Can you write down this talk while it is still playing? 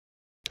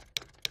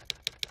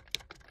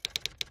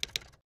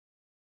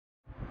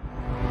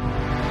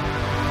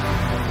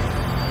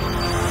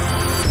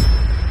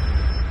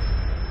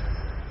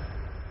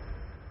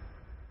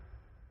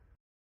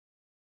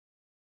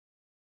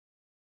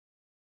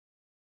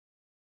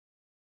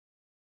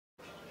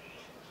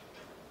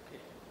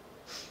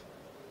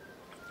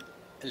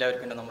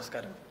എല്ലാവർക്കും എൻ്റെ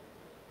നമസ്കാരം.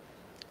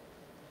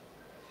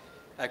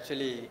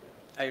 Actually,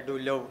 I do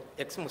love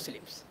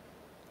ex-Muslims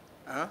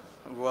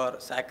who are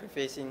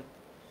sacrificing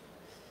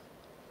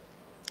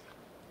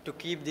to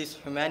keep this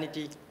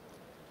humanity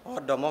or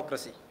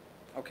democracy.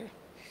 Okay.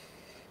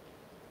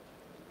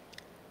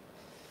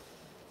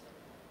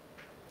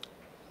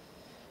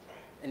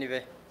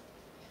 Anyway,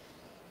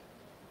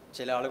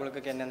 ചില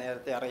ആളുകൾക്കൊക്കെ എന്നെ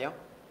നേരത്തെ അറിയാം,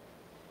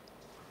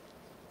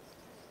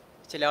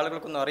 ചില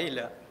ആളുകൾക്കൊന്നും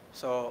അറിയില്ല.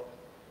 സോ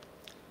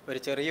ഒരു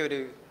ചെറിയൊരു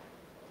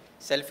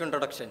സെൽഫ്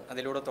ഇൻട്രൊഡക്ഷൻ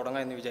അതിലൂടെ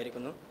തുടങ്ങാമെന്ന്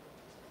വിചാരിക്കുന്നു.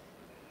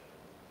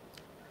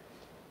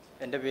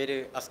 എൻ്റെ പേര്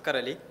അസ്കർ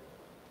അലി.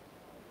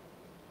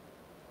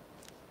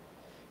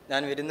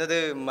 ഞാൻ വരുന്നത്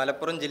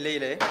മലപ്പുറം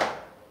ജില്ലയിലെ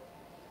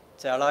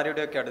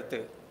ചേളാരിയുടെയൊക്കെ അടുത്ത്,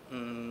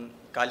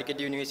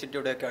 കാലിക്കറ്റ്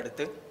യൂണിവേഴ്സിറ്റിയുടെയൊക്കെ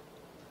അടുത്ത്.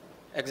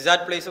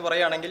 എക്സാക്ട് പ്ലേസ്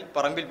പറയുകയാണെങ്കിൽ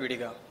പറമ്പിൽ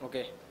പീടിക.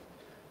 ഓക്കെ,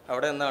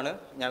 അവിടെ നിന്നാണ്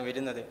ഞാൻ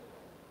വരുന്നത്.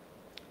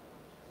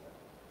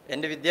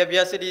 എൻ്റെ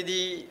വിദ്യാഭ്യാസ രീതി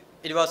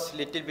it was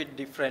little bit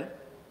different.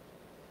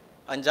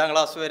 5ാം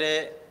class വരെ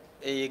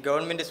ഈ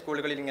ഗവൺമെൻറ്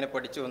സ്കൂളുകളിൽ ഇങ്ങനെ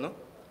പഠിച്ചു വന്നു.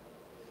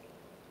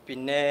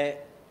 പിന്നെ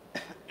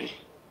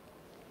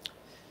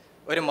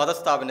ഒരു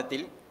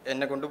മതസ്ഥാപനത്തിൽ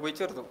എന്നെ കൊണ്ടുപോയി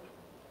ചേർത്തു.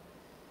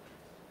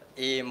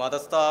 ഈ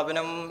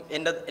മതസ്ഥാപനം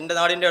എൻ്റെ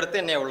നാടിൻ്റെ അടുത്ത്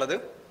തന്നെയാണ് ഉള്ളത്,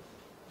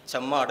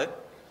 ചമ്മാട്.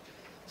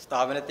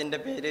 സ്ഥാപനത്തിൻ്റെ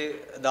പേര്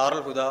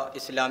ദാറുൽ ഹുദ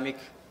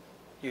ഇസ്ലാമിക്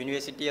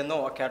യൂണിവേഴ്സിറ്റി എന്നോ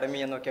അക്കാഡമി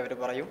എന്നൊക്കെ അവർ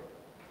പറയും.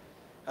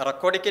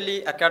 റെക്കോർഡിക്കലി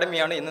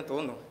അക്കാഡമിയാണ് എന്ന്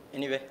തോന്നുന്നു.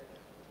 എനിവേ,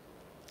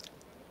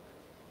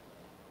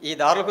 ഈ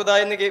ദാറുൽ ഹുദ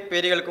എന്ന്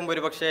പേര് കേൾക്കുമ്പോൾ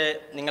ഒരു പക്ഷേ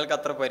നിങ്ങൾക്ക്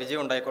അത്ര പരിചയം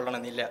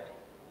ഉണ്ടായിക്കൊള്ളണമെന്നില്ല.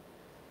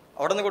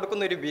 അവിടെ നിന്ന്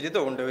കൊടുക്കുന്ന ഒരു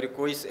ബിരുദമുണ്ട്, ഒരു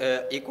കോഴ്സ്.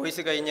 ഈ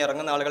കോഴ്സ് കഴിഞ്ഞ്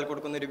ഇറങ്ങുന്ന ആളുകൾ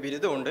കൊടുക്കുന്ന ഒരു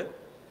ബിരുദമുണ്ട്.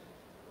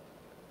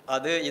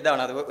 അത്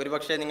ഇതാണ്. അത് ഒരു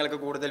പക്ഷേ നിങ്ങൾക്ക്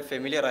കൂടുതൽ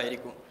ഫെമിലിയർ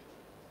ആയിരിക്കും.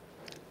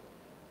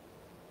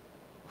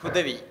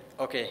 ഹുദവി.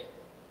 ഓക്കെ,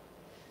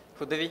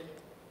 ഹുദവി.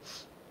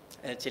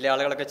 ചില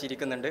ആളുകളൊക്കെ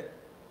ചിരിക്കുന്നുണ്ട്.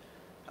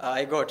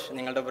 ഐ ഗോട്ട്,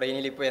 നിങ്ങളുടെ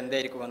ബ്രെയിനിൽ ഇപ്പോൾ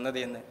എന്തായിരിക്കും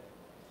വന്നത് എന്ന്.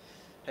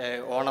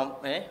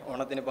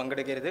 ഓണത്തിന്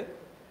പങ്കെടുക്കരുത്,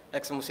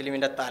 എക്സ്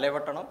മുസ്ലിമിൻ്റെ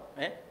തലവെട്ടണം,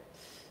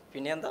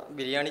 പിന്നെ എന്താ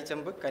ബിരിയാണി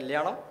ചെമ്പ്,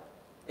 കല്യാണം.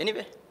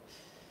 എനിവേ,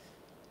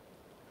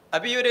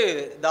 അപ്പോൾ ഈ ഒരു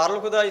ദാറുൽ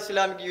ഹുദ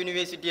ഇസ്ലാമിക്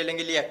യൂണിവേഴ്സിറ്റി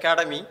അല്ലെങ്കിൽ ഈ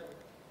അക്കാഡമി,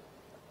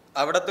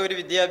 അവിടുത്തെ ഒരു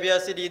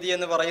വിദ്യാഭ്യാസ രീതി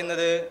എന്ന്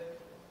പറയുന്നത്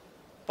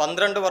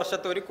 12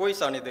 വർഷത്തെ ഒരു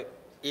കോഴ്സാണിത്.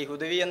 ഈ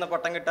ഹുദവി എന്ന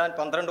പട്ടം കിട്ടാൻ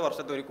 12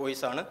 വർഷത്തെ ഒരു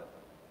കോഴ്സാണ്.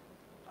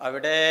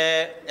 അവിടെ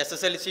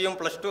SSLCയും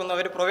 +2 ഒന്നും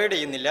അവർ പ്രൊവൈഡ്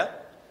ചെയ്യുന്നില്ല.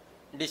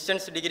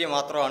 ഡിസ്റ്റൻസ് ഡിഗ്രി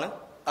മാത്രമാണ്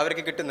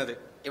അവർക്ക് കിട്ടുന്നത്,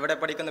 ഇവിടെ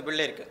പഠിക്കുന്ന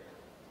പിള്ളേർക്ക്.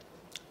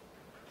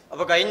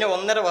 അപ്പോൾ കഴിഞ്ഞ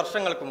 1.5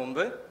 വർഷങ്ങൾക്ക്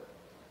മുമ്പ്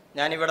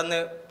ഞാനിവിടെ നിന്ന്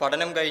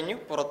പഠനം കഴിഞ്ഞു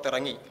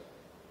പുറത്തിറങ്ങി.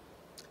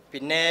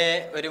 പിന്നെ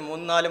ഒരു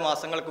 3-4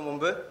 മാസങ്ങൾക്ക്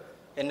മുമ്പ്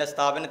എന്നെ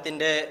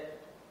സ്ഥാപനത്തിൻ്റെ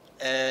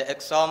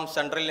എക്സാം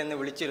സെൻറ്ററിൽ നിന്ന്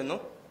വിളിച്ചിരുന്നു.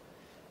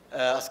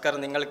 അസ്കർ,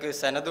 നിങ്ങൾക്ക്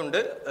സനതുണ്ട്,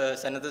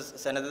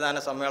 സനത് ദാന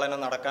സമ്മേളനം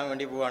നടക്കാൻ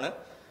വേണ്ടി പോവാണ്.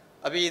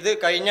 അപ്പോൾ ഇത്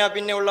കഴിഞ്ഞാൽ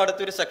പിന്നെ ഉള്ള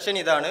അടുത്തൊരു സെക്ഷൻ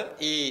ഇതാണ്,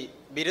 ഈ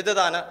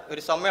ബിരുദദാന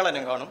ഒരു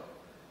സമ്മേളനം കാണും.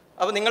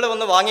 അപ്പോൾ നിങ്ങൾ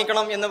ഒന്ന്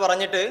വാങ്ങിക്കണം എന്ന്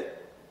പറഞ്ഞിട്ട്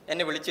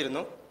എന്നെ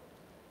വിളിച്ചിരുന്നു.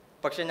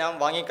 പക്ഷെ ഞാൻ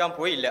വാങ്ങിക്കാൻ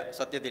പോയില്ല.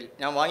 സത്യത്തിൽ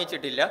ഞാൻ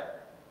വാങ്ങിച്ചിട്ടില്ല.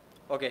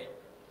 ഓക്കെ,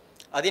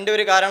 അതിൻ്റെ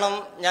ഒരു കാരണം,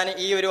 ഞാൻ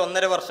ഈ ഒരു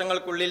 1.5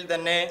 വർഷങ്ങൾക്കുള്ളിൽ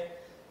തന്നെ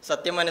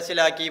സത്യം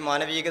മനസ്സിലാക്കി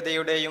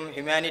മാനവികതയുടെയും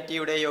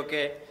ഹ്യൂമാനിറ്റിയുടെയും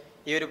ഒക്കെ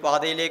ഈ ഒരു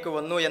പാതയിലേക്ക്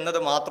വന്നു എന്നത്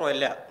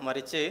മാത്രമല്ല,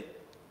 മറിച്ച്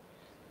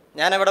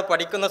ഞാനവിടെ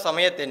പഠിക്കുന്ന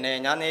സമയത്ത് തന്നെ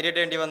ഞാൻ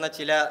നേരിടേണ്ടി വന്ന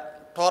ചില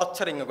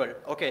ടോർച്ചറിങ്ങുകൾ.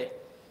 ഓക്കെ,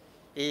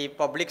 ഈ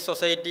പബ്ലിക്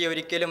സൊസൈറ്റി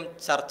ഒരിക്കലും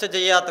ചർച്ച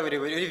ചെയ്യാത്ത ഒരു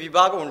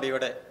വിഭാഗമുണ്ട്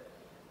ഇവിടെ.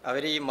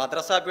 അവർ ഈ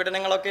മദ്രസ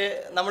പീഡനങ്ങളൊക്കെ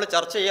നമ്മൾ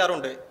ചർച്ച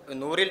ചെയ്യാറുണ്ട്,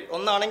 100-ൽ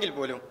 1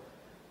 പോലും.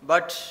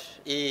 ബട്ട്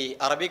ഈ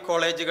അറബിക്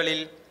കോളേജുകളിൽ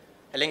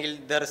അല്ലെങ്കിൽ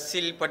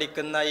ദർസിൽ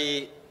പഠിക്കുന്ന ഈ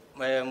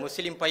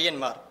മുസ്ലിം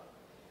പയ്യന്മാർ,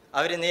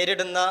 അവർ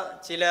നേരിടുന്ന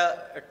ചില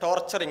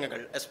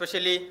ടോർച്ചറിങ്ങുകൾ,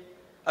 എസ്പെഷ്യലി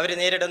അവർ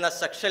നേരിടുന്ന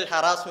സെക്ഷൽ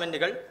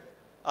ഹറാസ്മെൻറ്റുകൾ,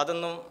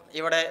 അതൊന്നും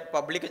ഇവിടെ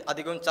പബ്ലിക്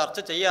അധികം ചർച്ച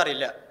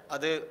ചെയ്യാറില്ല.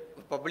 അത്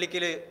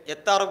പബ്ലിക്കിൽ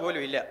എത്താറ്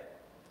പോലും ഇല്ല.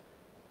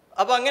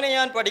 അപ്പോൾ അങ്ങനെ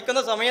ഞാൻ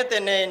പഠിക്കുന്ന സമയത്ത്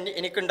തന്നെ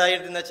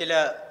എനിക്കുണ്ടായിരുന്ന ചില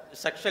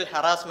സെക്ഷൽ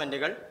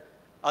ഹറാസ്മെൻറ്റുകൾ,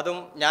 അതും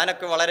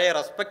ഞാനൊക്കെ വളരെ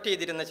റെസ്പെക്റ്റ്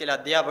ചെയ്തിരുന്ന ചില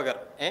അധ്യാപകർ,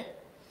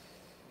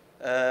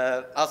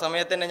 ആ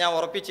സമയത്ത് തന്നെ ഞാൻ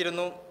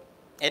ഉറപ്പിച്ചിരുന്നു,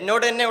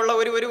 എന്നോട് തന്നെ ഉള്ള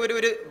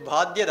ഒരു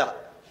ബാധ്യത,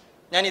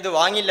 ഞാനിത്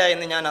വാങ്ങില്ല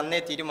എന്ന് ഞാൻ അന്നേ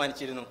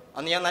തീരുമാനിച്ചിരുന്നു.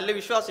 അന്ന് ഞാൻ നല്ല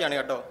വിശ്വാസിയാണ്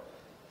കേട്ടോ.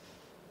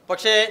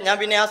 പക്ഷേ ഞാൻ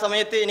പിന്നെ ആ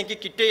സമയത്ത് എനിക്ക്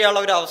കിറ്റ് ചെയ്യാനുള്ള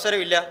ഒരു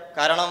അവസരമില്ല.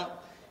 കാരണം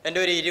എൻ്റെ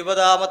ഒരു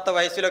 20-ാമത്തെ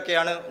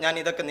വയസ്സിലൊക്കെയാണ് ഞാൻ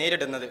ഇതൊക്കെ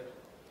നേരിടുന്നത്.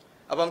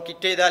 അപ്പം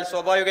കിറ്റ് ചെയ്താൽ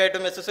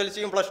സ്വാഭാവികമായിട്ടും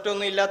SSLCയും +2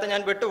 ഒന്നും ഇല്ലാത്ത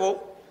ഞാൻ വിട്ടുപോകും.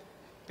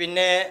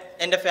 പിന്നെ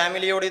എൻ്റെ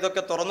ഫാമിലിയോട്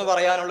ഇതൊക്കെ തുറന്നു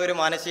പറയാനുള്ളൊരു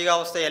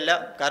മാനസികാവസ്ഥയല്ല.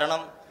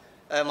 കാരണം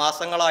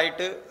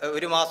മാസങ്ങളായിട്ട്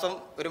ഒരു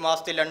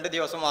മാസത്തിൽ 2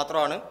 ദിവസം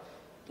മാത്രമാണ്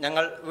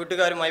ഞങ്ങൾ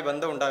വീട്ടുകാരുമായി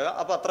ബന്ധമുണ്ടാകുക.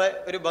 അപ്പോൾ അത്ര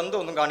ഒരു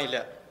ബന്ധമൊന്നും കാണില്ല.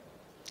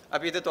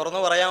 അപ്പോൾ ഇത്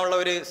തുറന്നു പറയാനുള്ള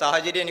ഒരു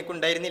സാഹചര്യം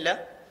എനിക്കുണ്ടായിരുന്നില്ല.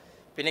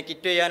 പിന്നെ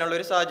കിറ്റ്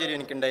ചെയ്യാനുള്ളൊരു സാഹചര്യം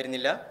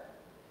എനിക്കുണ്ടായിരുന്നില്ല.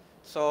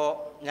 സോ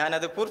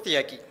ഞാനത്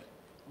പൂർത്തിയാക്കി.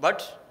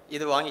 ബട്ട്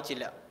ഇത്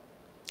വാങ്ങിച്ചില്ല.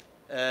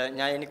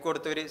 ഞാൻ എനിക്ക്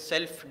കൊടുത്തൊരു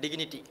സെൽഫ്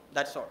ഡിഗ്നിറ്റി,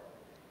 ദാറ്റ്സ് ഓൾ.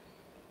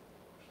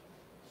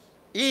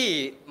 ഈ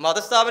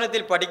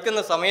മതസ്ഥാപനത്തിൽ പഠിക്കുന്ന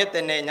സമയത്ത്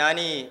തന്നെ ഞാൻ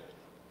ഈ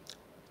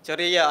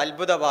ചെറിയ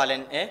അത്ഭുത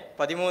ബാലൻ,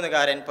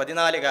 13-കാരൻ,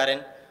 14-കാരൻ,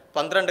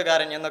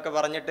 12-കാരൻ എന്നൊക്കെ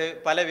പറഞ്ഞിട്ട്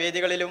പല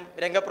വേദികളിലും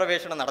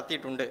രംഗപ്രവേശനം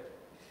നടത്തിയിട്ടുണ്ട്.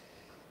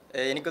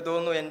 എനിക്ക്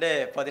തോന്നുന്നു എൻ്റെ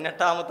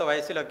 18ാമത്തെ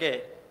വയസ്സിലൊക്കെ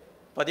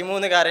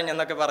 13കാരൻ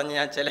എന്നൊക്കെ പറഞ്ഞ്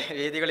ഞാൻ ചില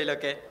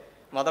വേദികളിലൊക്കെ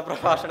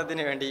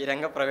മതപ്രഭാഷണത്തിന് വേണ്ടി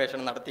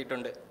രംഗപ്രവേശനം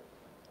നടത്തിയിട്ടുണ്ട്.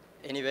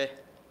 എനിവേ,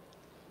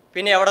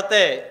 പിന്നെ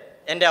അവിടുത്തെ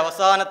എൻ്റെ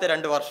അവസാനത്തെ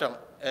 2 വർഷം,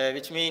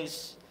 വിച്ച് മീൻസ്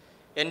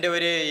എൻ്റെ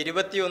ഒരു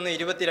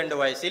 21-22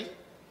 വയസ്സിൽ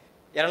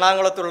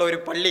എറണാകുളത്തുള്ള ഒരു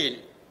പള്ളിയിൽ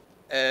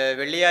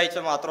വെള്ളിയാഴ്ച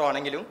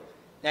മാത്രമാണെങ്കിലും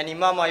ഞാൻ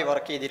ഇമാമായി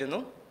വർക്ക് ചെയ്തിരുന്നു.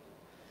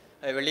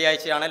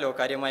 വെള്ളിയാഴ്ചയാണല്ലോ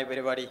കാര്യമായ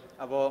പരിപാടി.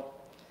 അപ്പോൾ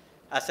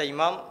ആസ് എ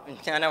ഇമാം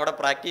ഞാൻ അവിടെ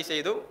പ്രാക്ടീസ്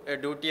ചെയ്തു,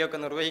 ഡ്യൂട്ടിയൊക്കെ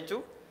നിർവഹിച്ചു.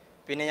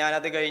 പിന്നെ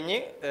ഞാനത് കഴിഞ്ഞ്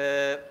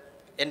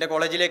എൻ്റെ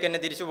കോളേജിലേക്ക് തന്നെ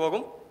തിരിച്ചു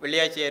പോകും.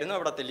 വെള്ളിയാഴ്ചയായിരുന്നു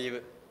അവിടുത്തെ ലീവ്.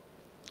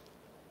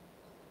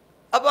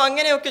 അപ്പോൾ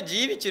അങ്ങനെയൊക്കെ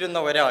ജീവിച്ചിരുന്ന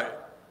ഒരാൾ,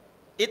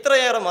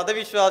 ഇത്രയേറെ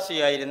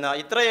മതവിശ്വാസിയായിരുന്ന,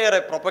 ഇത്രയേറെ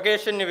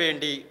പ്രൊപ്പഗേഷന്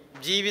വേണ്ടി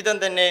ജീവിതം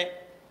തന്നെ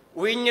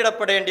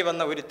ഉഴിഞ്ഞിടപ്പെടേണ്ടി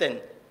വന്ന ഒരുത്തൻ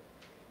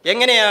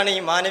എങ്ങനെയാണ് ഈ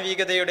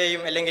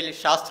മാനവികതയുടെയും അല്ലെങ്കിൽ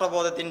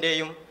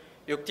ശാസ്ത്രബോധത്തിൻ്റെയും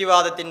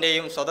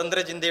യുക്തിവാദത്തിൻ്റെയും സ്വതന്ത്ര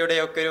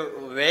ചിന്തയുടെയും ഒക്കെ ഒരു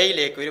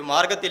വേയിലേക്ക്, ഒരു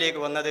മാർഗത്തിലേക്ക്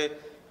വന്നത്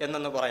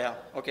എന്നൊന്ന് പറയാം.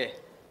 ഓക്കെ,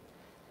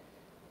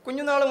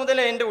 കുഞ്ഞുനാൾ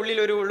മുതലേ എൻ്റെ ഉള്ളിൽ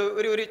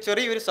ഒരു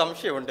ചെറിയൊരു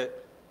സംശയമുണ്ട്.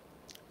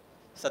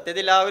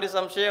 സത്യത്തിൽ ആ ഒരു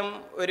സംശയം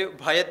ഒരു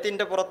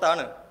ഭയത്തിൻ്റെ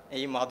പുറത്താണ്.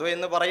 ഈ മതം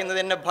എന്ന് പറയുന്നത്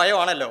തന്നെ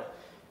ഭയമാണല്ലോ.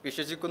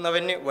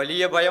 വിശ്വസിക്കുന്നവന്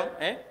വലിയ ഭയം,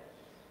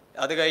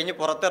 അത് കഴിഞ്ഞ്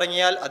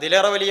പുറത്തിറങ്ങിയാൽ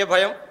അതിലേറെ വലിയ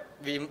ഭയം,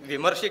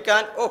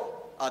 വിമർശിക്കാൻ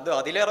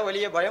അതിലേറെ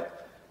വലിയ ഭയം.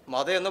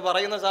 മതം എന്ന്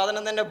പറയുന്ന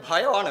സാധനം തന്നെ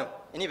ഭയമാണ്.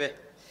 എനിവേ,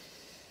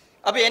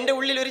 അപ്പോൾ എൻ്റെ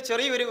ഉള്ളിൽ ഒരു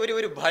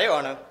ചെറിയൊരു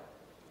ഭയമാണ്.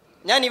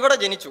 ഞാൻ ഇവിടെ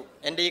ജനിച്ചു,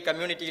 എൻ്റെ ഈ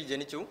കമ്മ്യൂണിറ്റിയിൽ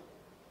ജനിച്ചു.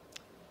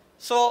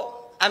 So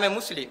I M a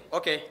Muslim.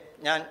 Okay,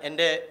 ഞാൻ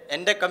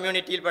എൻ്റെ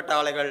കമ്മ്യൂണിറ്റിയിൽപ്പെട്ട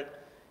ആളുകൾ,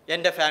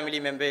 എൻ്റെ ഫാമിലി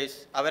മെമ്പേഴ്സ്,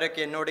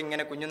 അവരൊക്കെ എന്നോട്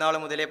ഇങ്ങനെ കുഞ്ഞുനാൾ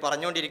മുതലേ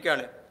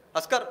പറഞ്ഞുകൊണ്ടിരിക്കുകയാണ്,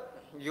 Askar,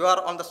 you are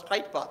on the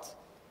straight path.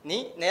 നീ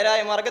നേരായ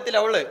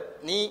മാർഗത്തിലാവുള്ളു.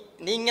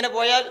 നീ ഇങ്ങനെ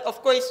പോയാൽ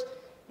ഓഫ് കോഴ്സ്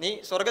നീ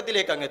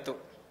സ്വർഗത്തിലേക്ക് അങ്ങെത്തും.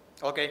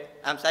 Okay,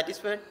 I am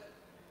satisfied.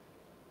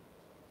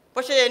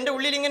 പക്ഷേ എൻ്റെ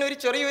ഉള്ളിൽ ഇങ്ങനെ ഒരു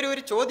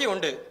ചെറിയൊരു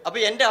ചോദ്യമുണ്ട്. അപ്പോൾ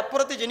എൻ്റെ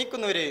അപ്പുറത്ത്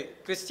ജനിക്കുന്ന ഒരു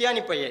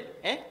ക്രിസ്ത്യാനി പയ്യൻ,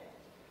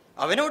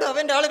 അവനോട്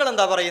അവൻ്റെ ആളുകൾ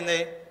എന്താ പറയുന്നത്?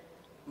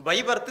 ബൈ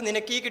ബർത്ത്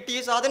നിനക്ക് ഈ കിട്ടിയ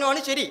സാധനമാണ്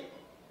ശരി,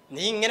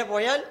 നീ ഇങ്ങനെ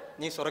പോയാൽ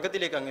നീ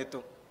സ്വർഗത്തിലേക്ക്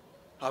അങ്ങെത്തും.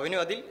 അവനും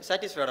അതിൽ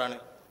സാറ്റിസ്ഫൈഡ് ആണ്.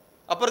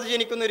 അപ്പുറത്ത്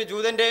ജനിക്കുന്ന ഒരു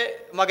ജൂതൻ്റെ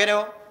മകനോ,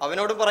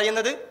 അവനോടും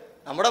പറയുന്നത്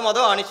നമ്മുടെ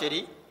മതമാണ്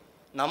ശരി,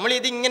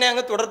 നമ്മളിതിങ്ങനെ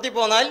അങ്ങ് തുടർത്തി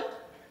പോന്നാൽ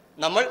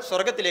നമ്മൾ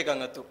സ്വർഗത്തിലേക്ക്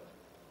അങ്ങെത്തും.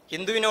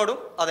 ഹിന്ദുവിനോടും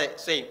അതെ,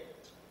 സെയിം.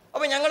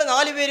 അപ്പോൾ ഞങ്ങൾ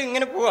 4 പേരും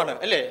ഇങ്ങനെ പോവാണ്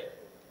അല്ലേ.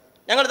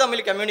 ഞങ്ങൾ തമ്മിൽ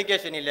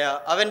കമ്മ്യൂണിക്കേഷൻ ഇല്ല,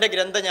 അവൻ്റെ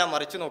ഗ്രന്ഥം ഞാൻ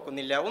മറിച്ചു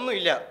നോക്കുന്നില്ല,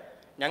 ഒന്നുമില്ല.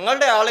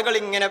 ഞങ്ങളുടെ ആളുകൾ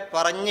ഇങ്ങനെ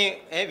പറഞ്ഞ്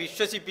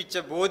വിശ്വസിപ്പിച്ച്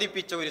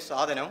ബോധിപ്പിച്ച ഒരു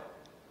സാധനം,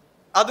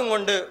 അതും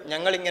കൊണ്ട്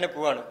ഞങ്ങളിങ്ങനെ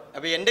പോവാണ്.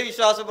 അപ്പോൾ എൻ്റെ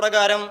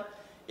വിശ്വാസപ്രകാരം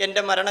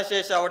എൻ്റെ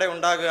മരണശേഷം അവിടെ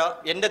ഉണ്ടാകുക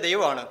എൻ്റെ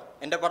ദൈവമാണ്,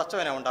 എൻ്റെ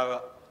പടച്ചവനാണ് ഉണ്ടാവുക.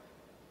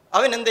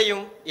 അവൻ എന്ത്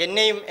ചെയ്യും?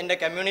 എന്നെയും എൻ്റെ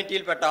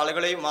കമ്മ്യൂണിറ്റിയിൽപ്പെട്ട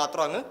ആളുകളെയും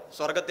മാത്രം അങ്ങ്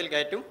സ്വർഗത്തിൽ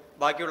കയറ്റും,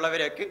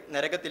 ബാക്കിയുള്ളവരെയൊക്കെ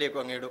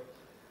നരകത്തിലേക്കും അങ്ങ് ഇടും.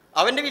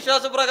 അവൻ്റെ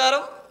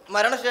വിശ്വാസപ്രകാരം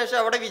മരണശേഷം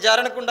അവിടെ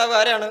വിചാരണക്കുണ്ടാവുക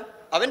ആരാണ്?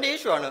 അവൻ്റെ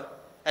യേശുവാണ്,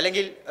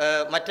 അല്ലെങ്കിൽ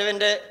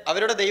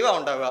അവരുടെ ദൈവം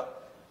ഉണ്ടാവുക.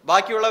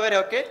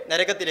 ബാക്കിയുള്ളവരൊക്കെ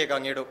നരകത്തിലേക്ക്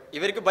അങ്ങിടും.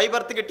 ഇവർക്ക് ബൈ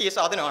ബർത്ത് കിട്ടിയ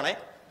സാധനമാണേ.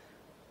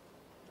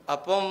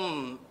 അപ്പം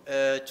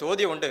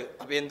ചോദ്യമുണ്ട്,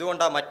 അപ്പം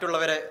എന്തുകൊണ്ടാണ്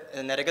മറ്റുള്ളവരെ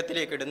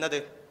നരകത്തിലേക്ക് ഇടുന്നത്?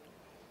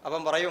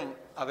 അപ്പം പറയും,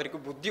 അവർക്ക്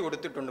ബുദ്ധി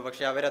കൊടുത്തിട്ടുണ്ട്,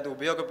 പക്ഷെ അവരത്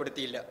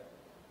ഉപയോഗപ്പെടുത്തിയില്ല.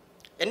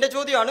 എൻ്റെ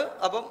ചോദ്യമാണ്,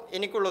 അപ്പം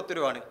എനിക്കുള്ള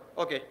ഉത്തരവാണ്.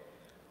 ഓക്കെ,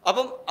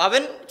 അപ്പം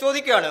അവൻ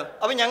ചോദിക്കുകയാണ്,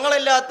 അപ്പം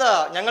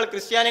ഞങ്ങൾ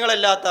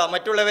ക്രിസ്ത്യാനികളല്ലാത്ത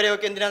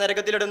മറ്റുള്ളവരെയൊക്കെ എന്തിനാണ്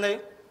നരകത്തിലിടുന്നത്?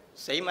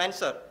 സെയിം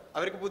ആൻസർ,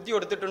 അവർക്ക് ബുദ്ധി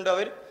കൊടുത്തിട്ടുണ്ട്,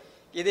 അവർ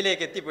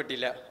ഇതിലേക്ക്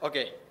എത്തിപ്പെട്ടില്ല.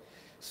 ഓക്കെ,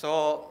 സോ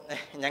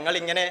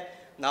ഞങ്ങളിങ്ങനെ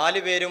 4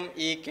 പേരും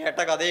ഈ കേട്ട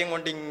കഥയും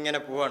കൊണ്ട് ഇങ്ങനെ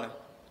പോവാണ്.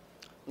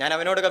 ഞാൻ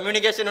അവനോട്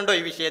കമ്മ്യൂണിക്കേഷൻ ഉണ്ടോ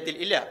ഈ വിഷയത്തിൽ?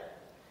 ഇല്ല.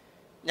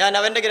 ഞാൻ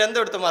അവൻ്റെ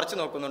ഗ്രന്ഥം എടുത്ത് മറിച്ച്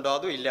നോക്കുന്നുണ്ടോ?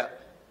 അതും ഇല്ല.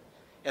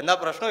 എന്നാൽ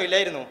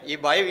പ്രശ്നമില്ലായിരുന്നു, ഈ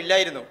ഭയം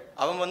ഇല്ലായിരുന്നു.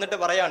 അവൻ വന്നിട്ട്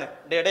പറയാണ്,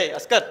 ഡേ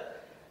അസ്കർ,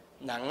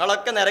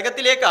 ഞങ്ങളൊക്കെ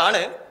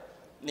നരകത്തിലേക്കാണ്,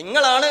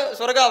 നിങ്ങളാണ്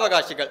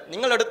സ്വർഗാവകാശികൾ,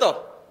 നിങ്ങളെടുത്തോ,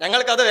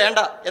 ഞങ്ങൾക്കത് വേണ്ട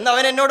എന്ന്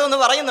അവൻ എന്നോടൊന്ന്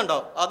പറയുന്നുണ്ടോ?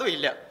 അതും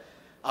ഇല്ല.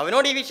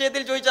 അവനോട് ഈ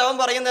വിഷയത്തിൽ ചോദിച്ചാൽ അവൻ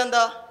പറയുന്നത്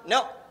എന്താ? നോ,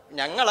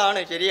 ഞങ്ങളാണ്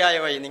ശരിയായ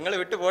വഴി, നിങ്ങൾ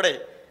വിട്ടുപോടേ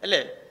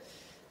അല്ലേ.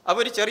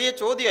 അപ്പോൾ ഒരു ചെറിയ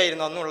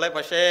ചോദ്യമായിരുന്നു അന്നുള്ളത്.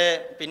 പക്ഷേ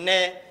പിന്നെ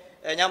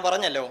ഞാൻ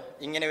പറഞ്ഞല്ലോ,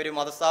 ഇങ്ങനെ ഒരു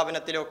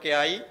മതസ്ഥാപനത്തിലൊക്കെ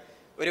ആയി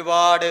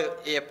ഒരുപാട്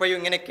എപ്പോഴും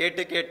ഇങ്ങനെ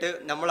കേട്ട്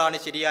നമ്മളാണ്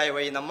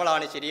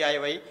ശരിയായ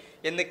വഴി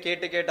എന്ന്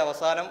കേട്ട്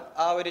അവസാനം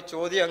ആ ഒരു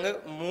ചോദ്യം അങ്ങ്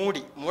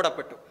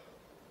മൂടപ്പെട്ടു.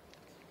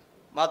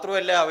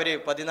 മാത്രമല്ല, അവർ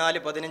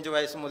 14-15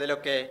 വയസ്സ്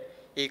മുതലൊക്കെ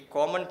ഈ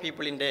കോമൺ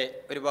പീപ്പിളിൻ്റെ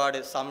ഒരുപാട്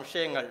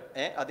സംശയങ്ങൾ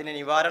അതിനെ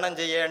നിവാരണം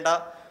ചെയ്യേണ്ട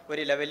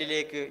ഒരു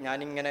ലെവലിലേക്ക്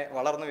ഞാനിങ്ങനെ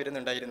വളർന്നു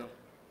വരുന്നുണ്ടായിരുന്നു.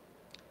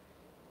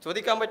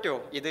 ചോദിക്കാൻ പറ്റുമോ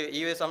ഈ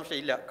ഒരു സംശയം?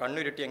 ഇല്ല,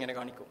 കണ്ണുരുട്ടി അങ്ങനെ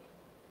കാണിക്കും.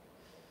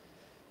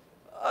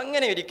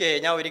 അങ്ങനെ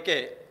ഞാൻ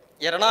ഒരിക്കൽ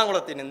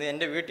എറണാകുളത്ത് നിന്ന്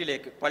എൻ്റെ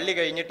വീട്ടിലേക്ക്, പള്ളി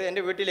കഴിഞ്ഞിട്ട്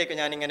എൻ്റെ വീട്ടിലേക്ക്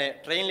ഞാനിങ്ങനെ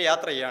ട്രെയിനിൽ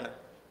യാത്ര ചെയ്യാണ്.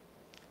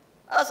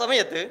 ആ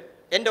സമയത്ത്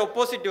എൻ്റെ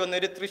ഓപ്പോസിറ്റ് വന്ന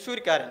ഒരു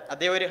തൃശ്ശൂർക്കാരൻ,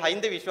 അദ്ദേഹം ഒരു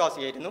ഹൈന്ദവ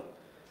വിശ്വാസിയായിരുന്നു.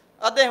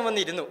 അദ്ദേഹം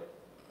വന്നിരുന്നു.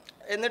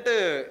 എന്നിട്ട്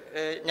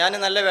ഞാൻ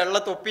നല്ല വെള്ള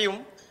തൊപ്പിയും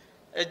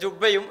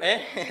ജുബ്ബയും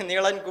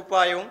നീളൻ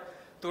കുപ്പായവും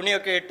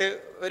തുണിയൊക്കെ ഇട്ട്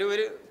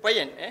ഒരു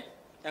പയ്യൻ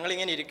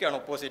ഞങ്ങളിങ്ങനെ ഇരിക്കുകയാണ്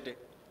ഓപ്പോസിറ്റ്.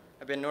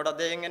 അപ്പോൾ എന്നോട്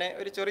അദ്ദേഹം ഇങ്ങനെ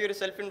ഒരു ചെറിയൊരു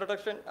സെൽഫ്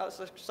ഇൻട്രൊഡക്ഷൻ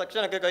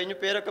സെക്ഷനൊക്കെ കഴിഞ്ഞു,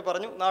 പേരൊക്കെ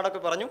പറഞ്ഞു,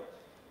 നാടൊക്കെ പറഞ്ഞു.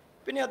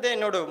 പിന്നെ അദ്ദേഹം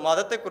എന്നോട്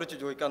മതത്തെക്കുറിച്ച്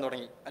ചോദിക്കാൻ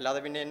തുടങ്ങി. അല്ലാതെ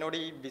പിന്നെ എന്നോട്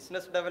ഈ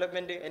ബിസിനസ്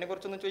ഡെവലപ്മെൻറ്റ്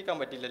അതിനെക്കുറിച്ചൊന്നും ചോദിക്കാൻ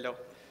പറ്റില്ലല്ലോ.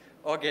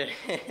 ഓക്കെ,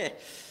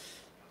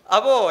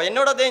 അപ്പോൾ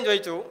എന്നോട് അദ്ദേഹം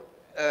ചോദിച്ചു,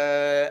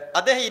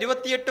 അദ്ദേഹം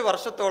 28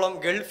 വർഷത്തോളം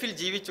ഗൾഫിൽ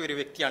ജീവിച്ച ഒരു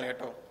വ്യക്തിയാണ്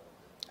കേട്ടോ.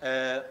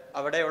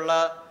 അവിടെയുള്ള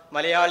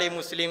മലയാളി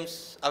മുസ്ലിംസ്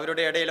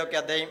അവരുടെ ഇടയിലൊക്കെ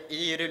അദ്ദേഹം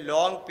ഈ ഒരു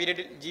ലോങ്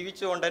പീരീഡിൽ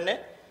ജീവിച്ചുകൊണ്ട് തന്നെ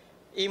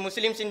ഈ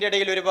മുസ്ലിംസിൻ്റെ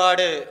ഇടയിൽ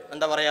ഒരുപാട്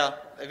എന്താ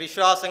പറയുക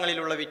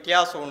വിശ്വാസങ്ങളിലുള്ള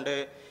വ്യത്യാസമുണ്ട്,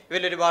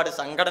 ഇവരിൽ ഒരുപാട്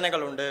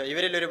സംഘടനകളുണ്ട്,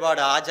 ഇവരിൽ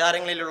ഒരുപാട്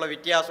ആചാരങ്ങളിലുള്ള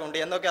വ്യത്യാസമുണ്ട്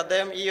എന്നൊക്കെ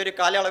അദ്ദേഹം ഈ ഒരു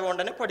കാലയളവ്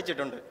കൊണ്ട് തന്നെ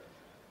പഠിച്ചിട്ടുണ്ട്.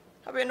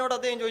 അപ്പോൾ എന്നോട്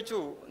അദ്ദേഹം ചോദിച്ചു,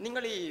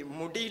 നിങ്ങൾ ഈ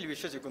മുടിയിൽ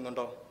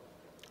വിശ്വസിക്കുന്നുണ്ടോ?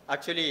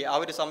 ആക്ച്വലി ആ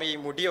ഒരു സമയം ഈ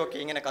മുടിയൊക്കെ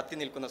ഇങ്ങനെ കത്തി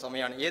നിൽക്കുന്ന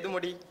സമയമാണ്. ഏത്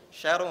മുടി?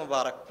 ഷെയർ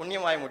മുബാറക്,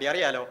 പുണ്യമായ മുടി,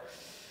 അറിയാലോ.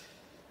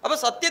 അപ്പോൾ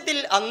സത്യത്തിൽ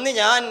അന്ന്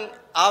ഞാൻ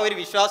ആ ഒരു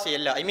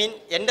വിശ്വാസിയല്ല. ഐ മീൻ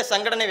എൻ്റെ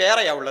സംഘടന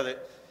വേറെയാണ് ഉള്ളത്,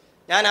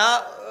 ഞാൻ ആ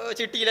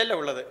ചിട്ടിയിലല്ല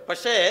ഉള്ളത്.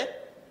 പക്ഷേ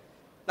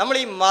നമ്മൾ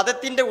ഈ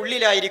മതത്തിൻ്റെ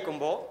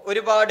ഉള്ളിലായിരിക്കുമ്പോൾ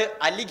ഒരുപാട്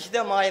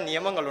അലിഖിതമായ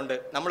നിയമങ്ങളുണ്ട്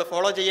നമ്മൾ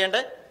ഫോളോ ചെയ്യേണ്ട.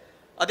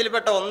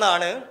 അതിൽപ്പെട്ട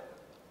ഒന്നാണ്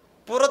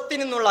പുറത്തു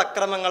നിന്നുള്ള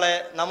അക്രമങ്ങളെ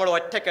നമ്മൾ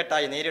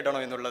ഒറ്റക്കെട്ടായി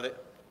നേരിടണം എന്നുള്ളത്.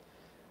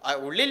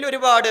 ഉള്ളിൽ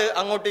ഒരുപാട്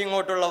അങ്ങോട്ടും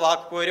ഇങ്ങോട്ടുള്ള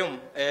വാക്പോരും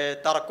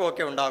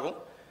തർക്കമൊക്കെ ഉണ്ടാകും.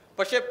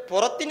 പക്ഷെ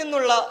പുറത്തു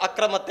നിന്നുള്ള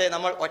അക്രമത്തെ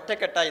നമ്മൾ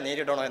ഒറ്റക്കെട്ടായി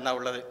നേരിടണം എന്നാണ്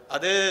ഉള്ളത്.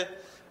 അത്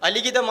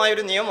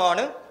അലിഖിതമായൊരു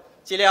നിയമമാണ്.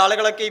 ചില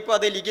ആളുകളൊക്കെ ഇപ്പോൾ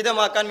അത്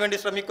ലിഖിതമാക്കാൻ വേണ്ടി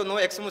ശ്രമിക്കുന്നു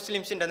എക്സ്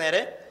മുസ്ലിംസിൻ്റെ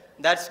നേരെ.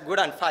 That's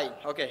good and fine,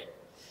 okay.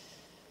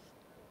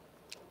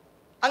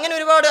 അങ്ങനെ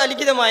ഒരുപാട്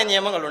അലിഖിതമായ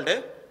നിയമങ്ങളുണ്ട്.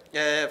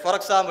 ഫോർ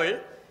എക്സാമ്പിൾ,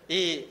 ഈ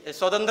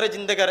സ്വതന്ത്ര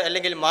ചിന്തകർ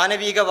അല്ലെങ്കിൽ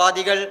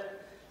മാനവികവാദികൾ,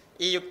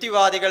 ഈ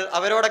യുക്തിവാദികൾ,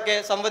 അവരോടൊക്കെ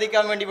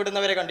സംവദിക്കാൻ വേണ്ടി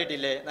വിടുന്നവരെ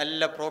കണ്ടിട്ടില്ലേ?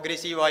 നല്ല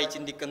പ്രോഗ്രസീവായി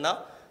ചിന്തിക്കുന്ന,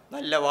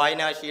 നല്ല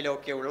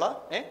വായനാശീലമൊക്കെ ഉള്ള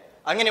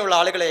അങ്ങനെയുള്ള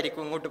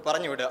ആളുകളായിരിക്കും ഇങ്ങോട്ട്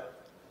പറഞ്ഞു വിടുക.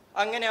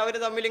 അങ്ങനെ അവർ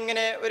തമ്മിൽ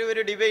ഇങ്ങനെ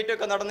ഒരു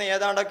ഡിബേറ്റൊക്കെ നടന്ന്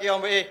ഏതാണ്ടൊക്കെ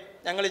ആകുമ്പോൾ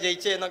ഞങ്ങൾ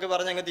ജയിച്ചേ എന്നൊക്കെ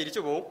പറഞ്ഞ് അങ്ങ്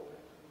തിരിച്ചു പോവും.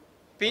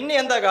 പിന്നെ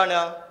എന്താ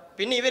കാണുക?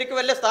 പിന്നെ ഇവർക്ക്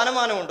വല്ല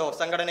സ്ഥാനമാനമുണ്ടോ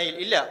സംഘടനയിൽ?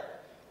 ഇല്ല.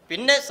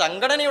 പിന്നെ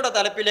സംഘടനയുടെ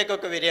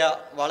തലപ്പിലേക്കൊക്കെ വരിക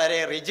വളരെ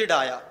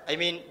റിജിഡായ, I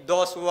mean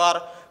those who are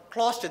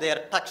close to their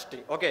text,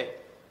 okay,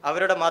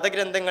 അവരുടെ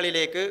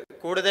മതഗ്രന്ഥങ്ങളിലേക്ക്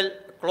കൂടുതൽ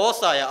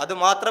ക്ലോസ് ആയ അത്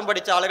മാത്രം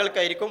പഠിച്ച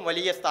ആളുകൾക്കായിരിക്കും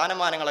വലിയ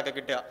സ്ഥാനമാനങ്ങളൊക്കെ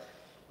കിട്ടുക.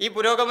 ഈ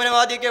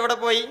പുരോഗമനവാദിയൊക്കെ എവിടെ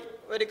പോയി?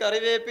 ഒരു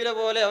കറിവേപ്പില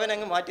പോലെ അവൻ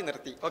അങ്ങ് മാറ്റി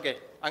നിർത്തി, ഓക്കെ.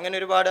 അങ്ങനെ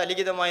ഒരുപാട്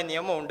അലിഖിതമായ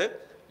നിയമമുണ്ട്.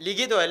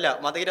 ലിഖിതമല്ല,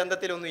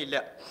 മതഗ്രന്ഥത്തിലൊന്നും ഇല്ല.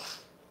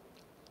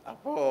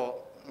 അപ്പോൾ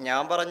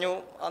ഞാൻ പറഞ്ഞു,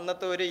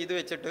 അന്നത്തെ ഒരു ഇത്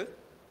വെച്ചിട്ട്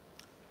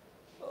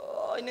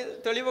അതിന്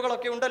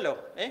തെളിവുകളൊക്കെ ഉണ്ടല്ലോ,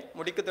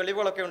 മുടിക്ക്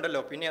തെളിവുകളൊക്കെ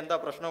ഉണ്ടല്ലോ, പിന്നെ എന്താ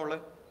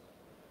പ്രശ്നമുള്ളത്?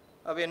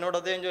 അപ്പോൾ എന്നോട്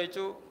അദ്ദേഹം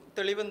ചോദിച്ചു,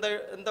 തെളിവ്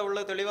എന്താ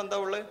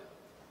ഉള്ളത്?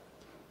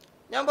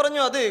 ഞാൻ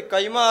പറഞ്ഞു, അത്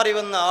കൈമാറി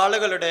വന്ന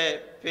ആളുകളുടെ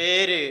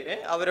പേര്,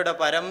 അവരുടെ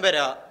പരമ്പര,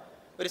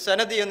 ഒരു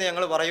സനദി എന്ന്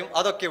ഞങ്ങൾ പറയും,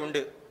 അതൊക്കെ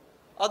ഉണ്ട്.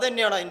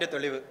 അതുതന്നെയാണ് അതിൻ്റെ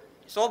തെളിവ്.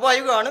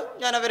 സ്വാഭാവികമാണ്,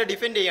 ഞാൻ അവരെ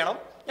ഡിഫെൻഡ് ചെയ്യണം.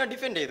 ഞാൻ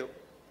ഡിഫെൻഡ് ചെയ്തു.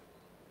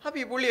 അപ്പോൾ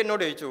ഈ പുള്ളി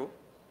എന്നോട് ചോദിച്ചു,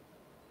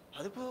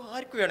 അതിപ്പോൾ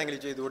ആർക്ക്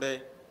വേണമെങ്കിലും ചെയ്തുകൂടെ?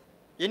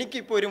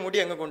 എനിക്കിപ്പോൾ ഒരു മുടി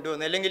അങ്ങ്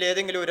കൊണ്ടുവന്ന്, അല്ലെങ്കിൽ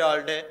ഏതെങ്കിലും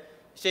ഒരാളുടെ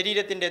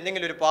ശരീരത്തിൻ്റെ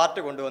എന്തെങ്കിലും ഒരു പാർട്ട്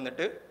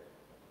കൊണ്ടുവന്നിട്ട്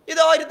ഇത്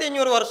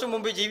 1500 വർഷം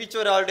മുമ്പ് ജീവിച്ച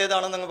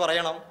ഒരാളുടേതാണെന്നങ്ങ്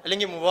പറയണം,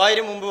 അല്ലെങ്കിൽ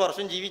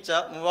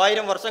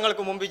 3000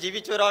 വർഷങ്ങൾക്ക് മുമ്പ്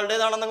ജീവിച്ച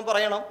ഒരാളുടേതാണെന്നങ്ങ്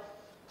പറയണം.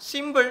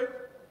 സിമ്പിൾ.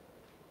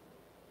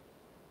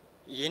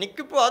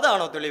 എനിക്കിപ്പോൾ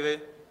അതാണോ തെളിവ്?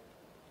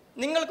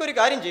 നിങ്ങൾക്കൊരു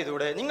കാര്യം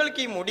ചെയ്തുകൂടെ?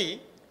 നിങ്ങൾക്ക് ഈ മുടി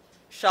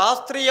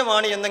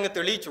ശാസ്ത്രീയമാണ് എന്നങ്ങ്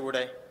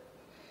തെളിയിച്ചുകൂടെ?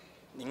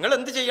 നിങ്ങൾ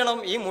എന്ത് ചെയ്യണം?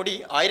 ഈ മുടി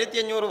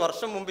 1500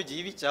 വർഷം മുമ്പ്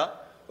ജീവിച്ച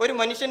ഒരു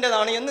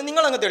മനുഷ്യൻ്റെതാണ് എന്ന്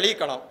നിങ്ങളങ്ങ്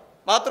തെളിയിക്കണം.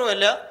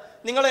 മാത്രമല്ല,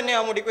 നിങ്ങൾ തന്നെ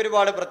ആ മുടിക്ക്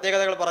ഒരുപാട്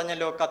പ്രത്യേകതകൾ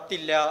പറഞ്ഞല്ലോ,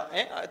 കത്തില്ല,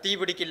 തീ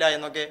പിടിക്കില്ല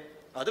എന്നൊക്കെ.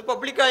 അത്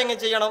പബ്ലിക്കായി എങ്ങനെ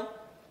ചെയ്യണം.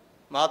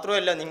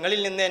 മാത്രമല്ല, നിങ്ങളിൽ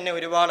നിന്ന് തന്നെ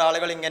ഒരുപാട്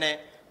ആളുകൾ ഇങ്ങനെ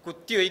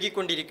കുത്തി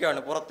ഒഴുകിക്കൊണ്ടിരിക്കുകയാണ്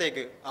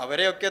പുറത്തേക്ക്.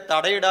 അവരെയൊക്കെ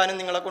തടയിടാനും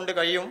നിങ്ങളെ കൊണ്ട്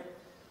കഴിയും.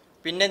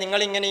 പിന്നെ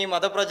നിങ്ങളിങ്ങനെ ഈ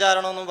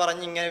മതപ്രചാരണമെന്ന്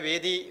പറഞ്ഞ് ഇങ്ങനെ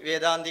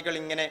വേദാന്തികൾ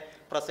ഇങ്ങനെ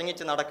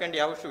പ്രസംഗിച്ച് നടക്കേണ്ട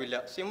ആവശ്യമില്ല.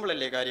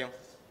 സിമ്പിളല്ലേ കാര്യം?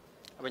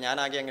 അപ്പോൾ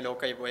ഞാനാകെ അങ്ങ്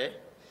ലോക്കായി പോയേ.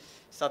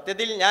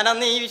 സത്യത്തിൽ ഞാൻ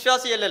അന്ന് ഈ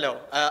വിശ്വാസിയല്ലല്ലോ,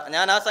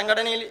 ഞാൻ ആ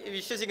സംഘടനയിൽ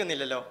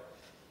വിശ്വസിക്കുന്നില്ലല്ലോ.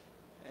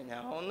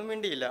 ഞാൻ ഒന്നും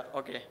മിണ്ടിയില്ല,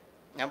 ഓക്കെ.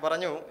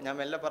 ഞാൻ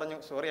മെല്ലെ പറഞ്ഞു,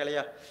 സോറി അളിയ,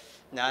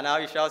 ഞാൻ ആ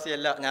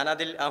വിശ്വാസിയല്ല,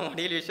 ഞാനതിൽ ആ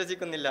മുടിയിൽ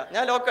വിശ്വസിക്കുന്നില്ല,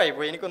 ഞാൻ ലോക്കായി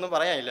പോയി, എനിക്കൊന്നും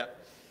പറയാനില്ല.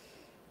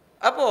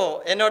 അപ്പോൾ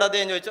എന്നോട്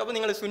അദ്ദേഹം ചോദിച്ചു, അപ്പോൾ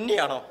നിങ്ങൾ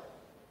സുന്നിയാണോ?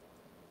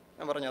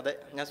 ഞാൻ പറഞ്ഞു, അതെ,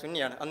 ഞാൻ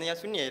സുന്നിയാണ്. അന്ന് ഞാൻ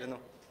സുന്നിയായിരുന്നു.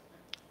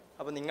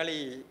 അപ്പോൾ നിങ്ങൾ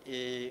ഈ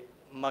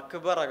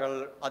മക്ബറകൾ,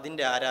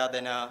 അതിൻ്റെ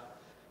ആരാധന,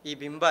 ഈ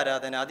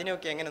ബിംബാരാധന,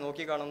 അതിനെയൊക്കെ എങ്ങനെ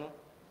നോക്കിക്കാണുന്നു?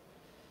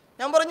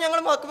 ഞാൻ പറഞ്ഞു,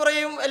 ഞങ്ങൾ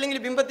മക്ബറയും അല്ലെങ്കിൽ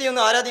ബിംബത്തെയും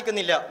ഒന്നും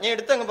ആരാധിക്കുന്നില്ല. ഞാൻ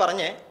എടുത്തങ്ങ്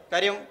പറഞ്ഞേ,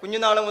 കാര്യം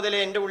കുഞ്ഞുനാൾ മുതലേ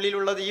എൻ്റെ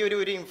ഉള്ളിലുള്ളത് ഈ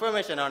ഒരു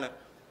ഇൻഫർമേഷനാണ്.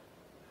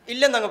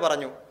 ഇല്ലെന്നങ്ങ്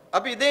പറഞ്ഞു.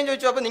 അപ്പോൾ ഇദ്ദേഹം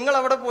ചോദിച്ചു, അപ്പോൾ നിങ്ങൾ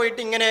അവിടെ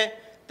പോയിട്ട് ഇങ്ങനെ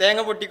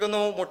തേങ്ങ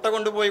പൊട്ടിക്കുന്നു, മുട്ട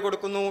കൊണ്ടുപോയി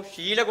കൊടുക്കുന്നു,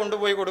 ശീല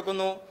കൊണ്ടുപോയി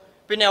കൊടുക്കുന്നു,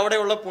 പിന്നെ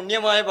അവിടെയുള്ള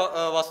പുണ്യമായ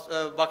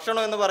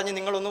ഭക്ഷണം എന്ന് പറഞ്ഞ്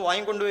നിങ്ങളൊന്ന്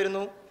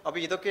വാങ്ങിക്കൊണ്ടുവരുന്നു, അപ്പോൾ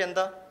ഇതൊക്കെ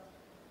എന്താ?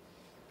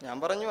 ഞാൻ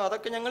പറഞ്ഞു,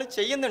 അതൊക്കെ ഞങ്ങൾ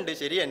ചെയ്യുന്നുണ്ട്,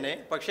 ശരി തന്നെ.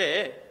 പക്ഷേ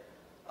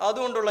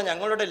അതുകൊണ്ടുള്ള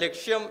ഞങ്ങളുടെ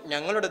ലക്ഷ്യം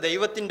ഞങ്ങളുടെ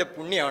ദൈവത്തിൻ്റെ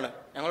പുണ്യമാണ്,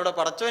 ഞങ്ങളുടെ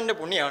പടച്ചവൻ്റെ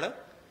പുണ്യമാണ്.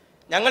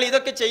 ഞങ്ങൾ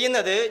ഇതൊക്കെ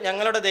ചെയ്യുന്നത്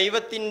ഞങ്ങളുടെ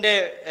ദൈവത്തിൻ്റെ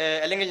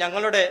അല്ലെങ്കിൽ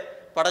ഞങ്ങളുടെ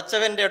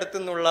പടച്ചവൻ്റെ അടുത്തു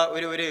നിന്നുള്ള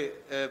ഒരു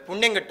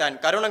പുണ്യം കിട്ടാൻ,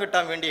 കരുണ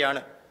കിട്ടാൻ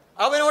വേണ്ടിയാണ്.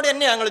 അവനോട്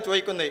എന്നെ ഞങ്ങൾ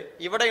ചോദിക്കുന്നത്,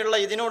 ഇവിടെയുള്ള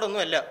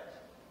ഇതിനോടൊന്നുമല്ല.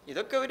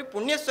 ഇതൊക്കെ ഒരു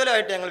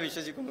പുണ്യസ്ഥലമായിട്ട് ഞങ്ങൾ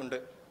വിശ്വസിക്കുന്നുണ്ട്.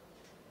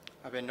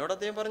 അപ്പോൾ എന്നോട്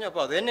അദ്ദേഹം പറഞ്ഞു,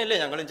 അപ്പോൾ അത് തന്നെയല്ലേ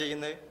ഞങ്ങളും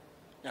ചെയ്യുന്നത്.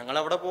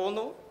 ഞങ്ങളവിടെ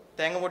പോകുന്നു,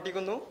 തേങ്ങ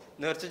പൊട്ടിക്കുന്നു,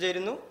 നേർച്ച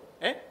ചേരുന്നു,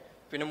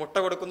 പിന്നെ മുട്ട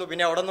കൊടുക്കുന്നു,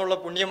 പിന്നെ അവിടെ നിന്നുള്ള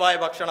പുണ്യമായ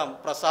ഭക്ഷണം,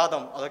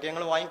 പ്രസാദം, അതൊക്കെ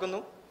ഞങ്ങൾ വാങ്ങിക്കുന്നു.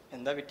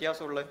 എന്താ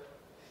വ്യത്യാസമുള്ളത്?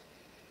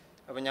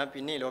 അപ്പം ഞാൻ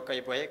പിന്നെ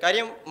ലോക്കായി പോയെ.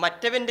 കാര്യം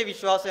മറ്റവൻ്റെ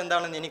വിശ്വാസം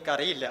എന്താണെന്ന്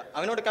എനിക്കറിയില്ല,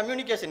 അവനോട്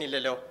കമ്മ്യൂണിക്കേഷൻ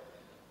ഇല്ലല്ലോ.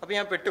 അപ്പം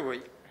ഞാൻ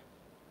പെട്ടുപോയി.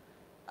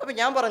 അപ്പം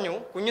ഞാൻ പറഞ്ഞു,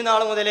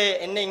 കുഞ്ഞുനാൾ മുതലേ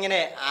എന്നെ ഇങ്ങനെ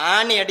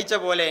ആണി അടിച്ച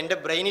പോലെ എൻ്റെ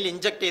ബ്രെയിനിൽ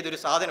ഇഞ്ചക്ട് ചെയ്തൊരു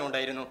സാധനം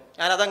ഉണ്ടായിരുന്നു,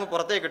 ഞാനതങ്ങ്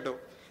പുറത്തേക്ക് ഇട്ടു.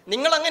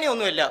 നിങ്ങൾ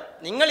അങ്ങനെയൊന്നുമില്ല,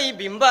 നിങ്ങൾ ഈ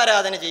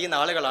ബിംബാരാധന ചെയ്യുന്ന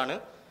ആളുകളാണ്.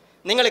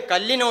 നിങ്ങൾ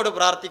കല്ലിനോട്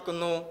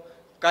പ്രാർത്ഥിക്കുന്നു,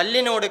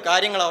 കല്ലിനോട്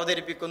കാര്യങ്ങൾ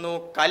അവതരിപ്പിക്കുന്നു,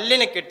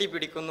 കല്ലിനെ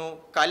കെട്ടിപ്പിടിക്കുന്നു,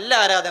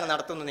 കല്ലാരാധന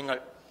നടത്തുന്നു.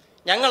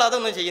 ഞങ്ങൾ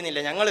അതൊന്നും ചെയ്യുന്നില്ല,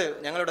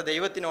 ഞങ്ങളുടെ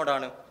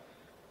ദൈവത്തിനോടാണ്.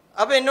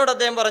 അപ്പോൾ എന്നോട്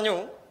അദ്ദേഹം പറഞ്ഞു,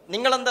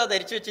 നിങ്ങളെന്താ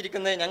ധരിച്ചു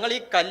വെച്ചിരിക്കുന്നത്? ഞങ്ങൾ ഈ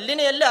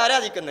കല്ലിനെയല്ല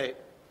ആരാധിക്കുന്നത്,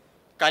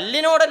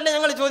 കല്ലിനോടല്ല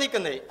ഞങ്ങൾ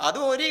ചോദിക്കുന്നത്. അത്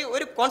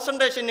ഒരു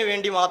കോൺസെൻട്രേഷന്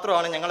വേണ്ടി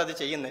മാത്രമാണ് ഞങ്ങളത്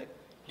ചെയ്യുന്നത്.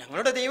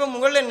 ഞങ്ങളുടെ ദൈവം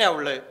മുകളിൽ തന്നെയാണ്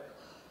ഉള്ളത്.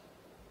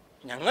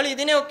 ഞങ്ങൾ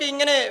ഇതിനെയൊക്കെ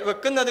ഇങ്ങനെ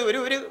വെക്കുന്നത്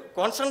ഒരു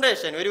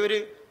കോൺസെൻട്രേഷൻ, ഒരു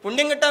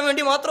പുണ്യം കിട്ടാൻ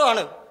വേണ്ടി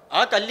മാത്രമാണ്.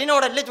 ആ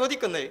കല്ലിനോടല്ലേ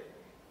ചോദിക്കുന്നത്.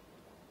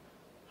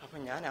 അപ്പം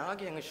ഞാൻ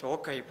ആകെ അങ്ങ്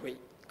ഷോക്കായിപ്പോയി.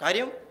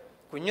 കാര്യം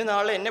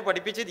കുഞ്ഞുനാളെ എന്നെ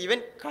പഠിപ്പിച്ചത് ഇവൻ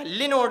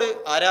കല്ലിനോട്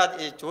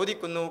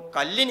ചോദിക്കുന്നു,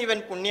 കല്ലിന് ഇവൻ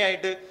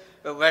പുണ്യമായിട്ട്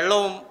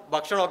വെള്ളവും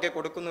ഭക്ഷണമൊക്കെ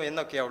കൊടുക്കുന്നു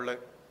എന്നൊക്കെയാണ്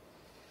ഉള്ളത്.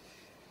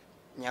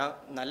 ഞാൻ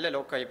നല്ല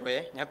ലോക്കായിപ്പോയേ.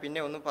 ഞാൻ പിന്നെ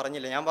ഒന്നും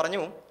പറഞ്ഞില്ല. ഞാൻ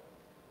പറഞ്ഞു,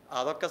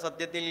 അതൊക്കെ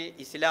സത്യത്തിൽ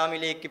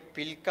ഇസ്ലാമിലേക്ക്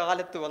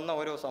പിൽക്കാലത്ത് വന്ന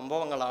ഓരോ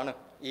സംഭവങ്ങളാണ്.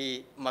 ഈ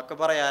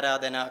മക്ബറ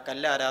ആരാധന,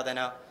 കല്ലാരാധന,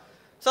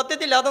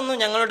 സത്യത്തിൽ അതൊന്നും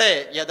ഞങ്ങളുടെ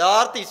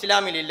യഥാർത്ഥ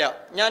ഇസ്ലാമിലില്ല.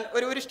 ഞാൻ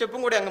ഒരു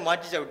സ്റ്റെപ്പും കൂടി അങ്ങ്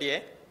മാറ്റി ചവിട്ടിയേ.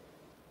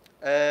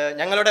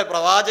 ഞങ്ങളുടെ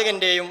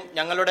പ്രവാചകൻ്റെയും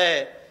ഞങ്ങളുടെ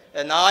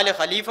 4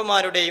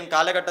 ഖലീഫമാരുടെയും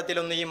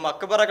കാലഘട്ടത്തിലൊന്നും ഈ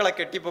മക്ബറകളെ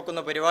കെട്ടിപ്പൊക്കുന്ന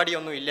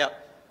പരിപാടിയൊന്നും ഇല്ല,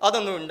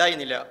 അതൊന്നും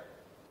ഉണ്ടായിരുന്നില്ല.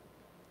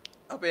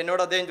 അപ്പോൾ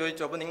എന്നോട് അദ്ദേഹം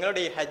ചോദിച്ചു, അപ്പോൾ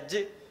നിങ്ങളുടെ ഈ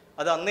ഹജ്ജ്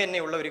അത് അന്ന് തന്നെ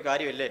ഉള്ള ഒരു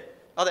കാര്യമല്ലേ?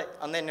 അതെ,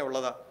 അന്ന് തന്നെ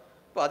ഉള്ളതാണ്.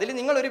 അപ്പോൾ അതിൽ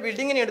നിങ്ങളൊരു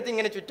ബിൽഡിങ്ങിനെ എടുത്ത്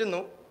ഇങ്ങനെ ചുറ്റുന്നു,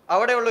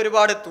 അവിടെയുള്ള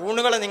ഒരുപാട്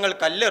തൂണുകളെ നിങ്ങൾ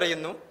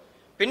കല്ലെറിയുന്നു,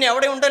 പിന്നെ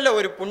അവിടെ ഉണ്ടല്ലോ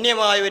ഒരു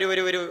പുണ്യമായ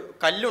ഒരു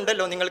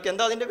കല്ലുണ്ടല്ലോ, നിങ്ങൾക്ക്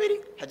എന്താ അതിൻ്റെ പേര്?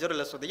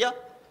 ഹജറുൽ അസ്വദിയ.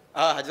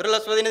 ആ ഹജറുൽ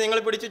അസ്വദിനെ നിങ്ങൾ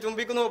പിടിച്ച്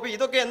ചുംബിക്കുന്നു. അപ്പോൾ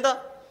ഇതൊക്കെ എന്താ?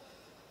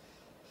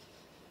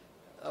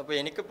 അപ്പോൾ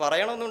എനിക്ക്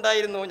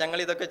പറയണമെന്നുണ്ടായിരുന്നു, ഞങ്ങൾ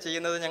ഇതൊക്കെ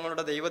ചെയ്യുന്നത്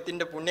ഞങ്ങളുടെ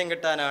ദൈവത്തിൻ്റെ പുണ്യം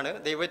കിട്ടാനാണ്,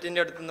 ദൈവത്തിൻ്റെ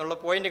അടുത്തു നിന്നുള്ള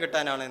പോയിന്റ്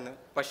കിട്ടാനാണ് എന്ന്.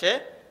 പക്ഷേ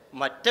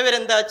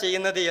മറ്റവരെന്താ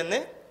ചെയ്യുന്നത് എന്ന്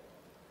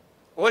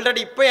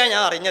ഓൾറെഡി ഇപ്പോഴാണ്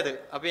ഞാൻ അറിഞ്ഞത്.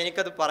 അപ്പോൾ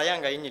എനിക്കത് പറയാൻ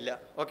കഴിഞ്ഞില്ല.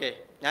 ഓക്കെ,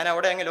 ഞാൻ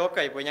അവിടെ അങ്ങ്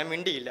ലോക്കായിപ്പോയി, ഞാൻ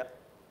മിണ്ടിയില്ല.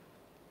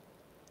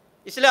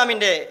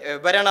 ഇസ്ലാമിൻ്റെ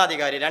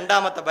ഭരണാധികാരി,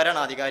 2ാമത്തെ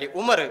ഭരണാധികാരി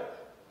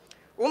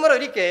ഉമർ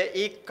ഒരിക്കൽ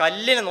ഈ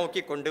കല്ലിനെ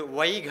നോക്കിക്കൊണ്ട്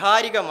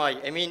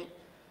വൈകാരികമായി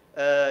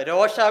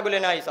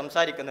രോഷാകുലനായി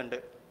സംസാരിക്കുന്നുണ്ട്.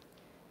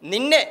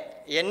 നിന്നെ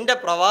എൻ്റെ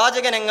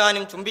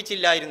പ്രവാചകനെങ്ങാനും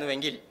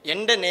ചുംബിച്ചില്ലായിരുന്നുവെങ്കിൽ,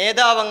 എൻ്റെ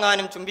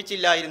നേതാവെങ്ങാനും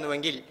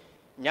ചുംബിച്ചില്ലായിരുന്നുവെങ്കിൽ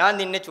ഞാൻ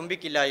നിന്നെ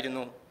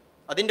ചുംബിക്കില്ലായിരുന്നു.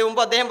 അതിൻ്റെ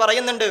മുമ്പ് അദ്ദേഹം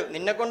പറയുന്നുണ്ട്,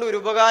 നിന്നെക്കൊണ്ട് ഒരു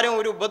ഉപകാരവും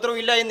ഒരു ഉപദ്രവവും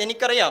ഇല്ല എന്ന്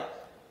എനിക്കറിയാം.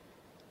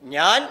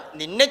 ഞാൻ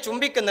നിന്നെ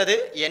ചുംബിക്കുന്നത്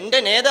എൻ്റെ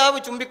നേതാവ്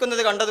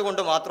ചുംബിക്കുന്നത്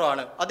കണ്ടതുകൊണ്ട്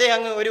മാത്രമാണ്. അദ്ദേഹം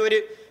അങ്ങ് ഒരു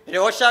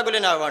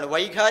രോഷാകുലനാവാണ്,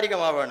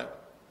 വൈകാരികമാവാണ്.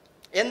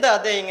 എന്താ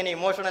അദ്ദേഹം ഇങ്ങനെ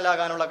ഇമോഷണൽ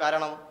ആകാനുള്ള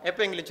കാരണം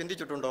എപ്പോഴെങ്കിലും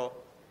ചിന്തിച്ചിട്ടുണ്ടോ?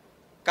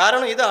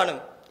 കാരണം ഇതാണ്,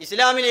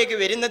 ഇസ്ലാമിലേക്ക്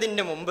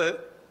വരുന്നതിന് മുമ്പ്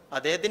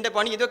അദ്ദേഹത്തിൻ്റെ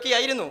പണി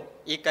ഇതൊക്കെയായിരുന്നു.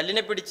 ഈ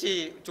കല്ലിനെ പിടിച്ച്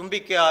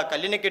ചുംബിക്കുക,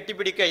 കല്ലിനെ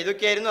കെട്ടിപ്പിടിക്കുക,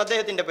 ഇതൊക്കെയായിരുന്നു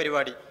അദ്ദേഹത്തിൻ്റെ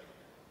പരിപാടി.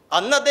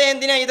 അന്ന് അദ്ദേഹം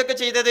എന്തിനാണ് ഇതൊക്കെ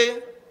ചെയ്തത്?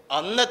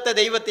 അന്നത്തെ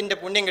ദൈവത്തിൻ്റെ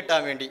പുണ്യം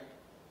കിട്ടാൻ വേണ്ടി.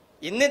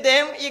 ഇന്ന്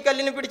ഇദ്ദേഹം ഈ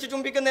കല്ലിനെ പിടിച്ച്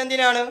ചുംബിക്കുന്നത്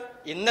എന്തിനാണ്?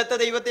 ഇന്നത്തെ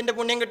ദൈവത്തിൻ്റെ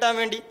പുണ്യം കിട്ടാൻ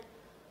വേണ്ടി.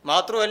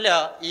 മാത്രമല്ല,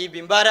 ഈ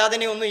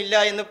ബിംബാരാധനയൊന്നും ഇല്ല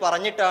എന്ന്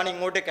പറഞ്ഞിട്ടാണ്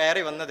ഇങ്ങോട്ട്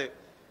കയറി വന്നത്.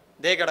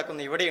 ഇതേ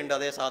കിടക്കുന്നു, ഇവിടെയുണ്ട്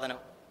അതേ സാധനം.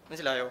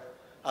 മനസ്സിലായോ?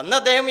 അന്ന്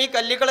അദ്ദേഹം ഈ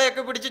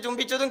കല്ലുകളെയൊക്കെ പിടിച്ച്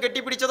ചുംബിച്ചതും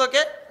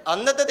കെട്ടിപ്പിടിച്ചതൊക്കെ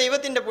അന്നത്തെ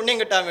ദൈവത്തിൻ്റെ പുണ്യം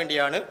കിട്ടാൻ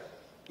വേണ്ടിയാണ്.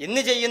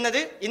 ഇന്ന്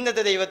ചെയ്യുന്നത്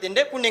ഇന്നത്തെ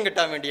ദൈവത്തിൻ്റെ പുണ്യം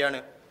കിട്ടാൻ വേണ്ടിയാണ്.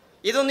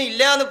 ഇതൊന്നും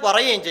ഇല്ല എന്ന്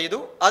പറയുകയും ചെയ്തു.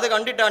 അത്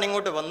കണ്ടിട്ടാണ്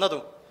ഇങ്ങോട്ട്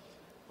വന്നതും.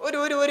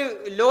 ഒരു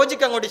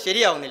ലോജിക്ക് അങ്ങോട്ട്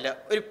ശരിയാവുന്നില്ല,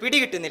 ഒരു പിടി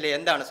കിട്ടുന്നില്ല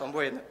എന്താണ്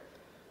സംഭവം എന്ന്.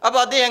 അപ്പോൾ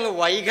അദ്ദേഹം അങ്ങ്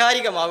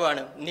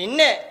വൈകാരികമാവുകയാണ്.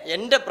 നിന്നെ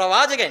എൻ്റെ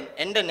പ്രവാചകൻ,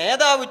 എൻ്റെ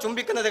നേതാവ്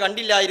ചുംബിക്കുന്നത്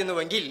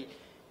കണ്ടില്ലായിരുന്നുവെങ്കിൽ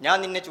ഞാൻ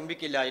നിന്നെ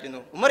ചുംബിക്കില്ലായിരുന്നു.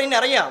 ഉമറിന്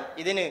അറിയാം,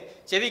 ഇതിന്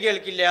ചെവി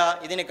കേൾക്കില്ല,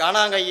 ഇതിന്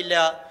കാണാൻ കഴിയില്ല,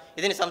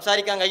 ഇതിന്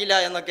സംസാരിക്കാൻ കഴിയില്ല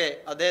എന്നൊക്കെ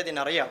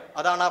അദ്ദേഹത്തിന് അറിയാം.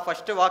 അതാണ് ആ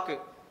ഫസ്റ്റ് വാക്ക്,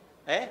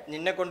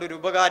 നിന്നെ കൊണ്ട് ഒരു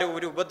ഉപകാരവും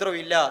ഒരു ഉപദ്രവം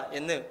ഇല്ല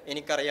എന്ന്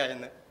എനിക്കറിയാം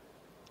എന്ന്.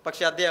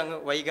 പക്ഷെ അദ്ദേഹം അങ്ങ്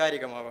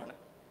വൈകാരികമാവാണ്.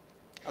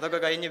 അതൊക്കെ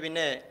കഴിഞ്ഞ്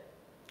പിന്നെ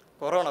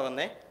കൊറോണ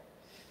വന്നേ.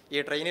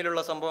 ഈ ട്രെയിനിലുള്ള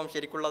സംഭവം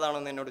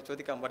ശരിക്കുള്ളതാണെന്ന് എന്നോട്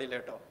ചോദിക്കാൻ പാടില്ല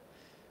കേട്ടോ.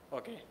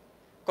 ഓക്കെ,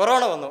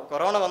 കൊറോണ വന്നു.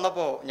 കൊറോണ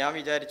വന്നപ്പോൾ ഞാൻ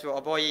വിചാരിച്ചു,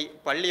 അപ്പോൾ ഈ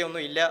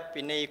പള്ളിയൊന്നും ഇല്ല,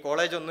 പിന്നെ ഈ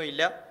കോളേജൊന്നും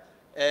ഇല്ല.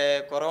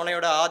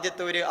 കൊറോണയുടെ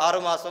ആദ്യത്തെ ഒരു 6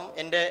 മാസം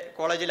എൻ്റെ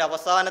കോളേജിൽ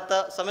അവസാനത്തെ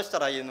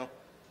സെമസ്റ്റർ ആയിരുന്നു.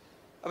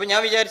 അപ്പോൾ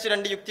ഞാൻ വിചാരിച്ചു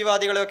 2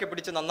 യുക്തിവാദികളെയൊക്കെ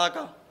പിടിച്ച്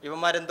നന്നാക്കാം.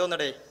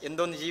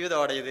 എന്തോന്ന്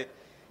ജീവിതമാണ് ഇത്.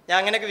 ഞാൻ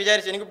അങ്ങനെയൊക്കെ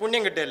വിചാരിച്ചു, എനിക്ക്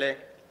പുണ്യം കിട്ടുമല്ലേ.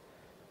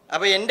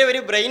 അപ്പോൾ എൻ്റെ ഒരു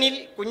ബ്രെയിനിൽ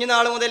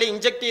കുഞ്ഞുനാൾ മുതൽ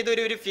ഇഞ്ചക്ട് ചെയ്ത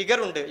ഒരു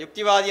ഫിഗറുണ്ട്.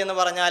 യുക്തിവാദി എന്ന്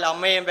പറഞ്ഞാൽ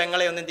അമ്മയും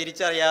പെങ്ങളെയും ഒന്നും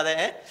തിരിച്ചറിയാതെ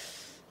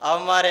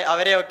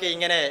അവരെയൊക്കെ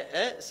ഇങ്ങനെ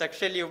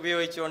സെക്ഷലി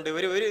ഉപയോഗിച്ചുകൊണ്ട്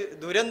ഒരു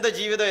ദുരന്ത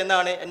ജീവിതം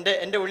എന്നാണ്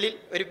എൻ്റെ ഉള്ളിൽ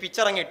ഒരു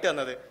പിക്ചർ അങ്ങ് ഇട്ട്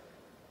തന്നത്.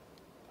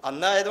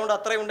 അന്നായതുകൊണ്ട്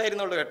അത്രേ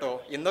ഉണ്ടായിരുന്നുള്ളൂ കേട്ടോ.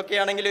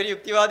 ഇന്നൊക്കെയാണെങ്കിൽ ഒരു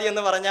യുക്തിവാദി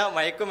എന്ന് പറഞ്ഞാൽ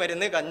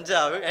മയക്കുമരുന്ന്,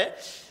 കഞ്ചാവ്,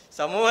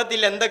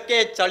 സമൂഹത്തിൽ എന്തൊക്കെ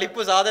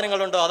ചളിപ്പ്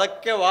സാധനങ്ങളുണ്ടോ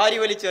അതൊക്കെ വാരി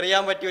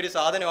വലിച്ചെറിയാൻ പറ്റിയ ഒരു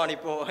സാധനമാണ്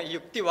ഇപ്പോൾ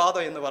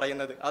യുക്തിവാദം എന്ന്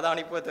പറയുന്നത്. അതാണ്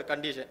ഇപ്പോഴത്തെ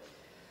കണ്ടീഷൻ.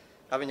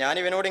 അപ്പം ഞാൻ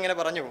ഇവനോട് ഇങ്ങനെ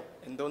പറഞ്ഞു,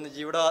 എന്തോന്ന്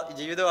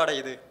ജീവിതമാണ്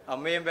ഇത്,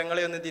 അമ്മയും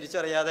പെങ്ങളെയും ഒന്നും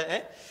തിരിച്ചറിയാതെ.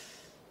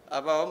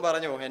 അപ്പോൾ അവൻ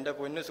പറഞ്ഞു, എൻ്റെ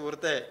പൊന്നു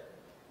സുഹൃത്തെ,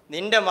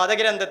 നിന്റെ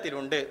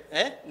മതഗ്രന്ഥത്തിലുണ്ട്,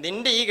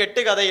 നിന്റെ ഈ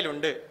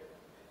കെട്ടുകഥയിലുണ്ട്,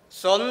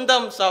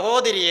 സ്വന്തം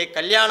സഹോദരിയെ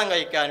കല്യാണം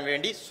കഴിക്കാൻ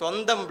വേണ്ടി,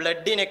 സ്വന്തം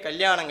ബ്ലഡിനെ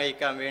കല്യാണം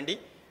കഴിക്കാൻ വേണ്ടി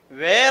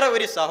വേറെ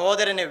ഒരു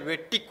സഹോദരനെ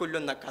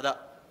വെട്ടിക്കൊല്ലുന്ന കഥ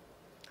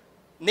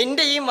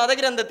നിന്റെ ഈ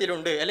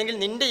മതഗ്രന്ഥത്തിലുണ്ട്, അല്ലെങ്കിൽ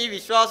നിന്റെ ഈ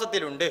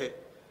വിശ്വാസത്തിലുണ്ട്.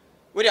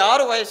 ഒരു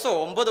 6 വയസ്സോ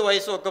 9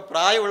 വയസ്സോ ഒക്കെ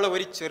പ്രായമുള്ള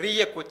ഒരു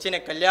ചെറിയ കൊച്ചിനെ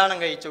കല്യാണം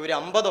കഴിച്ച ഒരു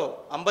 50ഓ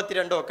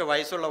 52ഓ ഒക്കെ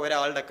വയസ്സുള്ള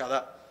ഒരാളുടെ കഥ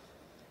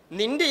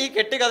നിന്റെ ഈ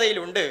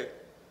കെട്ടുകഥയിലുണ്ട്.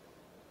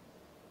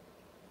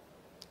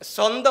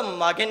 സ്വന്തം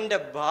മകൻ്റെ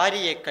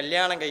ഭാര്യയെ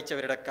കല്യാണം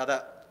കഴിച്ചവരുടെ കഥ.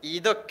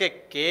 ഇതൊക്കെ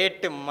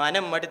കേട്ട്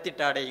മനം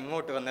മടുത്തിട്ടാണ്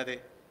ഇങ്ങോട്ട് വന്നത്.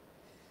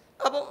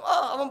 അപ്പം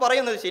അവൻ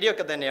പറയുന്നത്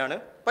ശരിയൊക്കെ തന്നെയാണ്,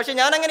 പക്ഷെ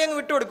ഞാൻ അങ്ങനെ അങ്ങ്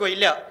വിട്ടുകൊടുക്കുക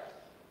ഇല്ല.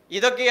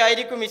 ഇതൊക്കെ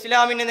ആയിരിക്കും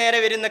ഇസ്ലാമിന് നേരെ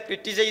വരുന്ന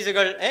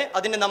ക്രിറ്റിസൈസുകൾ.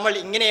 അതിന് നമ്മൾ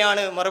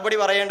ഇങ്ങനെയാണ് മറുപടി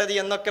പറയേണ്ടത്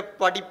എന്നൊക്കെ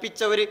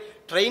പഠിപ്പിച്ച ഒരു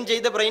ട്രെയിൻ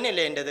ചെയ്ത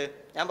ബ്രെയിനല്ലേ എൻ്റെത്.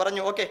 ഞാൻ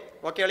പറഞ്ഞു ഓക്കെ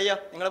അളിയ,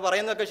 നിങ്ങൾ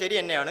പറയുന്നതൊക്കെ ശരി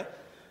തന്നെയാണ്,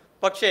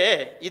 പക്ഷേ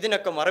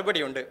ഇതിനൊക്കെ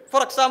മറുപടിയുണ്ട്.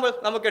 ഫോർ എക്സാമ്പിൾ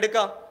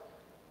നമുക്കെടുക്കാം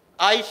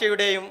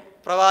ആയിഷയുടെയും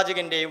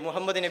പ്രവാചകൻ്റെയും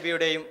മുഹമ്മദ്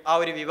നബിയുടെയും ആ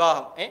ഒരു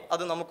വിവാഹം.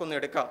 അത് നമുക്കൊന്ന്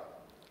എടുക്കാം.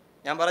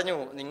 ഞാൻ പറഞ്ഞു,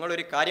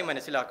 നിങ്ങളൊരു കാര്യം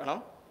മനസ്സിലാക്കണം.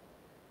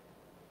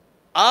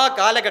 ആ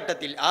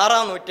കാലഘട്ടത്തിൽ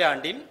 6-ാം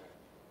നൂറ്റാണ്ടിൽ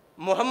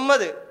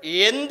മുഹമ്മദ്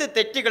എന്ത്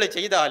തെറ്റുകൾ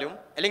ചെയ്താലും,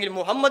 അല്ലെങ്കിൽ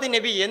മുഹമ്മദ്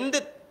നബി എന്ത്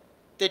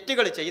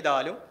തെറ്റുകൾ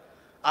ചെയ്താലും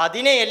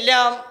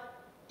അതിനെയെല്ലാം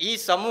ഈ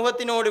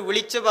സമൂഹത്തിനോട്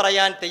വിളിച്ചു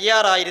പറയാൻ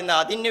തയ്യാറായിരുന്ന,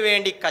 അതിനു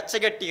വേണ്ടി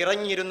കച്ചകെട്ടി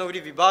ഇറങ്ങിയിരുന്ന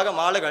ഒരു വിഭാഗം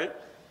ആളുകൾ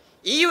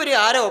ഈ ഒരു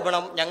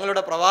ആരോപണം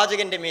ഞങ്ങളുടെ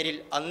പ്രവാചകൻ്റെ പേരിൽ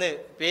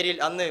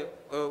അന്ന്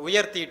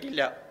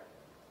ഉയർത്തിയിട്ടില്ല.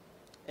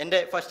 എൻ്റെ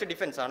ഫസ്റ്റ്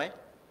ഡിഫെൻസ് ആണേ.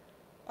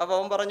 അപ്പോൾ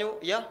അവൻ പറഞ്ഞു,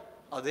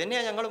 അത്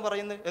തന്നെയാണ് ഞങ്ങളും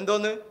പറയുന്നത്.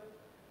 എന്തോന്ന്?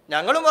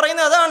 ഞങ്ങളും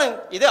പറയുന്നത് അതാണ്.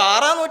 ഇത്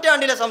 6-ാം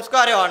നൂറ്റാണ്ടിലെ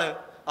സംസ്കാരമാണ്,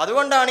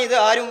 അതുകൊണ്ടാണ് ഇത്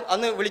ആരും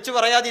അന്ന് വിളിച്ചു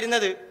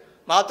പറയാതിരുന്നത്.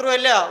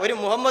 മാത്രമല്ല, ഒരു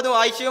മുഹമ്മദും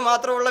ആയിഷയും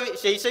മാത്രമുള്ള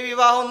ശൈശവ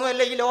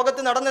വിവാഹമൊന്നുമല്ല ഈ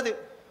ലോകത്ത് നടന്നത്.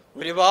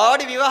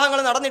 ഒരുപാട് വിവാഹങ്ങൾ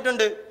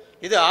നടന്നിട്ടുണ്ട്.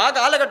 ഇത് ആ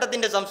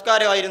കാലഘട്ടത്തിൻ്റെ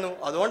സംസ്കാരമായിരുന്നു,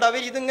 അതുകൊണ്ട്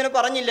അവർ ഇതിങ്ങനെ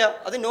പറഞ്ഞില്ല.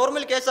 അത്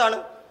നോർമൽ കേസാണ്.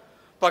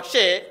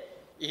 പക്ഷേ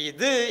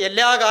ഇത്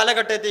എല്ലാ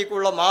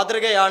കാലഘട്ടത്തേക്കുള്ള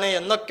മാതൃകയാണ്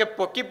എന്നൊക്കെ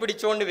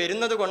പൊക്കിപ്പിടിച്ചുകൊണ്ട്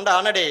വരുന്നത്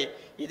കൊണ്ടാണടേ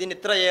ഇതിന്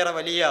ഇത്രയേറെ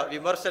വലിയ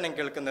വിമർശനം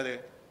കേൾക്കുന്നത്.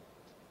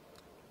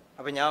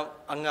 അപ്പം ഞാൻ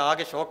അങ്ങ്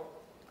ആകെ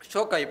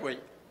ഷോക്കായിപ്പോയി.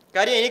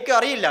 കാര്യം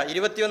എനിക്കറിയില്ല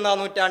 21-ാം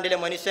നൂറ്റാണ്ടിലെ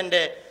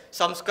മനുഷ്യൻ്റെ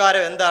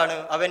സംസ്കാരം എന്താണ്,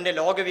 അവൻ്റെ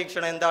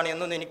ലോകവീക്ഷണം എന്താണ്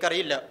എന്നൊന്നും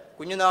എനിക്കറിയില്ല.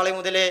 കുഞ്ഞുനാളെ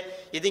മുതലേ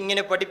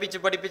ഇതിങ്ങനെ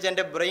പഠിപ്പിച്ച്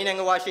എൻ്റെ ബ്രെയിൻ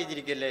അങ്ങ് വാഷ്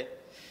ചെയ്തിരിക്കല്ലേ.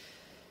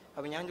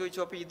 അപ്പം ഞാൻ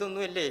ചോദിച്ചു, അപ്പോൾ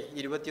ഇതൊന്നുമല്ലേ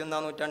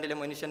 21-ാം നൂറ്റാണ്ടിലെ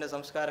മനുഷ്യൻ്റെ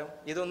സംസ്കാരം?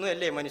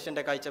 ഇതൊന്നുമല്ലേ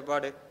മനുഷ്യൻ്റെ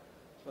കാഴ്ചപ്പാട്?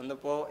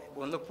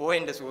 ഒന്ന് പോ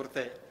എൻ്റെ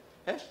സുഹൃത്തെ.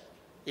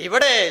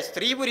 ഇവിടെ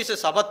സ്ത്രീ പുരുഷ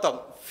സമത്വം,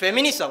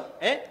 ഫെമിനിസം,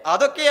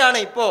 അതൊക്കെയാണ്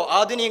ഇപ്പോൾ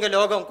ആധുനിക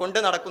ലോകം കൊണ്ട്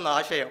നടക്കുന്ന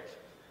ആശയം.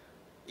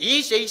 ഈ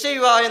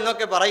ശൈശവിവാഹം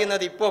എന്നൊക്കെ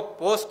പറയുന്നത് ഇപ്പോൾ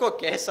പോസ്കോ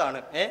കേസാണ്.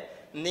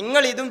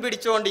 നിങ്ങൾ ഇതും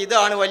പിടിച്ചുകൊണ്ട്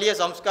ഇതാണ് വലിയ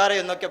സംസ്കാരം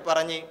എന്നൊക്കെ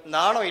പറഞ്ഞ്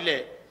നാണോ ഇല്ലേ?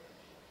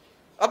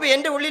 അപ്പോൾ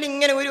എൻ്റെ ഉള്ളിൽ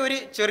ഇങ്ങനെ ഒരു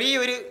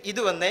ചെറിയൊരു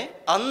ഇത് വന്നേ.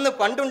 അന്ന്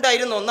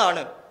പണ്ടുണ്ടായിരുന്ന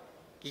ഒന്നാണ്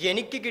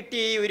എനിക്ക്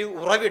കിട്ടിയ ഈ ഒരു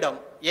ഉറവിടം,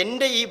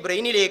 എൻ്റെ ഈ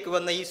ബ്രെയിനിലേക്ക്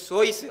വന്ന ഈ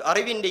സോയ്സ്,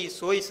 അറിവിൻ്റെ ഈ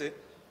സോയ്സ്,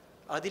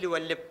 അതിൽ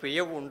വല്ല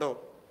പിഴവുണ്ടോ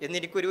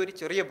എന്നെനിക്കൊരു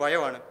ചെറിയ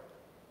ഭയമാണ്.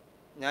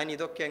 ഞാൻ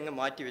ഇതൊക്കെ അങ്ങ്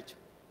മാറ്റിവെച്ചു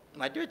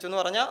എന്ന്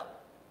പറഞ്ഞാൽ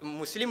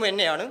മുസ്ലിം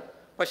തന്നെയാണ്,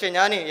 പക്ഷേ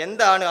ഞാൻ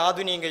എന്താണ്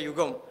ആധുനിക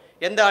യുഗം,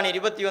 എന്താണ്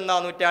 21-ാം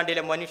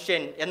നൂറ്റാണ്ടിലെ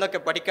മനുഷ്യൻ എന്നൊക്കെ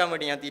പഠിക്കാൻ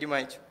വേണ്ടി ഞാൻ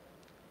തീരുമാനിച്ചു.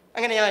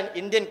 അങ്ങനെ ഞാൻ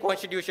ഇന്ത്യൻ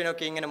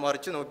കോൺസ്റ്റിറ്റ്യൂഷനൊക്കെ ഇങ്ങനെ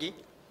മറിച്ചു നോക്കി.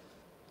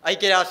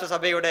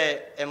 ഐക്യരാഷ്ട്രസഭയുടെ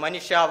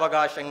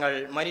മനുഷ്യാവകാശങ്ങൾ,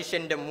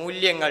 മനുഷ്യൻ്റെ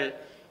മൂല്യങ്ങൾ,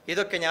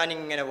 ഇതൊക്കെ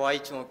ഞാനിങ്ങനെ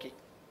വായിച്ചു നോക്കി.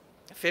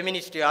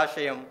 ഫെമിനിസ്റ്റ്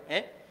ആശയം,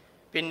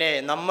 പിന്നെ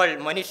നമ്മൾ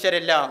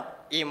മനുഷ്യരെല്ലാം,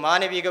 ഈ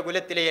മാനവിക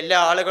കുലത്തിലെ എല്ലാ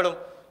ആളുകളും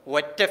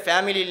ഒറ്റ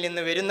ഫാമിലിയിൽ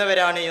നിന്ന്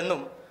വരുന്നവരാണ്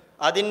എന്നും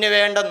അതിന്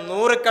വേണ്ട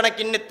 100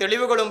 കണക്കിന്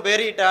തെളിവുകളും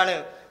പേറിയിട്ടാണ്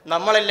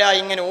നമ്മളെല്ലാം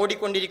ഇങ്ങനെ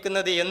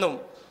ഓടിക്കൊണ്ടിരിക്കുന്നത് എന്നും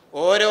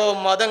ഓരോ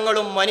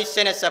മതങ്ങളും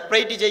മനുഷ്യനെ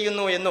സെപ്പറേറ്റ്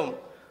ചെയ്യുന്നു എന്നും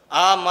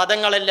ആ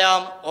മതങ്ങളെല്ലാം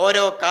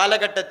ഓരോ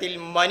കാലഘട്ടത്തിൽ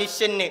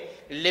മനുഷ്യന്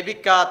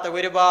ലഭിക്കാത്ത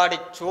ഒരുപാട്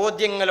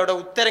ചോദ്യങ്ങളുടെ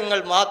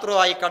ഉത്തരങ്ങൾ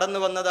മാത്രമായി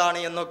കടന്നു വന്നതാണ്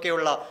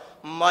എന്നൊക്കെയുള്ള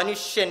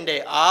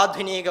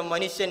ആധുനിക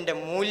മനുഷ്യൻ്റെ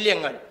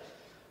മൂല്യങ്ങൾ,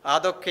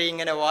 അതൊക്കെ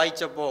ഇങ്ങനെ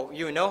വായിച്ചപ്പോൾ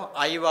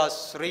ഐ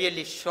വാസ്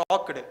റിയലി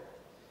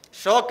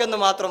ഷോക്ക് എന്ന്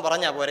മാത്രം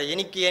പറഞ്ഞാൽ പോരെ.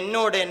 എനിക്ക് എന്നെ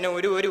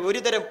ഒരു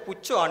തരം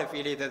പുച്ഛമാണ്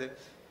ഫീൽ ചെയ്തത്.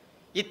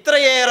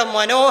 ഇത്രയേറെ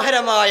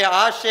മനോഹരമായ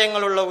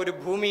ആശയങ്ങളുള്ള ഒരു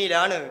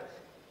ഭൂമിയിലാണ്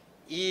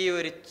ഈ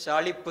ഒരു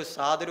ചളിപ്പ്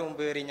സാദരവും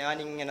പേറി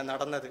ഞാനിങ്ങനെ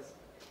നടന്നത്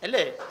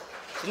അല്ലേ?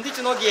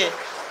 ചിന്തിച്ചു നോക്കിയേ.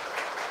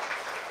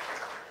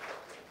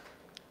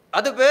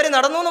 അത് പേര്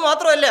നടന്നു എന്ന്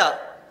മാത്രമല്ല,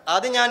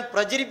 അത് ഞാൻ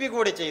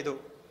പ്രചരിപ്പിക്കൂടെ ചെയ്തു.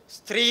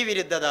 സ്ത്രീ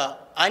വിരുദ്ധത,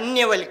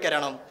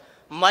 അന്യവൽക്കരണം,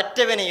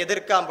 മറ്റവനെ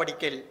എതിർക്കാൻ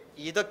പഠിക്കൽ,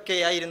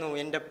 ഇതൊക്കെയായിരുന്നു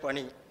എൻ്റെ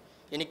പണി.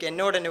 എനിക്ക്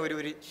എന്നോട് തന്നെ ഒരു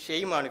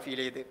ഷെയിമാണ് ഫീൽ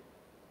ചെയ്ത്.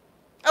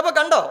 അപ്പോൾ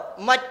കണ്ടോ,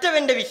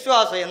 മറ്റവൻ്റെ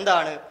വിശ്വാസം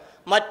എന്താണ്,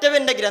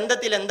 മറ്റവൻ്റെ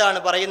ഗ്രന്ഥത്തിൽ എന്താണ്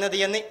പറയുന്നത്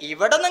എന്ന്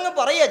ഇവിടെ നിന്ന്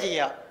പറയുക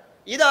ചെയ്യുക.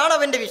 ഇതാണ്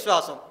അവൻ്റെ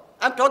വിശ്വാസം.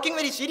 I am talking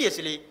very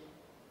seriously.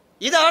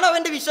 ഇതാണ്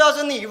അവൻ്റെ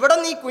വിശ്വാസം എന്ന് ഇവിടെ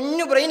നീ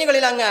കുഞ്ഞു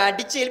ബ്രെയിനുകളിൽ അങ്ങ്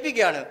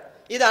അടിച്ചേൽപ്പിക്കുകയാണ്.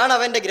 ഇതാണ്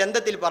അവൻ്റെ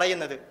ഗ്രന്ഥത്തിൽ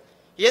പറയുന്നത്.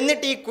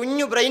 എന്നിട്ട് ഈ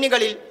കുഞ്ഞു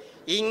ബ്രെയിനുകളിൽ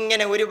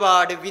ഇങ്ങനെ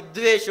ഒരുപാട്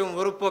വിദ്വേഷവും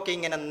വെറുപ്പൊക്കെ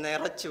ഇങ്ങനെ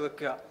നിറച്ചു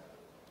വെക്കുക.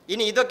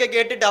 ഇനി ഇതൊക്കെ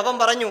കേട്ടിട്ട് അവൻ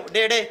പറഞ്ഞു,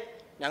 ഡേ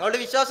ഞങ്ങളുടെ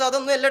വിശ്വാസം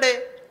അതൊന്നും അല്ലടേ,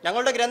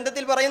 ഞങ്ങളുടെ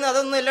ഗ്രന്ഥത്തിൽ പറയുന്നത്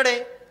അതൊന്നും അല്ലടേ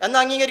എന്ന്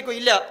അംഗീകരിക്കും.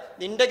 ഇല്ല,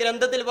 നിന്റെ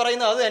ഗ്രന്ഥത്തിൽ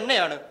പറയുന്നത് അത്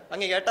തന്നെയാണ്,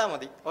 അങ്ങ് കേട്ടാൽ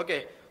മതി. ഓക്കെ,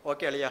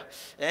 ഓക്കെ അളിയ,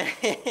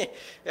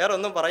 വേറെ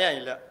ഒന്നും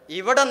പറയാനില്ല.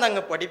 ഇവിടെ നിന്ന്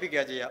അങ്ങ്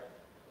പഠിപ്പിക്കുക ചെയ്യുക.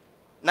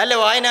 നല്ല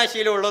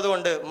വായനാശീലം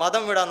ഉള്ളതുകൊണ്ട്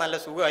മതം വിടാൻ നല്ല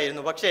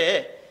സുഖമായിരുന്നു. പക്ഷേ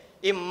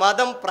ഈ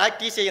മതം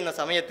പ്രാക്ടീസ് ചെയ്യുന്ന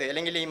സമയത്ത്,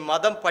 അല്ലെങ്കിൽ ഈ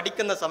മതം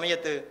പഠിക്കുന്ന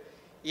സമയത്ത്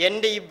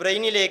എൻ്റെ ഈ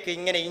ബ്രെയിനിലേക്ക്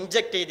ഇങ്ങനെ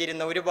ഇഞ്ചക്ട്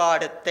ചെയ്തിരുന്ന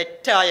ഒരുപാട്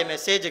തെറ്റായ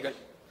മെസ്സേജുകൾ,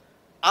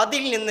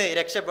 അതിൽ നിന്ന്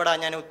രക്ഷപ്പെടാൻ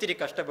ഞാൻ ഒത്തിരി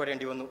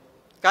കഷ്ടപ്പെടേണ്ടി വന്നു.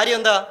 കാര്യം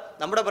എന്താ?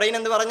 നമ്മുടെ ബ്രെയിൻ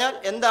എന്ന് പറഞ്ഞാൽ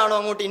എന്താണോ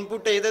അങ്ങോട്ട്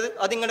ഇൻപുട്ട് ചെയ്തത്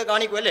അതിങ്ങോട്ട്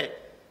കാണിക്കും അല്ലേ?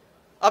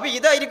 അപ്പോൾ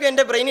ഇതായിരിക്കും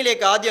എൻ്റെ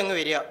ബ്രെയിനിലേക്ക് ആദ്യം അങ്ങ്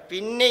വരിക.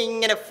 പിന്നെ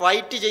ഇങ്ങനെ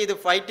ഫൈറ്റ്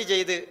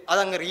ചെയ്ത്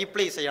അതങ്ങ്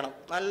റീപ്ലേസ് ചെയ്യണം.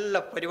 നല്ല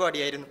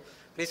പരിപാടിയായിരുന്നു,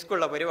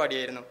 റിസ്ക്കുള്ള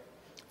പരിപാടിയായിരുന്നു.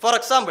 ഫോർ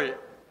എക്സാമ്പിൾ,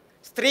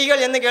 സ്ത്രീകൾ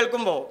എന്ന്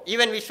കേൾക്കുമ്പോൾ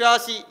ഈവൻ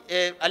വിശ്വാസി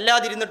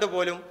അല്ലാതിരുന്നിട്ട്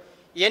പോലും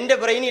എൻ്റെ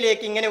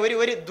ബ്രെയിനിലേക്ക് ഇങ്ങനെ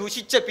ഒരു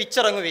ദുഷിച്ച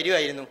പിക്ചർ അങ്ങ്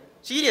വരുമായിരുന്നു.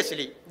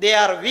 സീരിയസ്ലി, ദേ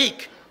ആർ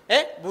വീക്ക്,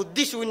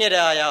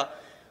 ബുദ്ധിശൂന്യരായ,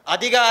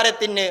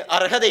 അധികാരത്തിന്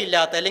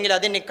അർഹതയില്ലാത്ത അല്ലെങ്കിൽ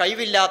അതിന്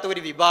കഴിവില്ലാത്ത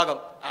ഒരു വിഭാഗം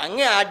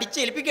അങ്ങ്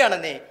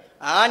അടിച്ചേൽപ്പിക്കുകയാണെന്നേ,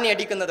 ആണി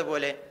അടിക്കുന്നത്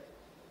പോലെ.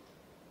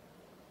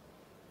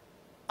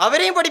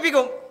 അവരെയും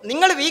പഠിപ്പിക്കും,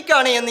 നിങ്ങൾ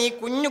വീക്കാണ് എന്ന് ഈ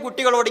കുഞ്ഞു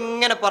കുട്ടികളോട്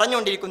ഇങ്ങനെ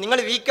പറഞ്ഞുകൊണ്ടിരിക്കും. നിങ്ങൾ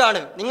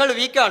വീക്കാണ്,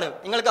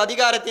 നിങ്ങൾക്ക്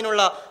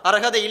അധികാരത്തിനുള്ള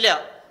അർഹതയില്ല,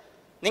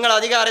 നിങ്ങൾ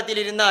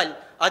അധികാരത്തിലിരുന്നാൽ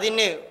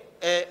അതിന്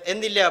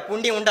എന്തില്ല,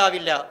 പുണ്യം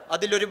ഉണ്ടാവില്ല,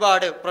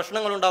 അതിലൊരുപാട്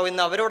പ്രശ്നങ്ങളുണ്ടാവും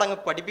എന്ന് അവരോടങ്ങ്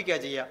പഠിപ്പിക്കുക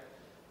ചെയ്യുക.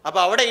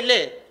 അപ്പോൾ അവിടെ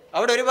ഇല്ലേ,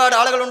 അവിടെ ഒരുപാട്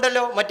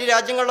ആളുകളുണ്ടല്ലോ, മറ്റു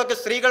രാജ്യങ്ങളിലൊക്കെ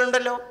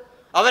സ്ത്രീകളുണ്ടല്ലോ,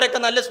 അവരൊക്കെ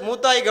നല്ല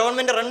സ്മൂത്തായി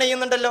ഗവൺമെൻറ് റൺ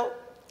ചെയ്യുന്നുണ്ടല്ലോ.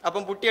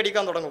 അപ്പം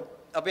പുട്ടിയടിക്കാൻ തുടങ്ങും.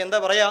 അപ്പോൾ എന്താ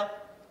പറയുക?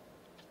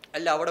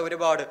 അല്ല, അവിടെ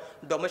ഒരുപാട്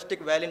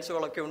ഡൊമസ്റ്റിക്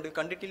വയലൻസുകളൊക്കെ ഉണ്ട്,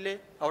 കണ്ടിട്ടില്ലേ?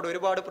 അവിടെ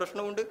ഒരുപാട്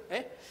പ്രശ്നമുണ്ട്.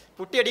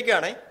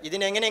 പുട്ടിയടിക്കുകയാണ്,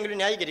 ഇതിനെങ്ങനെയെങ്കിലും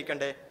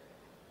ന്യായീകരിക്കണ്ടേ?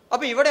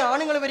 അപ്പോൾ ഇവിടെ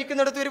ആണുങ്ങൾ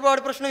ഭരിക്കുന്നിടത്ത് ഒരുപാട്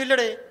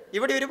പ്രശ്നമില്ലടേ,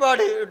 ഇവിടെ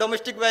ഒരുപാട്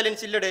ഡൊമസ്റ്റിക്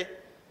വയലൻസ് ഇല്ലടേ.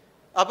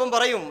 അപ്പം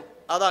പറയും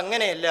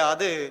അതങ്ങനെയല്ല,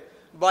 അത്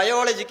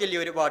ബയോളജിക്കലി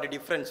ഒരുപാട്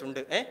ഡിഫറൻസ്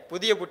ഉണ്ട്.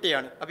 പുതിയ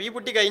പുട്ടിയാണ്. അപ്പോൾ ഈ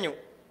പുട്ടി കഴിഞ്ഞു,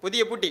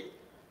 പുതിയ പുട്ടി.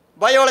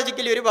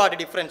 ബയോളജിക്കലി ഒരുപാട്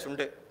ഡിഫറൻസ്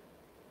ഉണ്ട്.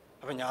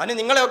 അപ്പം ഞാൻ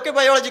നിങ്ങളെയൊക്കെ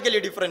ബയോളജിക്കലി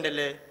ഡിഫറൻ്റ്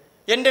അല്ലേ?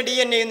 എൻ്റെ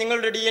DNA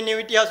നിങ്ങളുടെ DNA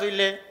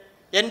വ്യത്യാസമില്ലേ?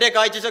 എൻ്റെ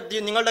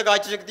കാഴ്ചശക്തിയും നിങ്ങളുടെ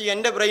കാഴ്ചശക്തിയും,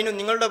 എൻ്റെ ബ്രെയിനും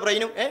നിങ്ങളുടെ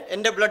ബ്രെയിനും,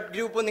 എൻ്റെ ബ്ലഡ്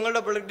ഗ്രൂപ്പും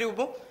നിങ്ങളുടെ ബ്ലഡ്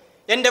ഗ്രൂപ്പും,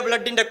 എൻ്റെ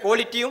ബ്ലഡിൻ്റെ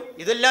ക്വാളിറ്റിയും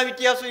ഇതെല്ലാം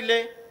വ്യത്യാസമില്ലേ?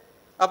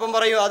 അപ്പം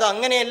പറയൂ അത്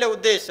അങ്ങനെയല്ല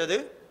ഉദ്ദേശിച്ചത്,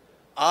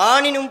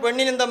 ആണിനും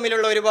പെണ്ണിനും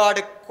തമ്മിലുള്ള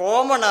ഒരുപാട്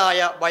കോമൺ ആയ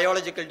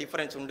ബയോളജിക്കൽ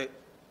ഡിഫറൻസ് ഉണ്ട്,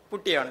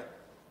 പുട്ടിയാണ്.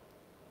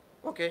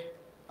 ഓക്കെ,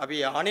 അപ്പോൾ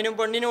ഈ ആണിനും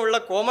പെണ്ണിനും ഉള്ള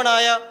കോമൺ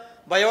ആയ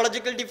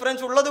ബയോളജിക്കൽ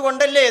ഡിഫറൻസ് ഉള്ളത്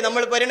കൊണ്ടല്ലേ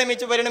നമ്മൾ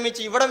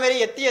പരിണമിച്ച് ഇവിടം വരെ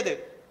എത്തിയത്.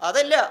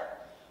 അതല്ല,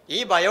 ഈ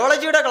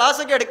ബയോളജിയുടെ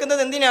ക്ലാസ്സൊക്കെ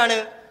എടുക്കുന്നത് എന്തിനാണ്?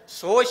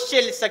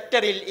 സോഷ്യൽ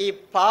സെക്ടറിൽ ഈ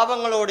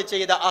പാവങ്ങളോട്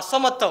ചെയ്ത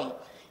അസമത്വം,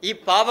 ഈ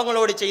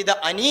പാവങ്ങളോട് ചെയ്ത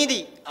അനീതി,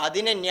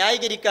 അതിനെ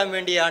ന്യായീകരിക്കാൻ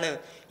വേണ്ടിയാണ്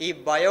ഈ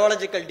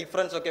ബയോളജിക്കൽ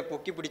ഡിഫറൻസ് ഒക്കെ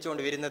പൊക്കി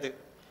പിടിച്ചുകൊണ്ട് വരുന്നത്.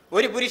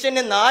 ഒരു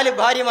പുരുഷന് 4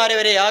 ഭാര്യമാരെ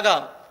വരെ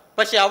ആകാം,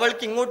 പക്ഷെ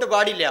അവൾക്ക് ഇങ്ങോട്ട്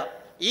പാടില്ല.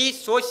 ഈ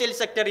സോഷ്യൽ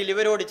സെക്ടറിൽ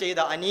ഇവരോട് ചെയ്ത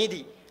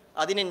അനീതി,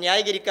 അതിനെ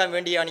ന്യായീകരിക്കാൻ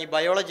വേണ്ടിയാണ് ഈ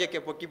ബയോളജിയൊക്കെ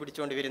പൊക്കി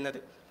പിടിച്ചുകൊണ്ട് വരുന്നത്.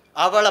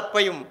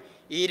 അവളെപ്പോഴും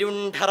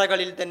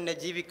ഇരുണ്ടറകളിൽ തന്നെ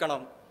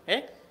ജീവിക്കണം,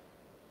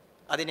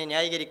 അതിനെ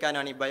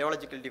ന്യായീകരിക്കാനാണ് ഈ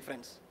ബയോളജിക്കൽ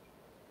ഡിഫറൻസ്.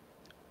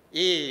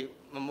 ഈ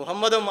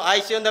മുഹമ്മദും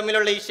ആയിഷയും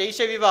തമ്മിലുള്ള ഈ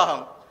ശൈശവിവാഹം,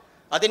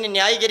 അതിനെ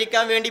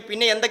ന്യായീകരിക്കാൻ വേണ്ടി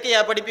പിന്നെ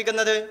എന്തൊക്കെയാണ്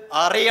പഠിപ്പിക്കുന്നത്?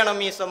 അറിയണം,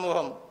 ഈ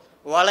സമൂഹം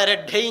വളരെ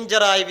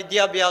ഡേഞ്ചറായ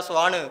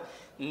വിദ്യാഭ്യാസമാണ്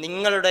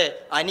നിങ്ങളുടെ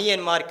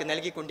അനിയന്മാർക്ക്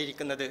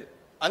നൽകിക്കൊണ്ടിരിക്കുന്നത്.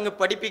 അങ്ങ്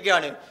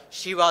പഠിപ്പിക്കുകയാണ്.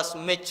 She was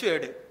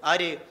മെച്വേർഡ്.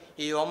 ആര്?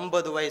 ഈ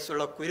 9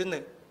 വയസ്സുള്ള കുരുന്ന്,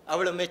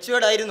 അവൾ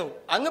മെച്വേർഡ് ആയിരുന്നു.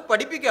 അങ്ങ്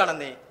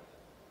പഠിപ്പിക്കുകയാണെന്നേ.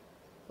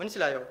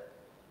 മനസ്സിലായോ?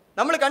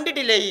 നമ്മൾ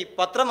കണ്ടിട്ടില്ലേ ഈ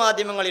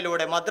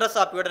പത്രമാധ്യമങ്ങളിലൂടെ മദ്രസ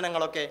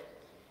പീഡനങ്ങളൊക്കെ?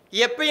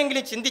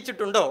 എപ്പോഴെങ്കിലും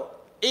ചിന്തിച്ചിട്ടുണ്ടോ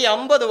ഈ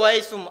 50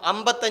 വയസ്സും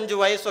 55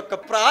 വയസ്സൊക്കെ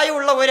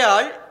പ്രായമുള്ള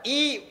ഒരാൾ ഈ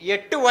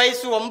 8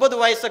 വയസ്സും 9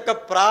 വയസ്സൊക്കെ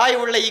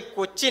പ്രായമുള്ള ഈ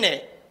കൊച്ചിനെ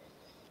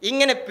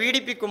ഇങ്ങനെ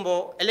പീഡിപ്പിക്കുമ്പോൾ,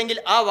 അല്ലെങ്കിൽ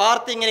ആ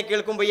വാർത്ത ഇങ്ങനെ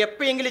കേൾക്കുമ്പോൾ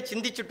എപ്പോഴെങ്കിലും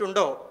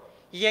ചിന്തിച്ചിട്ടുണ്ടോ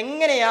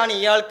എങ്ങനെയാണ്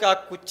ഇയാൾക്ക് ആ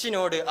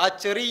കൊച്ചിനോട്, ആ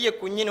ചെറിയ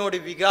കുഞ്ഞിനോട്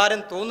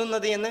വികാരം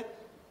തോന്നുന്നത് എന്ന്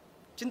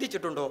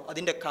ചിന്തിച്ചിട്ടുണ്ടോ?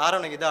 അതിൻ്റെ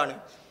കാരണം ഇതാണ്,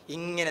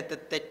 ഇങ്ങനത്തെ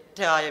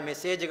തെറ്റായ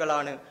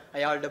മെസ്സേജുകളാണ്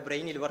അയാളുടെ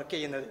ബ്രെയിനിൽ വർക്ക്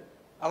ചെയ്യുന്നത്.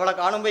 അവളെ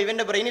കാണുമ്പോൾ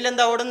ഇവൻ്റെ ബ്രെയിനിൽ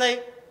എന്താ ഓടുന്നത്?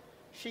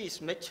 She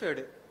is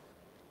മെച്വേർഡ്.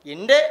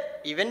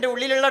 ഇവൻ്റെ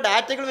ഉള്ളിലുള്ള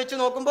ഡാറ്റകൾ വെച്ച്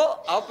നോക്കുമ്പോൾ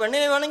ആ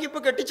പെണ്ണിനെ വേണമെങ്കിൽ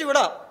ഇപ്പോൾ കെട്ടിച്ചു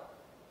വിടാം.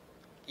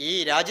 ഈ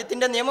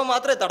രാജ്യത്തിൻ്റെ നിയമം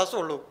മാത്രമേ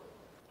തടസ്സമുള്ളൂ.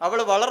 അവൾ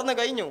വളർന്നു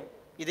കഴിഞ്ഞു.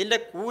 ഇതിൻ്റെ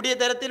കൂടിയ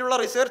തരത്തിലുള്ള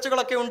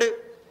റിസർച്ചുകളൊക്കെ ഉണ്ട്.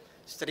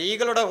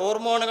 സ്ത്രീകളുടെ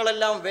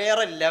ഹോർമോണുകളെല്ലാം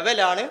വേറെ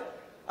ലെവലാണ്.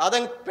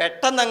 അതങ്ങ്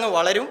പെട്ടെന്ന് അങ്ങ്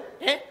വളരും.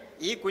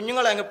 ഈ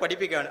കുഞ്ഞുങ്ങളെ അങ്ങ്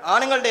പഠിപ്പിക്കുകയാണ്.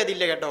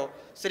 ആണുങ്ങളുടേതില്ല കേട്ടോ,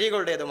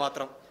 സ്ത്രീകളുടേത്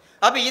മാത്രം.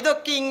 അപ്പം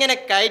ഇതൊക്കെ ഇങ്ങനെ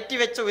കയറ്റി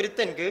വെച്ച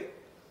ഒരുത്തൻക്ക്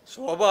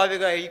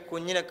സ്വാഭാവികമായി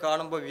കുഞ്ഞിനെ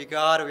കാണുമ്പോൾ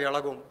വികാരം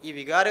ഇളകും. ഈ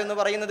വികാരം എന്ന്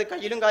പറയുന്നത്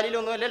കയ്യിലും കാലിലും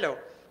ഒന്നും അല്ലല്ലോ,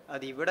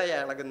 അത് ഇവിടെ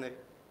ഇളകുന്നത്.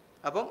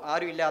 അപ്പം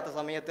ആരും ഇല്ലാത്ത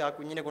സമയത്ത് ആ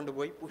കുഞ്ഞിനെ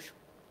കൊണ്ടുപോയി പുഷ്.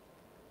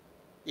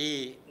 ഈ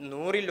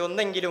 100-ൽ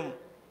 1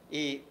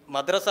 ഈ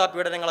മദ്രസ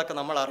പീഡനങ്ങളൊക്കെ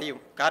നമ്മൾ അറിയും.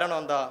 കാരണം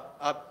എന്താ?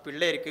 ആ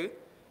പിള്ളേർക്ക്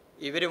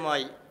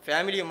ഇവരുമായി,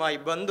 ഫാമിലിയുമായി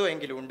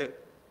ബന്ധമെങ്കിലും ഉണ്ട്.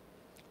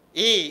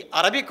 ഈ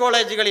അറബി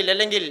കോളേജുകളിൽ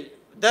അല്ലെങ്കിൽ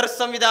ദർസ്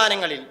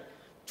സംവിധാനങ്ങളിൽ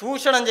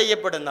ചൂഷണം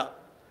ചെയ്യപ്പെടുന്ന,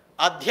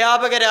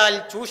 അധ്യാപകരാൽ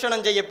ചൂഷണം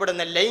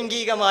ചെയ്യപ്പെടുന്ന,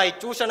 ലൈംഗികമായി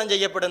ചൂഷണം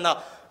ചെയ്യപ്പെടുന്ന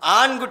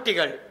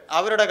ആൺകുട്ടികൾ,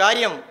 അവരുടെ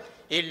കാര്യം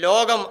ഈ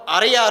ലോകം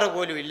അറിയാറ്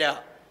പോലുമില്ല.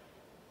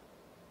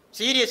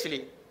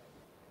 സീരിയസ്ലി,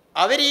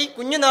 അവർ ഈ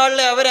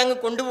കുഞ്ഞുനാളിലെ അവരങ്ങ്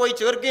കൊണ്ടുപോയി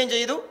ചേർക്കുകയും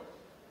ചെയ്തു.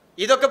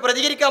 ഇതൊക്കെ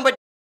പ്രതികരിക്കാൻ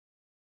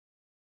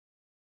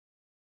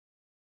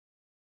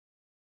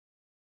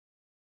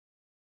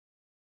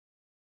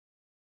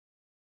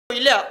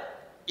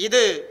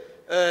ഇത്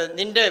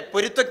നിന്റെ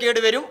പൊരുത്തക്കേട്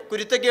വരും,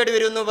 കുരുത്തക്കേട്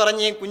വരും എന്ന്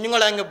പറഞ്ഞ്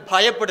കുഞ്ഞുങ്ങളെ അങ്ങ്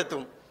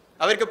ഭയപ്പെടുത്തും.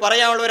 അവർക്ക്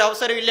പറയാനുള്ള ഒരു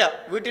അവസരമില്ല,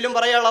 വീട്ടിലും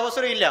പറയാനുള്ള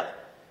അവസരമില്ല.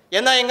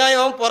 എന്നാൽ എങ്ങാനും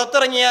അവൻ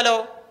പുറത്തിറങ്ങിയാലോ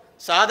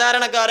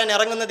സാധാരണക്കാരൻ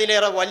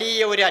ഇറങ്ങുന്നതിലേറെ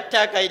വലിയ ഒരു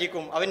അറ്റാക്ക്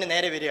ആയിരിക്കും അവന്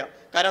നേരെ വരിക.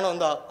 കാരണം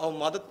എന്താ, അവൻ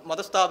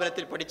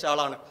മതസ്ഥാപനത്തിൽ പഠിച്ച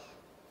ആളാണ്.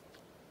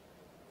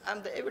 I am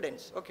the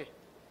evidence. Okay,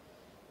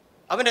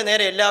 അവൻ്റെ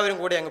നേരെ എല്ലാവരും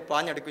കൂടെ അങ്ങ്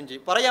പാഞ്ഞെടുക്കുകയും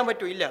ചെയ്യും. പറയാൻ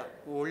പറ്റൂല്ല,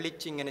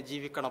 ഒളിച്ചിങ്ങനെ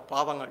ജീവിക്കണം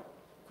പാവങ്ങൾ.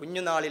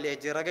 കുഞ്ഞുനാളിലെ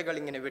ചിറകുകൾ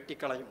ഇങ്ങനെ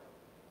വെട്ടിക്കളയും.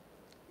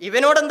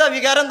 ഇവനോടെന്താ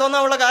വികാരം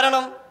തോന്നാനുള്ള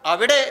കാരണം,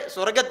 അവിടെ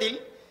സ്വർഗത്തിൽ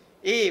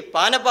ഈ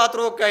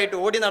പാനപാത്രമൊക്കെ ആയിട്ട്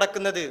ഓടി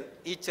നടക്കുന്നത്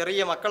ഈ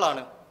ചെറിയ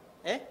മക്കളാണ്,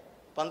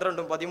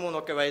 12, 13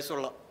 ഒക്കെ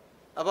വയസ്സുള്ള.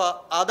 അപ്പോൾ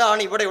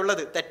അതാണ് ഇവിടെ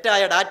ഉള്ളത്,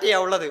 തെറ്റായ ഡാറ്റയാ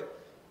ഉള്ളത്.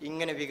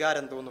 ഇങ്ങനെ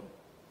വികാരം തോന്നും.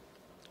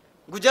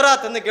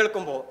 ഗുജറാത്ത് എന്ന്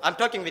കേൾക്കുമ്പോൾ I am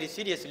talking very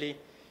seriously,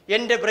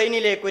 എൻ്റെ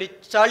ബ്രെയിനിലേക്ക് ഒരു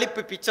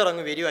ചളിപ്പ് പിക്ചർ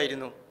അങ്ങ്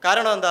വരുമായിരുന്നു.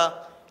 കാരണം എന്താ,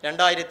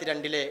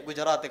 2002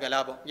 ഗുജറാത്ത്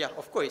കലാപം.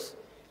 ഓഫ് കോഴ്സ്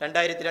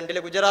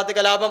 2002 ഗുജറാത്ത്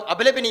കലാപം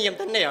അപലപനീയം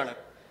തന്നെയാണ്.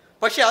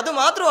 പക്ഷെ അത്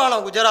മാത്രമാണോ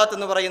ഗുജറാത്ത്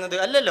എന്ന് പറയുന്നത്?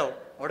 അല്ലല്ലോ.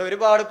 അവിടെ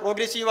ഒരുപാട്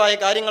പ്രോഗ്രസീവായ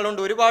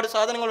കാര്യങ്ങളുണ്ട്, ഒരുപാട്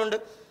സാധനങ്ങളുണ്ട്.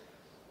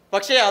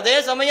 പക്ഷേ അതേ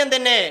സമയം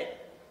തന്നെ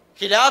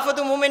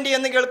ഖിലാഫത്ത് മൂവ്മെന്റ്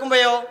എന്ന്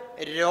കേൾക്കുമ്പോഴോ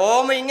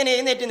രോമ ഇങ്ങനെ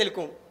എഴുന്നേറ്റ്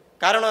നിൽക്കും.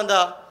 കാരണം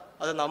എന്താ,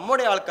 അത്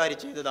നമ്മുടെ ആൾക്കാർ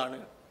ചെയ്തതാണ്.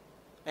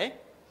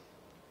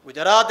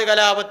 ഗുജറാത്ത്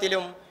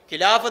കലാപത്തിലും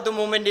ഖിലാഫത്ത്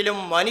മൂവ്മെന്റിലും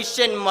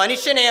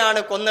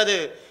മനുഷ്യനെയാണ് കൊന്നത്.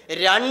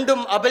 രണ്ടും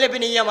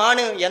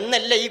അപലപനീയമാണ്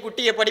എന്നല്ല ഈ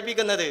കുട്ടിയെ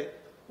പഠിപ്പിക്കുന്നത്.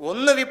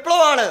 ഒന്ന്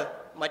വിപ്ലവമാണ്,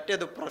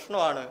 മറ്റേത്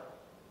പ്രശ്നമാണ്.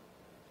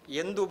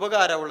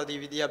 എന്തുപകാരമുള്ളത് ഈ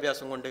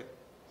വിദ്യാഭ്യാസം കൊണ്ട്?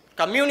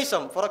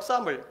 കമ്മ്യൂണിസം ഫോർ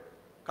എക്സാമ്പിൾ,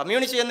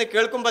 കമ്മ്യൂണിസം എന്ന്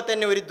കേൾക്കുമ്പോൾ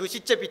തന്നെ ഒരു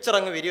ദുഷിച്ച പിക്ചർ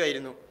അങ്ങ്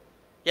വരുമായിരുന്നു.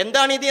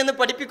 എന്താണ് ഇത് എന്ന്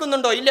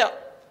പഠിപ്പിക്കുന്നുണ്ടോ? ഇല്ല.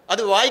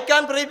 അത്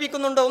വായിക്കാൻ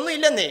പ്രേരിപ്പിക്കുന്നുണ്ടോ? ഒന്നും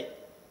ഇല്ലെന്നേ.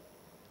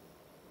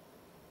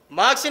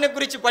 മാർക്സിനെ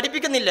കുറിച്ച്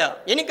പഠിപ്പിക്കുന്നില്ല.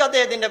 എനിക്ക്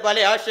അദ്ദേഹത്തിൻ്റെ പല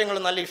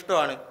ആശയങ്ങളും നല്ല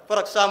ഇഷ്ടമാണ്. ഫോർ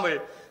എക്സാമ്പിൾ,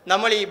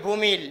 നമ്മൾ ഈ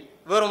ഭൂമിയിൽ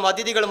വെറും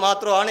അതിഥികൾ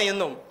മാത്രമാണ്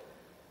എന്നും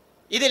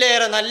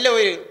ഇതിലേറെ നല്ല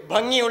ഒരു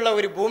ഭംഗിയുള്ള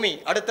ഒരു ഭൂമി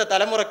അടുത്ത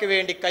തലമുറയ്ക്ക്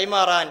വേണ്ടി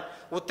കൈമാറാൻ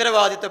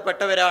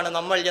ഉത്തരവാദിത്തപ്പെട്ടവരാണ്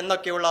നമ്മൾ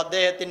എന്നൊക്കെയുള്ള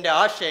അദ്ദേഹത്തിൻ്റെ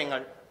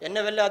ആശയങ്ങൾ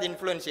എന്നെ വല്ലാതെ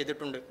ഇൻഫ്ലുവൻസ്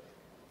ചെയ്തിട്ടുണ്ട്.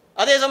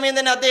 അതേസമയം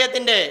തന്നെ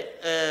അദ്ദേഹത്തിൻ്റെ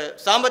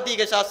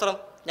സാമ്പത്തിക ശാസ്ത്രം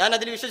ഞാൻ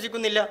അതിൽ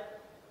വിശ്വസിക്കുന്നില്ല.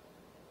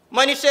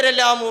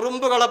 മനുഷ്യരെല്ലാം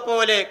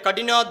ഉറുമ്പുകളെപ്പോലെ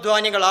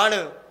കഠിനാധ്വാനികളാണ്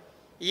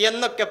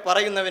എന്നൊക്കെ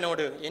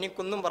പറയുന്നവനോട്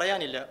എനിക്കൊന്നും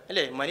പറയാനില്ല,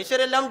 അല്ലേ?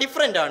 മനുഷ്യരെല്ലാം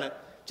ഡിഫറെൻ്റ് ആണ്.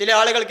 ചില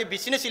ആളുകൾക്ക്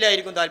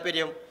ബിസിനസ്സിലായിരിക്കും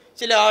താല്പര്യം,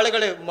 ചില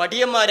ആളുകൾ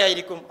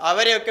മടിയന്മാരായിരിക്കും.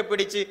 അവരെയൊക്കെ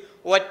പിടിച്ച്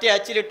ഒറ്റ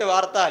അച്ചിലിട്ട്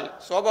വാർത്താൽ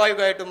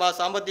സ്വാഭാവികമായിട്ടും ആ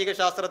സാമ്പത്തിക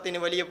ശാസ്ത്രത്തിന്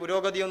വലിയ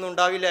പുരോഗതിയൊന്നും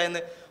ഉണ്ടാവില്ല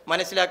എന്ന്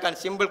മനസ്സിലാക്കാൻ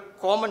സിമ്പിൾ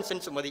കോമൺ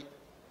സെൻസ് മതി.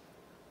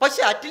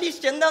 പക്ഷെ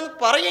അറ്റ്ലീസ്റ്റ് എന്താന്ന്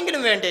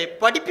പറയെങ്കിലും വേണ്ടേ,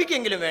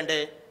 പഠിപ്പിക്കെങ്കിലും വേണ്ടേ?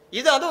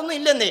 അതൊന്നും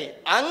ഇല്ലെന്നേ,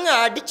 അങ്ങ്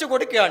അടിച്ചു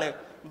കൊടുക്കുകയാണ്,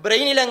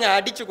 ബ്രെയിനിൽ അങ്ങ്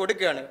അടിച്ചു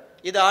കൊടുക്കുകയാണ്.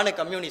 ഇതാണ്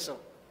കമ്മ്യൂണിസം.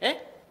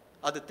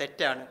 അത്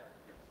തെറ്റാണ്.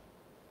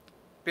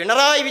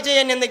 പിണറായി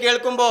വിജയൻ എന്ന്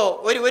കേൾക്കുമ്പോൾ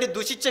ഒരു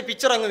ദുഷിച്ച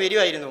പിക്ചർ അങ്ങ്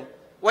വരുമായിരുന്നു.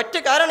 ഒറ്റ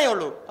കാരണമേ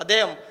ഉള്ളൂ,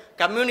 അദ്ദേഹം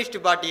കമ്മ്യൂണിസ്റ്റ്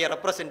പാർട്ടിയെ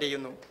റെപ്രസെൻ്റ്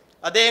ചെയ്യുന്നു.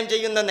 അദ്ദേഹം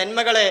ചെയ്യുന്ന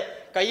നന്മകളെ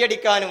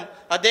കൈയടിക്കാനും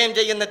അദ്ദേഹം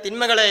ചെയ്യുന്ന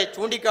തിന്മകളെ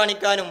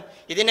ചൂണ്ടിക്കാണിക്കാനും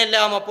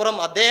ഇതിനെല്ലാം അപ്പുറം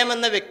അദ്ദേഹം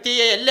എന്ന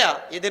വ്യക്തിയെയല്ല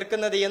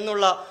എതിർക്കുന്നത്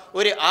എന്നുള്ള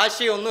ഒരു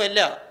ആശയമൊന്നുമല്ല,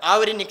 ആ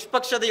ഒരു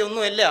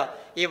നിഷ്പക്ഷതയൊന്നുമല്ല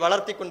ഈ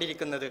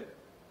വളർത്തിക്കൊണ്ടിരിക്കുന്നത്.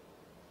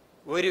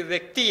 ഒരു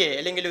വ്യക്തിയെ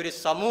അല്ലെങ്കിൽ ഒരു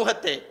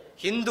സമൂഹത്തെ,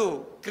 ഹിന്ദു,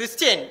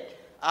 ക്രിസ്ത്യൻ,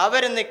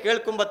 അവരെന്ന്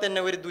കേൾക്കുമ്പോൾ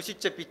തന്നെ ഒരു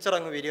ദുഷിച്ച പിക്ചർ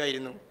അങ്ങ്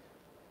വരുമായിരുന്നു.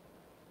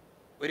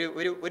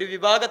 ഒരു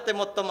വിഭാഗത്തെ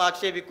മൊത്തം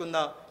ആക്ഷേപിക്കുന്ന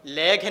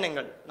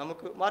ലേഖനങ്ങൾ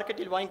നമുക്ക്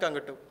മാർക്കറ്റിൽ വാങ്ങിക്കാൻ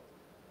കിട്ടും.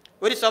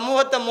 ഒരു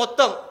സമൂഹത്തെ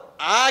മൊത്തം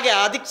ആകെ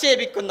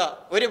അധിക്ഷേപിക്കുന്ന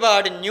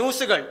ഒരുപാട്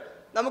ന്യൂസുകൾ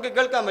നമുക്ക്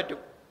കേൾക്കാൻ പറ്റും.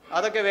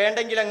 അതൊക്കെ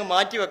വേണ്ടെങ്കിൽ അങ്ങ്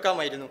മാറ്റി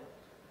വെക്കാമായിരുന്നു.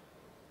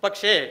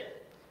 പക്ഷേ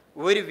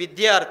ഒരു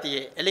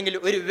വിദ്യാർത്ഥിയെ അല്ലെങ്കിൽ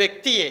ഒരു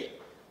വ്യക്തിയെ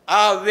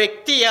ആ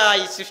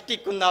വ്യക്തിയായി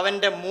സൃഷ്ടിക്കുന്ന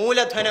അവൻ്റെ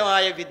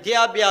മൂലധനമായ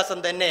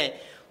വിദ്യാഭ്യാസം തന്നെ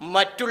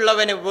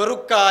മറ്റുള്ളവനെ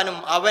വെറുക്കാനും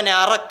അവനെ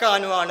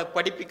അറക്കാനുമാണ്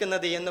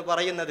പഠിപ്പിക്കുന്നത് എന്ന്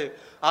പറയുന്നത്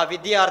ആ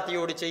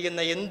വിദ്യാർത്ഥിയോട്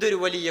ചെയ്യുന്ന എന്തൊരു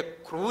വലിയ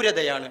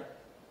ക്രൂരതയാണ്.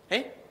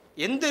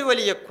 എന്തൊരു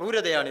വലിയ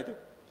ക്രൂരതയാണിത്.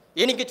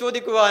 എനിക്ക്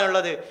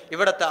ചോദിക്കുവാനുള്ളത്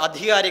ഇവിടുത്തെ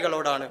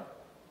അധികാരികളോടാണ്.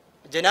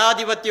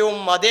 ജനാധിപത്യവും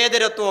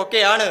മതേതരത്വവും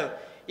ഒക്കെയാണ്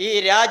ഈ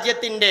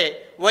രാജ്യത്തിൻ്റെ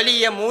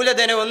വലിയ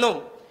മൂലധനമെന്നും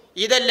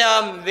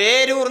ഇതെല്ലാം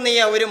വേരൂർന്നിയ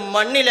ഒരു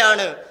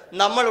മണ്ണിലാണ്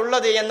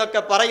നമ്മളുള്ളത്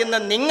എന്നൊക്കെ പറയുന്ന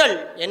നിങ്ങൾ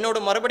എന്നോട്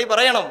മറുപടി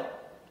പറയണം.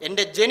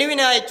 എൻ്റെ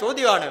ജെനുവിനായ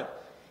ചോദ്യമാണ്.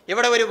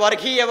 ഇവിടെ ഒരു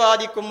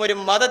വർഗീയവാദിക്കും ഒരു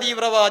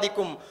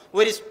മതതീവ്രവാദിക്കും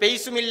ഒരു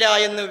സ്പേസുമില്ല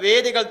എന്ന്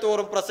വേദികൾ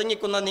തോറും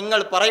പ്രസംഗിക്കുന്ന നിങ്ങൾ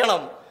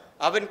പറയണം,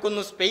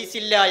 അവൻക്കൊന്നും സ്പേസ്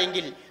ഇല്ല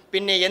എങ്കിൽ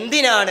പിന്നെ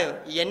എന്തിനാണ്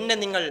എന്നെ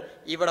നിങ്ങൾ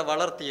ഇവിടെ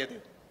വളർത്തിയത്?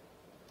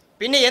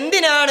 പിന്നെ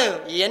എന്തിനാണ്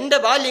എൻ്റെ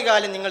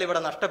ബാല്യകാലം നിങ്ങൾ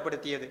ഇവിടെ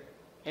നഷ്ടപ്പെടുത്തിയത്?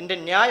 എൻ്റെ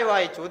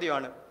ന്യായമായ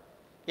ചോദ്യമാണ്.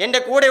 എൻ്റെ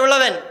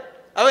കൂടെയുള്ളവൻ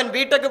അവൻ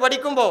ബിടെക്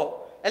പഠിക്കുമ്പോൾ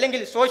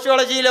അല്ലെങ്കിൽ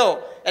സോഷ്യോളജിയിലോ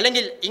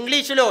അല്ലെങ്കിൽ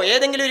ഇംഗ്ലീഷിലോ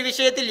ഏതെങ്കിലും ഒരു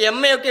വിഷയത്തിൽ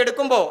MA ഒക്കെ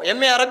എടുക്കുമ്പോൾ,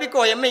 MA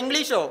അറബിക്കോ MA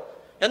ഇംഗ്ലീഷോ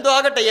എന്തോ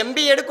ആകട്ടെ,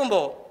 MBA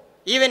എടുക്കുമ്പോൾ,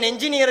 ഈവൻ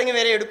എൻജിനീയറിംഗ്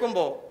വരെ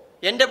എടുക്കുമ്പോൾ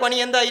എൻ്റെ പണി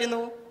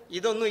എന്തായിരുന്നു?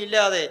 ഇതൊന്നും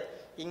ഇല്ലാതെ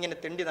ഇങ്ങനെ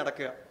തെണ്ടി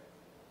നടക്കുക.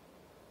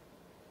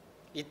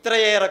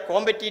 ഇത്രയേറെ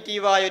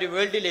കോമ്പറ്റീറ്റീവായ ഒരു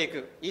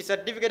വേൾഡിലേക്ക് ഈ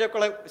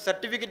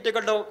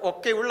സർട്ടിഫിക്കറ്റുകളുടെ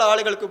ഒക്കെ ഉള്ള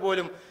ആളുകൾക്ക്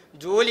പോലും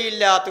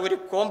ജോലിയില്ലാത്ത ഒരു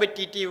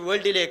കോമ്പറ്റീറ്റീവ്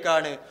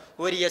വേൾഡിലേക്കാണ്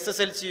ഒരു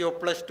SSLCയോ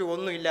 +2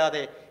 ഒന്നും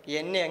ഇല്ലാതെ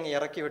എന്നെ അങ്ങ്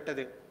ഇറക്കി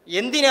വിട്ടത്.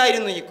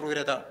 എന്തിനായിരുന്നു ഈ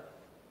ക്രൂരത?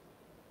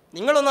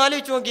 നിങ്ങളൊന്ന്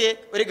ആലോചിച്ച് നോക്കിയേ,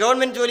 ഒരു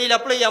ഗവൺമെൻറ് ജോലിയിൽ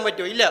അപ്ലൈ ചെയ്യാൻ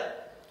പറ്റുമോ? ഇല്ല.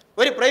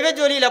 ഒരു പ്രൈവറ്റ്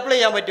ജോലിയിൽ അപ്ലൈ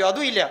ചെയ്യാൻ പറ്റുമോ?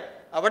 അതും ഇല്ല.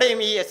 അവിടെയും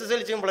ഈ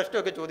SSLCയും +2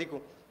 ഒക്കെ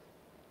ചോദിക്കും.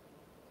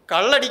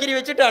 കള്ള ഡിഗ്രി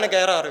വെച്ചിട്ടാണ്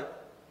കയറാറ്.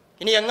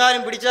 ഇനി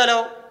എങ്ങാനും പിടിച്ചാലോ,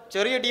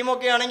 ചെറിയ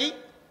ടീമൊക്കെ ആണെങ്കിൽ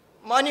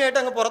മാന്യമായിട്ട്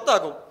അങ്ങ്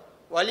പുറത്താക്കും,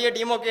 വലിയ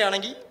ടീമൊക്കെ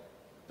ആണെങ്കിൽ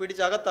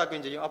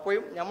പിടിച്ചകത്താക്കുകയും ചെയ്യും.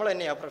 അപ്പോഴും നമ്മൾ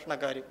തന്നെയാണ്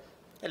പ്രശ്നക്കാർ,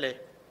 അല്ലേ?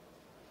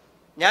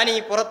 ഞാൻ ഈ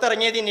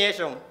പുറത്തിറങ്ങിയതിന്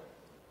ശേഷം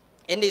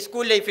എൻ്റെ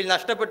സ്കൂൾ ലൈഫിൽ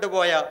നഷ്ടപ്പെട്ടു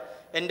പോയ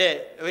എൻ്റെ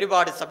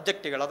ഒരുപാട്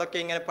സബ്ജക്റ്റുകൾ അതൊക്കെ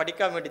ഇങ്ങനെ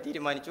പഠിക്കാൻ വേണ്ടി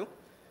തീരുമാനിച്ചു.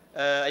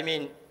 I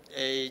mean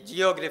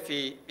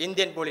geography,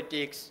 Indian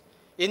politics,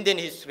 Indian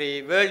history,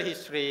 world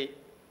history,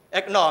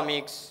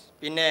 economics,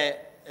 പിന്നെ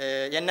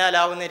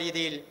എന്നാലാവുന്ന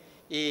രീതിയിൽ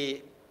ഈ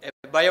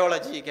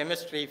ബയോളജി,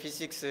 കെമിസ്ട്രി,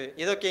 ഫിസിക്സ്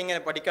ഇതൊക്കെ ഇങ്ങനെ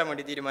പഠിക്കാൻ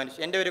വേണ്ടി തീരുമാനിച്ചു.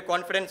 എൻ്റെ ഒരു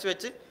കോൺഫിഡൻസ്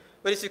വെച്ച്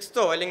ഒരു 6th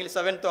അല്ലെങ്കിൽ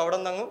 7th അവിടെ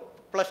നിന്ന്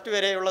 +2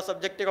 വരെയുള്ള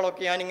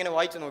സബ്ജക്റ്റുകളൊക്കെ ഞാനിങ്ങനെ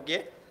വായിച്ചു നോക്കിയേ.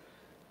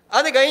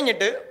 അത്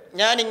കഴിഞ്ഞിട്ട്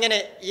ഞാനിങ്ങനെ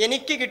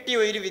എനിക്ക് കിട്ടിയ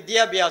ഒരു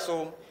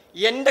വിദ്യാഭ്യാസവും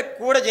എൻ്റെ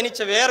കൂടെ ജനിച്ച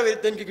വേറെ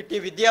ഒരുത്തനിക്ക് കിട്ടിയ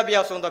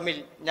വിദ്യാഭ്യാസവും തമ്മിൽ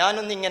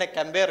ഞാനൊന്നിങ്ങനെ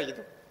കമ്പയർ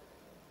ചെയ്തു.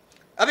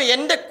 അപ്പം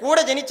എൻ്റെ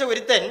കൂടെ ജനിച്ച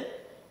ഒരുത്തൻ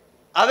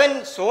അവൻ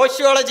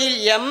സോഷ്യോളജിയിൽ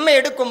MA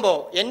എടുക്കുമ്പോൾ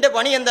എൻ്റെ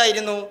പണി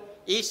എന്തായിരുന്നു?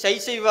 ഈ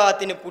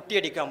ശൈശവിവാഹത്തിന്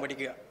പുട്ടിയടിക്കാൻ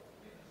പഠിക്കുക.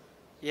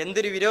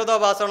 എന്തൊരു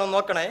വിരോധാഭാസമാണെന്ന്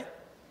നോക്കണേ.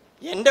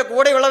 എൻ്റെ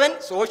കൂടെയുള്ളവൻ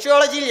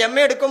സോഷ്യോളജിയിൽ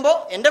MA എടുക്കുമ്പോൾ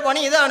എൻ്റെ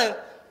പണി ഇതാണ്,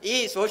 ഈ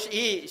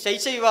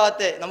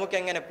ശൈശവിവാഹത്തെ നമുക്ക്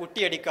എങ്ങനെ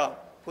പുട്ടിയടിക്കാം,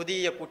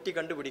 പുതിയ പുട്ടി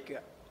കണ്ടുപിടിക്കുക.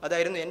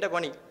 അതായിരുന്നു എൻ്റെ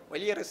പണി.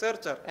 വലിയ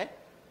റിസർച്ചർ.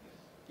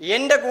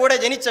 എൻ്റെ കൂടെ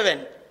ജനിച്ചവൻ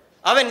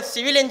അവൻ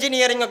സിവിൽ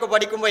എഞ്ചിനീയറിംഗ് ഒക്കെ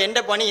പഠിക്കുമ്പോൾ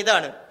എൻ്റെ പണി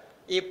ഇതാണ്,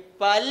 ഈ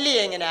പല്ലി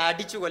എങ്ങനെ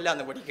അടിച്ചു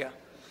കൊല്ലാന്ന് പഠിക്കുക.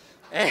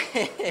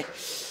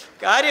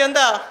 കാര്യം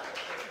എന്താ?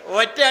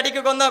 ഒറ്റ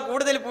അടിക്ക് കൊന്ന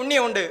കൂടുതൽ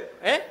പുണ്യമുണ്ട്,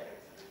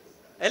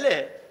 അല്ലേ?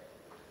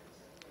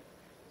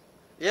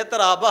 എത്ര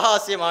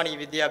അപഹാസ്യമാണ് ഈ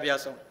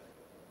വിദ്യാഭ്യാസം.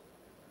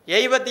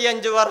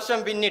 75 വർഷം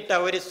പിന്നിട്ട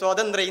ഒരു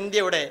സ്വതന്ത്ര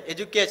ഇന്ത്യയുടെ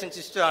എഡ്യൂക്കേഷൻ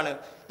സിസ്റ്റമാണ്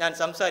ഞാൻ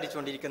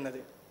സംസാരിച്ചുകൊണ്ടിരിക്കുന്നത്.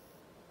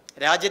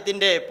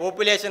 രാജ്യത്തിൻ്റെ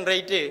പോപ്പുലേഷൻ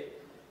റേറ്റ്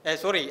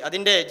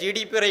അതിൻ്റെ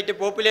GDP റേറ്റ്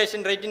പോപ്പുലേഷൻ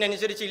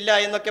റേറ്റിനനുസരിച്ചില്ല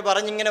എന്നൊക്കെ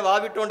പറഞ്ഞിങ്ങനെ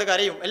വാവിട്ടുകൊണ്ട്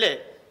കരയും, അല്ലേ?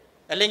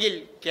 അല്ലെങ്കിൽ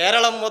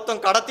കേരളം മൊത്തം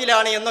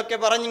കടത്തിലാണ് എന്നൊക്കെ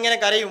പറഞ്ഞിങ്ങനെ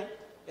കരയും.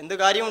 എന്ത്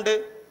കാര്യമുണ്ട്?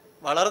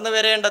 വളർന്നു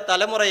വരേണ്ട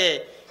തലമുറയെ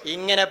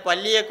ഇങ്ങനെ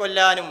പല്ലിയെ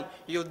കൊല്ലാനും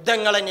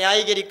യുദ്ധങ്ങളെ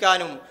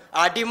ന്യായീകരിക്കാനും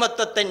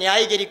അടിമത്തത്തെ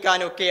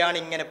ന്യായീകരിക്കാനും ഒക്കെയാണ്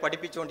ഇങ്ങനെ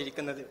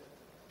പഠിപ്പിച്ചുകൊണ്ടിരിക്കുന്നത്.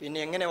 പിന്നെ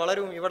എങ്ങനെ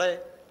വളരും? ഇവിടെ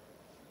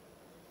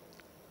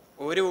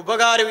ഒരു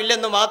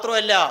ഉപകാരമില്ലെന്ന്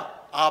മാത്രമല്ല,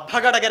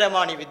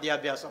 അപകടകരമാണ് ഈ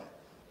വിദ്യാഭ്യാസം.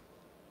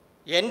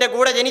 എൻ്റെ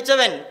കൂടെ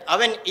ജനിച്ചവൻ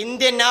അവൻ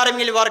ഇന്ത്യൻ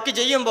ആർമിയിൽ വർക്ക്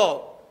ചെയ്യുമ്പോൾ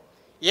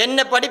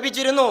എന്നെ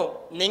പഠിപ്പിച്ചിരുന്നു,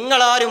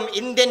 നിങ്ങളാരും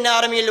ഇന്ത്യൻ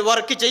ആർമിയിൽ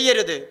വർക്ക്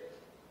ചെയ്യരുത്.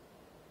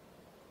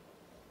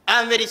 I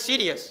am very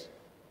serious.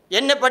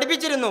 എന്നെ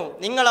പഠിപ്പിച്ചിരുന്നു,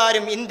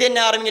 നിങ്ങളാരും ഇന്ത്യൻ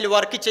ആർമിയിൽ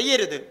വർക്ക്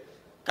ചെയ്യരുത്.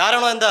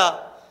 കാരണം എന്താ?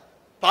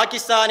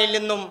 പാകിസ്ഥാനിൽ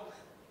നിന്നും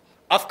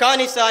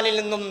അഫ്ഗാനിസ്ഥാനിൽ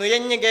നിന്നും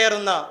നുഴഞ്ഞു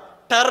കയറുന്ന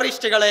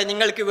ടെററിസ്റ്റുകളെ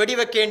നിങ്ങൾക്ക്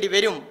വെടിവെക്കേണ്ടി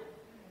വരും.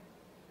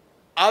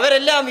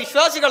 അവരെല്ലാം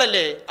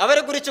വിശ്വാസികളല്ലേ?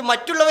 അവരെക്കുറിച്ച്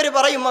മറ്റുള്ളവർ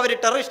പറയും അവർ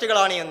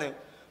ടെററിസ്റ്റുകളാണ് എന്ന്.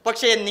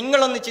 പക്ഷേ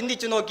നിങ്ങളൊന്ന്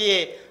ചിന്തിച്ചു നോക്കിയേ,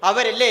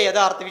 അവരല്ലേ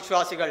യഥാർത്ഥ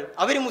വിശ്വാസികൾ?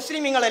 അവർ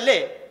മുസ്ലിമീങ്ങളല്ലേ?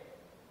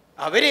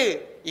 അവര്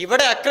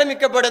ഇവിടെ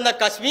ആക്രമിക്കപ്പെടുന്ന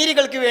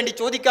കശ്മീരികൾക്ക് വേണ്ടി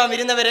ചോദിക്കാൻ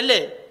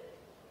വരുന്നവരല്ലേ?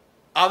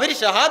 അവർ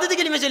ഷഹാദത്ത്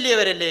കലിമ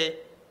ചൊല്ലിയവരല്ലേ?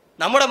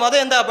 നമ്മുടെ മതം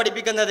എന്താ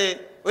പഠിപ്പിക്കുന്നത്?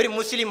 ഒരു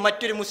മുസ്ലിം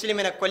മറ്റൊരു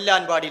മുസ്ലിമിനെ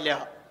കൊല്ലാൻ പാടില്ല.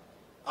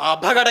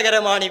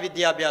 അപകടകരമാണ് ഈ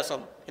വിദ്യാഭ്യാസം.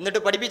 എന്നിട്ട്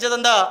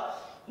പഠിപ്പിച്ചതെന്താ?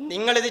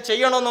 നിങ്ങളിത്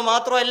ചെയ്യണമെന്ന്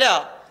മാത്രമല്ല,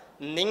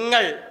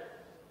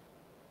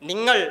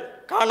 നിങ്ങൾ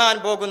കാണാൻ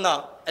പോകുന്ന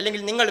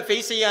അല്ലെങ്കിൽ നിങ്ങൾ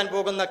ഫേസ് ചെയ്യാൻ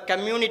പോകുന്ന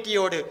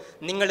കമ്മ്യൂണിറ്റിയോട്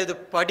നിങ്ങളിത്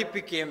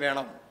പഠിപ്പിക്കുകയും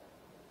വേണം.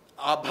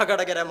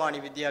 അപകടകരമാണ്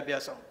ഈ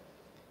വിദ്യാഭ്യാസം.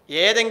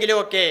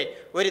 ഏതെങ്കിലുമൊക്കെ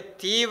ഒരു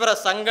തീവ്ര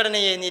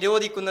സംഘടനയെ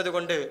നിരോധിക്കുന്നത്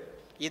കൊണ്ട്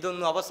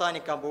ഇതൊന്നും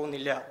അവസാനിക്കാൻ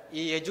പോകുന്നില്ല.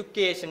 ഈ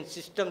എഡ്യൂക്കേഷൻ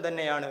സിസ്റ്റം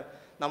തന്നെയാണ്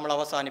നമ്മൾ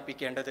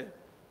അവസാനിപ്പിക്കേണ്ടത്.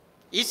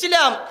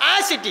 Islam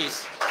as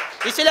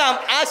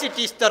it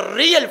is the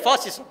real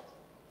fascism.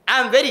 I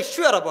am very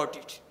sure about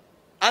it.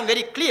 I am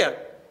very clear.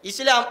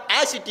 Islam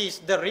as it is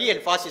the real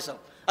fascism.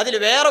 അതിൽ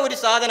വേറെ ഒരു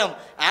സാധനം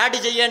ആഡ്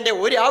ചെയ്യേണ്ട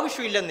ഒരു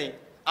ആവശ്യമില്ലെന്ന്.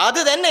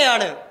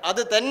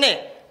 അത് തന്നെ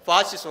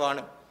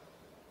ഫാസിസമാണ്.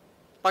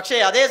 പക്ഷേ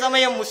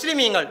അതേസമയം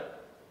മുസ്ലിമീങ്ങൾ,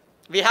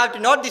 we have to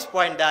note this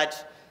point that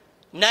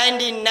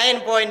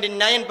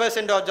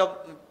 99.9%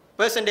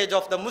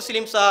 of the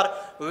Muslims are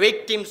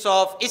victims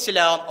of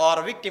Islam or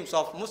victims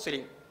of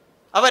Muslim.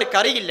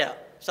 അവർക്കറിയില്ല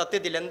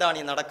സത്യത്തിൽ എന്താണ്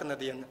ഈ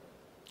നടക്കുന്നത് എന്ന്.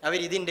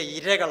 അവരിതിൻ്റെ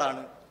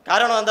ഇരകളാണ്.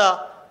 കാരണം എന്താ?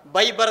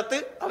 ബൈ ബർത്ത്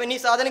അവൻ ഈ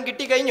സാധനം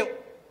കിട്ടിക്കഴിഞ്ഞു.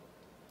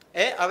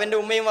 അവൻ്റെ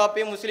ഉമ്മയും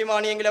വാപ്പയും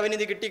മുസ്ലിമാണെങ്കിൽ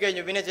അവനിത്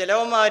കിട്ടിക്കഴിഞ്ഞു. പിന്നെ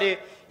ചിലവന്മാർ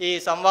ഈ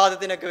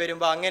സംവാദത്തിനൊക്കെ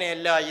വരുമ്പോൾ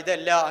അങ്ങനെയല്ല,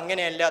 ഇതല്ല,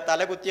 അങ്ങനെയല്ല,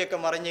 തലകുത്തിയൊക്കെ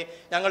മറിഞ്ഞ്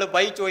ഞങ്ങൾ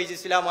ബൈ ചോയ്സ്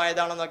ഇസ്ലാം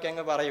ആയതാണെന്നൊക്കെ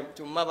അങ്ങ് പറയും.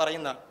 ചുമ്മാ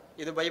പറയുന്ന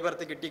ഇത് ബൈ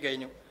ബർത്ത്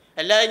കിട്ടിക്കഴിഞ്ഞു.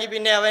 അല്ലെങ്കിൽ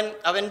പിന്നെ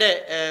അവൻ്റെ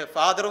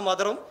ഫാദറും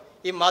മദറും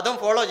ഈ മതം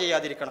ഫോളോ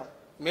ചെയ്യാതിരിക്കണം.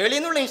 മേളിൽ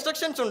നിന്നുള്ള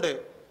ഇൻസ്ട്രക്ഷൻസ് ഉണ്ട്.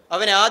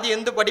 അവനെ ആദ്യം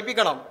എന്ത്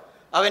പഠിപ്പിക്കണം,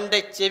 അവൻ്റെ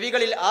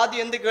ചെവികളിൽ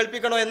ആദ്യം എന്ത്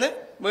കേൾപ്പിക്കണോ എന്ന്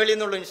മേളിൽ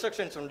നിന്നുള്ള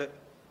ഇൻസ്ട്രക്ഷൻസ് ഉണ്ട്.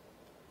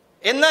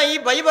 എന്നാൽ ഈ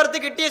ബൈ ബർത്ത്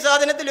കിട്ടിയ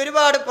സാധനത്തിൽ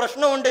ഒരുപാട്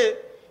പ്രശ്നമുണ്ട്.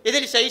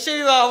 ഇതിൽ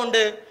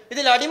ശൈശവിവാഹമുണ്ട്,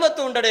 ഇതിൽ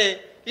അടിമത്തം ഉണ്ടടേ,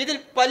 ഇതിൽ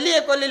പല്ലിയെ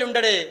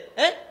കൊല്ലലുണ്ടടേ,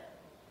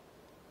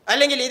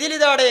 അല്ലെങ്കിൽ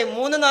ഇതിലിതാടെ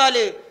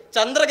 3-4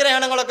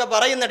 ചന്ദ്രഗ്രഹണങ്ങളൊക്കെ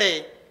പറയുന്നടേ,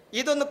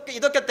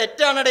 ഇതൊക്കെ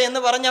തെറ്റാണടേ എന്ന്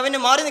പറഞ്ഞ് അവന്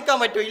മാറി നിൽക്കാൻ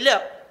പറ്റുമോ? ഇല്ല.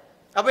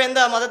 അപ്പോൾ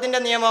എന്താ മതത്തിൻ്റെ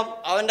നിയമം?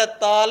 അവൻ്റെ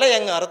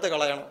തലയങ്ങ് അറുത്ത്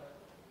കളയണം.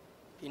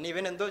 പിന്നെ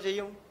ഇവൻ എന്തോ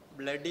ചെയ്യും?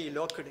 Bloody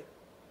locked.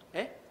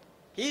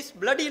 He's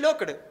bloody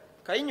locked.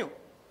 കഴിഞ്ഞു.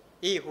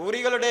 ഈ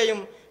ഹൂറികളുടെയും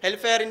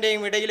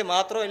ഹെൽഫെയറിൻ്റെയും ഇടയിൽ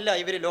മാത്രമല്ല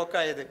ഇവർ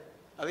ലോക്കായത്,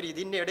 അവർ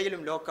ഇതിൻ്റെ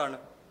ഇടയിലും ലോക്കാണ്.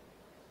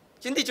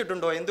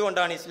 ചിന്തിച്ചിട്ടുണ്ടോ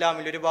എന്തുകൊണ്ടാണ്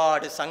ഇസ്ലാമിൽ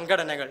ഒരുപാട്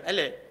സംഘടനകൾ,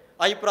 അല്ലേ,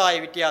 അഭിപ്രായ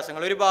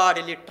വ്യത്യാസങ്ങൾ, ഒരുപാട്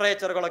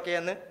ലിറ്ററേച്ചറുകളൊക്കെ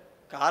എന്ന്?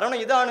 കാരണം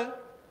ഇതാണ്.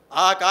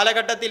 ആ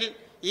കാലഘട്ടത്തിൽ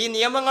ഈ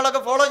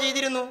നിയമങ്ങളൊക്കെ ഫോളോ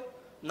ചെയ്തിരുന്നു.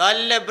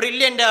 നല്ല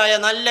ബ്രില്യൻ്റായ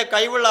നല്ല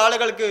കഴിവുള്ള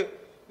ആളുകൾക്ക്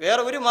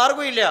വേറെ ഒരു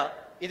മാർഗവും ഇല്ല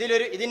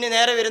ഇതിന്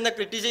നേരെ വരുന്ന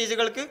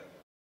ക്രിറ്റിസൈസുകൾക്ക്.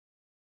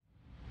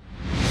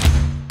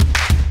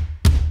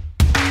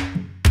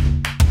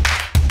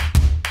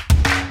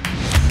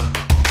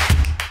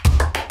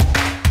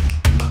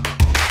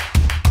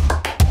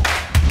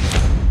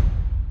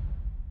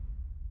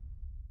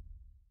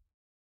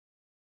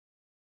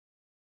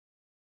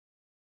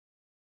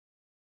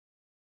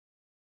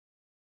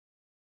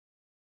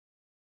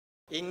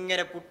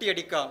 ഇങ്ങനെ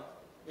പുട്ടിയടിക്കാം,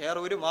 വേറെ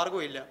ഒരു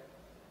മാർഗവും ഇല്ല.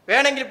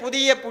 വേണമെങ്കിൽ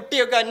പുതിയ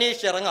പുട്ടിയൊക്കെ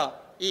അന്വേഷിച്ചിറങ്ങാം.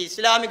 ഈ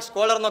ഇസ്ലാമിക്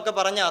സ്കോളർ എന്നൊക്കെ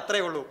പറഞ്ഞാൽ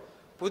അത്രയേ ഉള്ളൂ,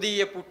 പുതിയ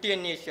പുട്ടി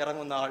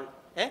അന്വേഷിച്ചിറങ്ങുന്ന ആൾ.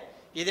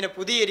 ഇതിനെ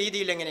പുതിയ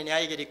രീതിയിൽ എങ്ങനെ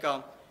ന്യായീകരിക്കാം?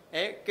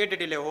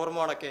 കേട്ടിട്ടില്ലേ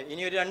ഹോർമോണൊക്കെ?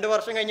 ഇനി ഒരു 2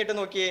 വർഷം കഴിഞ്ഞിട്ട്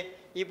നോക്കിയേ,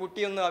 ഈ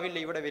പുട്ടിയൊന്നും ആവില്ല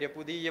ഇവിടെ വരും,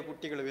 പുതിയ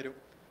പുട്ടികൾ വരും,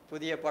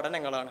 പുതിയ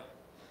പഠനങ്ങളാണ്.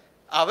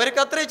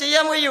 അവർക്ക് അത്രേ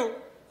ചെയ്യാൻ കഴിയൂ.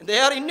 They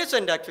are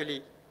innocent actually.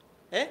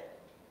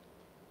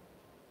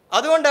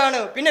 അതുകൊണ്ടാണ്.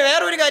 പിന്നെ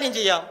വേറൊരു കാര്യം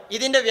ചെയ്യാം,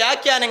 ഇതിൻ്റെ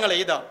വ്യാഖ്യാനങ്ങൾ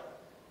എഴുതാം.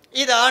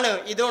 ഇതാണ്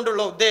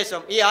ഇതുകൊണ്ടുള്ള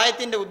ഉദ്ദേശം, ഈ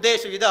ആയത്തിൻ്റെ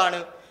ഉദ്ദേശം ഇതാണ്,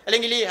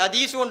 അല്ലെങ്കിൽ ഈ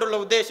ഹദീസ് കൊണ്ടുള്ള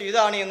ഉദ്ദേശം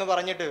ഇതാണ് എന്ന്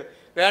പറഞ്ഞിട്ട്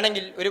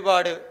വേണമെങ്കിൽ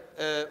ഒരുപാട്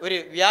ഒരു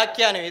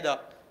വ്യാഖ്യാനം എഴുതാം.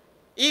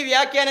 ഈ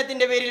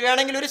വ്യാഖ്യാനത്തിൻ്റെ പേരിൽ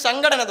വേണമെങ്കിൽ ഒരു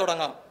സംഘടന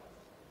തുടങ്ങാം.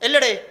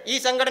 അല്ലടേ, ഈ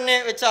സംഘടനയെ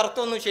വെച്ച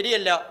അർത്ഥമൊന്നും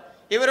ശരിയല്ല,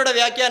 ഇവരുടെ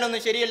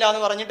വ്യാഖ്യാനമൊന്നും ശരിയല്ല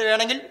എന്ന് പറഞ്ഞിട്ട്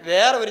വേണമെങ്കിൽ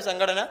വേറെ ഒരു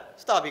സംഘടന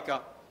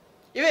സ്ഥാപിക്കാം.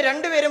 ഇവർ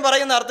രണ്ടുപേരും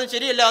പറയുന്ന അർത്ഥം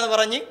ശരിയല്ല എന്ന്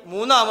പറഞ്ഞ്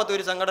മൂന്നാമത്തെ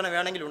ഒരു സംഘടന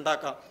വേണമെങ്കിൽ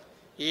ഉണ്ടാക്കാം.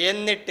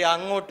 എന്നിട്ട്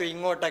അങ്ങോട്ടും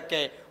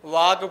ഇങ്ങോട്ടൊക്കെ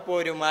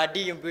വാക്കുപോരും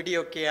അടിയും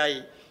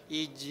പിടിയൊക്കെയായി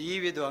ഈ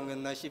ജീവിതം അങ്ങ്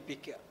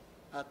നശിപ്പിക്കുക.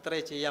 അത്രേ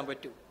ചെയ്യാൻ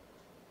പറ്റൂ.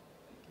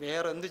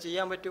 വേറെ എന്ത്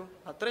ചെയ്യാൻ പറ്റും?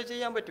 അത്രേ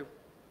ചെയ്യാൻ പറ്റൂ.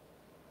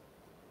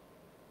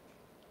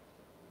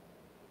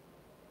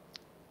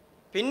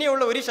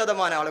 പിന്നെയുള്ള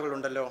 1%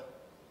 ആളുകളുണ്ടല്ലോ,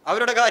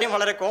 അവരുടെ കാര്യം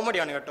വളരെ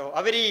കോമഡിയാണ് കേട്ടോ.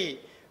 അവർ ഈ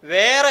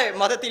വേറെ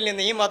മതത്തിൽ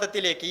നിന്ന് ഈ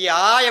മതത്തിലേക്ക്, ഈ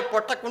ആയ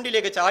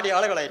പൊട്ടക്കുണ്ടിലേക്ക് ചാടിയ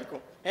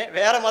ആളുകളായിരിക്കും.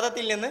 വേറെ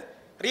മതത്തിൽ നിന്ന്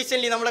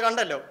റീസെൻ്റ്ലി നമ്മൾ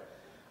കണ്ടല്ലോ,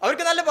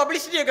 അവർക്ക് നല്ല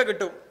പബ്ലിസിറ്റിയൊക്കെ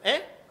കിട്ടും.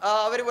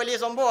 അവർ വലിയ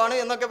സംഭവമാണ്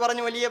എന്നൊക്കെ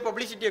പറഞ്ഞ് വലിയ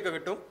പബ്ലിസിറ്റിയൊക്കെ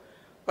കിട്ടും.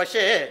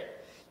 പക്ഷേ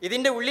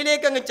ഇതിൻ്റെ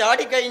ഉള്ളിലേക്ക് അങ്ങ്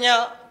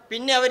ചാടിക്കഴിഞ്ഞാൽ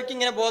പിന്നെ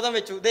അവർക്കിങ്ങനെ ബോധം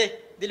വെച്ചു,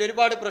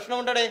 ഇതിലൊരുപാട്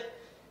പ്രശ്നമുണ്ടേ,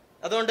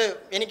 അതുകൊണ്ട്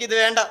എനിക്കിത്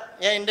വേണ്ട,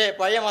 ഞാൻ എൻ്റെ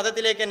പഴയ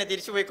മതത്തിലേക്ക് തന്നെ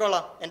തിരിച്ചു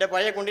പോയിക്കോളാം, എൻ്റെ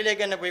പഴയ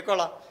കുണ്ടിലേക്ക് തന്നെ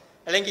പോയിക്കോളാം,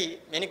 അല്ലെങ്കിൽ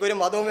എനിക്കൊരു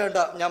മതവും വേണ്ട,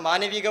 ഞാൻ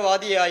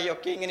മാനവികവാദിയായി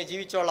ഒക്കെ ഇങ്ങനെ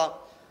ജീവിച്ചോളാം.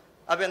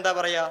 അപ്പം എന്താ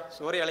പറയുക?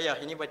 സോറി അളിയാ,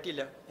 ഇനി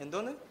പറ്റില്ല.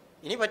 എന്തോന്ന്?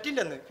 ഇനി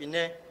പറ്റില്ലെന്ന്.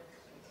 പിന്നെ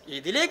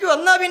ഇതിലേക്ക്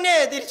വന്നാൽ പിന്നെ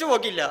തിരിച്ചു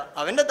പോക്കില്ല,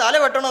 അവൻ്റെ തല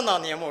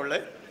വെട്ടണമെന്നാണ് നിയമമുള്ളത്.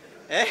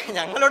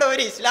 ഞങ്ങളുടെ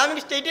ഒരു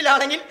ഇസ്ലാമിക്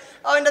സ്റ്റേറ്റിലാണെങ്കിൽ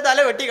അവൻ്റെ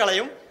തല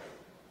വെട്ടിക്കളയും.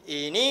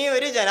 ഇനി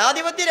ഒരു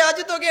ജനാധിപത്യ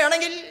രാജ്യത്തൊക്കെ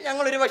ആണെങ്കിൽ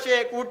ഞങ്ങളൊരു പക്ഷേ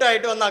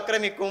കൂട്ടായിട്ട് വന്ന്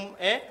ആക്രമിക്കും.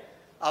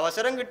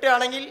 അവസരം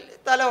കിട്ടുകയാണെങ്കിൽ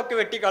തല ഒക്കെ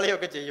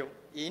വെട്ടിക്കളയൊക്കെ ചെയ്യും.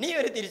 ഇനി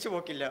ഒരു തിരിച്ചു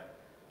പോക്കില്ല.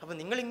 അപ്പം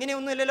നിങ്ങൾ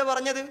ഇങ്ങനെയൊന്നുമില്ലല്ലോ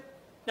പറഞ്ഞത്,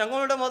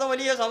 ഞങ്ങളുടെ മതം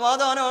വലിയ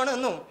സമാധാനമാണ്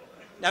എന്നും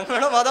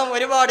ഞങ്ങളുടെ മതം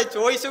ഒരുപാട്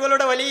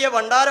ചോയ്സുകളുടെ വലിയ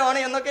ഭണ്ഡാരമാണ്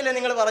എന്നൊക്കെയല്ലേ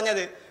നിങ്ങൾ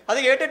പറഞ്ഞത്. അത്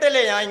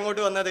കേട്ടിട്ടല്ലേ ഞാൻ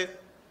ഇങ്ങോട്ട് വന്നത്.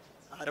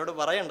 ആരോട്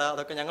പറയണ്ട,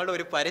 അതൊക്കെ ഞങ്ങളുടെ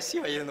ഒരു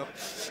പരസ്യമായിരുന്നു.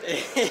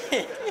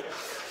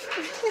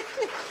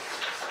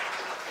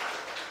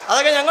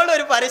 അതൊക്കെ ഞങ്ങളുടെ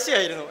ഒരു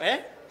പരസ്യമായിരുന്നു.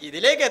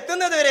 ഇതിലേക്ക്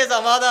എത്തുന്നത് വരെ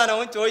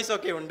സമാധാനവും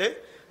ചോയ്സൊക്കെ ഉണ്ട്.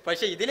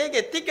 പക്ഷെ ഇതിലേക്ക്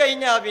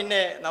എത്തിക്കഴിഞ്ഞാൽ പിന്നെ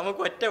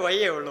നമുക്ക് ഒറ്റ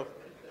വഴിയേ ഉള്ളൂ.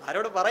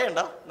 ആരോട് പറയണ്ട,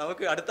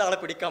 നമുക്ക് അടുത്ത ആളെ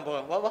പിടിക്കാൻ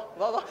പോകാം. വാ വാ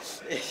വാ വാ.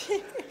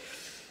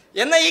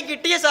 എന്നാൽ ഈ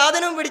കിട്ടിയ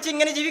സാധനവും പിടിച്ച്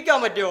ഇങ്ങനെ ജീവിക്കാൻ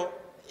പറ്റുമോ?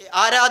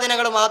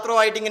 ആരാധനകൾ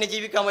മാത്രമായിട്ട് ഇങ്ങനെ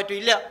ജീവിക്കാൻ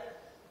പറ്റില്ല.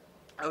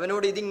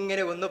 അവനോട്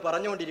ഇതിങ്ങനെ ഒന്ന്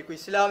പറഞ്ഞുകൊണ്ടിരിക്കും,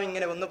 ഇസ്ലാം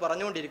ഇങ്ങനെ ഒന്ന്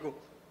പറഞ്ഞുകൊണ്ടിരിക്കും,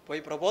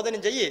 പോയി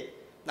പ്രബോധനം ചെയ്യേ,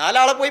 4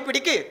 ആളെ പോയി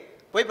പിടിക്ക്,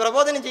 പോയി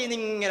പ്രബോധനം ചെയ്യുന്ന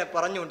ഇങ്ങനെ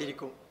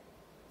പറഞ്ഞുകൊണ്ടിരിക്കും.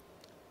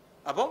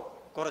 അപ്പം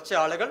കുറച്ച്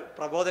ആളുകൾ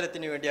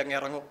പ്രബോധനത്തിന് വേണ്ടി അങ്ങ്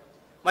ഇറങ്ങും.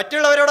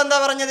 മറ്റുള്ളവരോട് എന്താ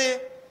പറഞ്ഞത്?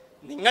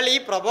 നിങ്ങൾ ഈ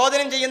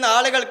പ്രബോധനം ചെയ്യുന്ന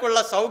ആളുകൾക്കുള്ള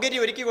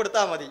സൗകര്യം ഒരുക്കി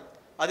കൊടുത്താൽ മതി,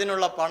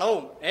 അതിനുള്ള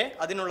പണവും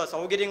അതിനുള്ള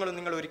സൗകര്യങ്ങളും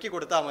നിങ്ങൾ ഒരുക്കി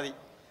കൊടുത്താൽ മതി.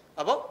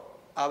 അപ്പോൾ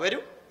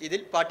അവരും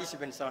ഇതിൽ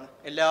പാർട്ടിസിപ്പൻസാണ്,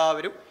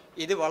 എല്ലാവരും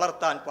ഇത്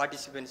വളർത്താൻ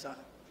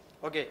പാർട്ടിസിപ്പൻസാണ്.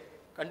 ഓക്കെ,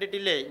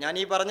 കണ്ടിട്ടില്ലേ? ഞാൻ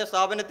ഈ പറഞ്ഞ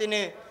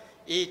സ്ഥാപനത്തിന്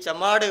ഈ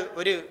ചമ്മാട്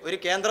ഒരു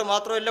കേന്ദ്രം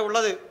മാത്രമല്ല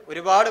ഉള്ളത്,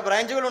 ഒരുപാട്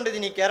ബ്രാഞ്ചുകളുണ്ട്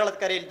ഇതിന് ഈ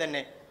കേരളക്കരയിൽ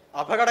തന്നെ.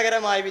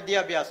 അപകടകരമായ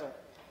വിദ്യാഭ്യാസം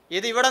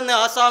ഇത് ഇവിടെ നിന്ന്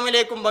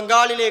ആസാമിലേക്കും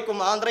ബംഗാളിലേക്കും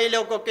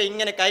ആന്ധ്രയിലേക്കൊക്കെ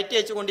ഇങ്ങനെ കയറ്റി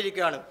അയച്ചു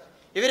കൊണ്ടിരിക്കുകയാണ്.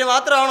 ഇവർ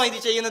മാത്രമാണോ ഇത്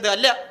ചെയ്യുന്നത്?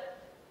 അല്ല,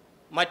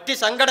 മറ്റ്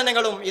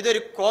സംഘടനകളും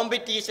ഇതൊരു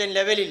കോമ്പറ്റീഷൻ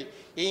ലെവലിൽ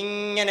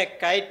ഇങ്ങനെ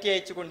കയറ്റി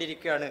അയച്ചു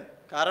കൊണ്ടിരിക്കുകയാണ്.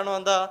 കാരണം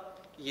എന്താ?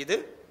 ഇത്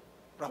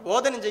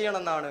പ്രബോധനം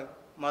ചെയ്യണമെന്നാണ്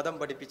മതം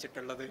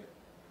പഠിപ്പിച്ചിട്ടുള്ളത്.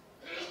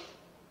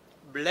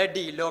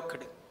 ബ്ലഡി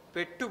ലോക്ക്ഡ്,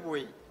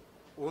 പെട്ടുപോയി,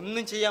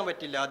 ഒന്നും ചെയ്യാൻ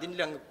പറ്റില്ല,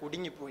 അതിൽ അങ്ങ്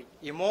കുടുങ്ങിപ്പോയി,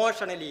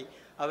 ഇമോഷണലി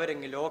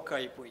അവരങ്ങ്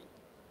ലോക്കായിപ്പോയി.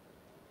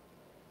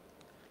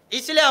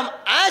 ഇസ്ലാം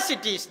as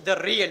it is the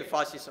real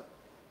ഫാസിസം.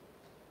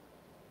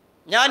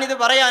 ഞാനിത്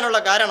പറയാനുള്ള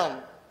കാരണം,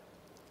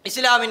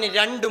 ഇസ്ലാമിന്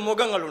 2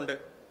 മുഖങ്ങളുണ്ട്.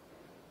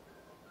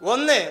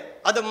 ഒന്ന്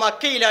അത്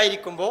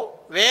മക്കയിലായിരിക്കുമ്പോൾ,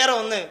 വേറെ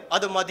ഒന്ന്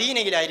അത്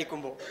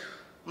മദീനയിലായിരിക്കുമ്പോൾ.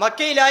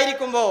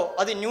 മക്കയിലായിരിക്കുമ്പോൾ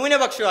അത്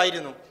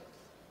ന്യൂനപക്ഷമായിരുന്നു,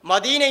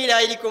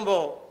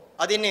 മദീനയിലായിരിക്കുമ്പോൾ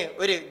അതിന്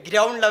ഒരു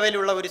ഗ്രൗണ്ട്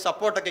ലെവലുള്ള ഒരു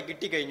സപ്പോർട്ടൊക്കെ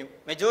കിട്ടിക്കഴിഞ്ഞു,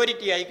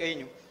 മെജോറിറ്റി ആയി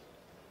കഴിഞ്ഞു.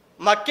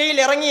 മക്കയിൽ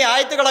ഇറങ്ങിയ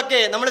ആയത്തുകളൊക്കെ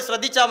നമ്മൾ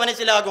ശ്രദ്ധിച്ചാൽ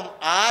മനസ്സിലാകും,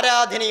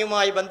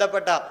 ആരാധനയുമായി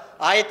ബന്ധപ്പെട്ട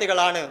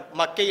ആയത്തുകളാണ്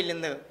മക്കയിൽ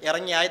നിന്ന്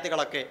ഇറങ്ങിയ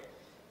ആയത്തുകളൊക്കെ.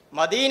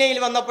 മദീനയിൽ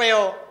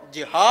വന്നപ്പോഴോ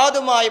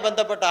ജിഹാദുമായി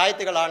ബന്ധപ്പെട്ട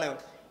ആയത്തുകളാണ്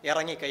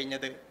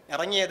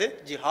ഇറങ്ങിയത്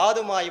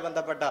ജിഹാദുമായി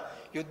ബന്ധപ്പെട്ട,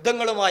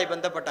 യുദ്ധങ്ങളുമായി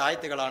ബന്ധപ്പെട്ട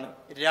ആയത്തുകളാണ്.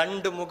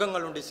 രണ്ട്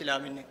മുഖങ്ങളുണ്ട്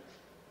ഇസ്ലാമിന്.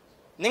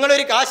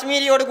 നിങ്ങളൊരു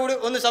കാശ്മീരിയോട് കൂടി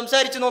ഒന്ന്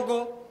സംസാരിച്ചു നോക്കൂ,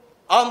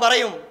 അവൻ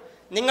പറയും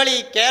നിങ്ങൾ ഈ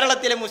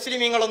കേരളത്തിലെ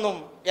മുസ്ലിമീങ്ങളൊന്നും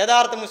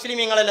യഥാർത്ഥ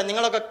മുസ്ലിമീങ്ങളല്ല,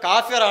 നിങ്ങളൊക്കെ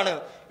കാഫിറാണ്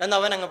എന്ന്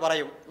അവൻ അങ്ങ്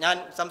പറയും. ഞാൻ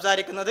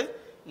സംസാരിക്കുന്നത്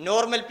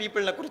നോർമൽ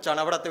പീപ്പിളിനെ കുറിച്ചാണ്,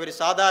 അവിടുത്തെ ഒരു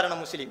സാധാരണ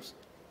മുസ്ലിംസ്.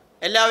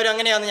 എല്ലാവരും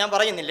അങ്ങനെയാണെന്ന് ഞാൻ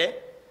പറയുന്നില്ലേ.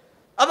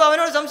 അപ്പോൾ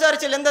അവനോട്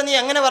സംസാരിച്ചില്ല, എന്താ നീ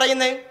അങ്ങനെ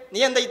പറയുന്നത്, നീ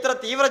എന്താ ഇത്ര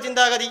തീവ്ര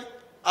ചിന്താഗതി?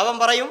 അവൻ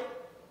പറയും,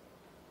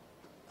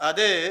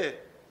 അത്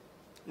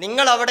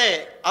നിങ്ങളവിടെ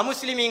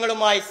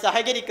അമുസ്ലിമീങ്ങളുമായി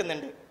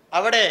സഹകരിക്കുന്നുണ്ട്,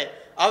 അവിടെ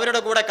അവരുടെ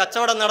കൂടെ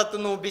കച്ചവടം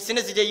നടത്തുന്നു,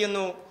 ബിസിനസ്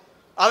ചെയ്യുന്നു,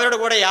 അവരുടെ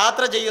കൂടെ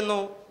യാത്ര ചെയ്യുന്നു.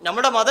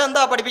 നമ്മുടെ മതം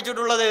എന്താ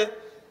പഠിപ്പിച്ചിട്ടുള്ളത്?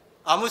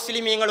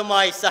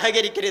 അമുസ്ലിമീങ്ങളുമായി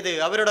സഹകരിക്കരുത്,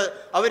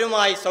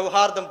 അവരുമായി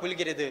സൗഹാർദ്ദം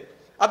പുൽകരുത്.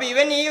 അപ്പം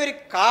ഇവൻ ഈ ഒരു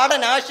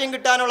കാടനാശയം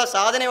കിട്ടാനുള്ള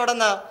സാധനം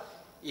എവിടെന്ന?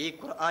 ഈ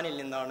ഖുർആനിൽ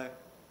നിന്നാണ്.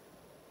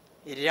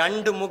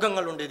 രണ്ട്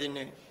മുഖങ്ങളുണ്ട്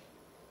ഇതിന്.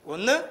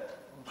 ഒന്ന്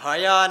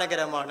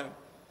ഭയാനകരമാണ്,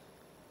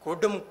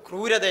 കൊടും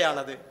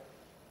ക്രൂരതയാണത്.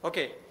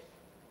 ഓക്കെ,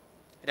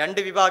 രണ്ട്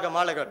വിഭാഗം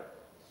ആളുകൾ,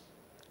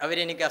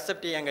 അവരെനിക്ക്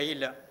അക്സെപ്റ്റ് ചെയ്യാൻ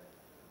കഴിയില്ല.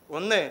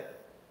 ഒന്ന്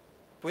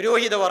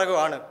പുരോഹിത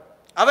വർഗമാണ്,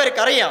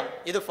 അവർക്കറിയാം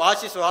ഇത്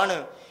ഫാഷിസമാണ്,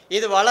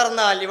 ഇത്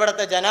വളർന്നാൽ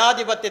ഇവിടുത്തെ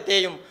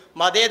ജനാധിപത്യത്തെയും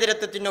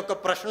മതേതരത്വത്തിനൊക്കെ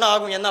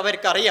പ്രശ്നമാകും എന്ന്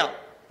അവർക്കറിയാം.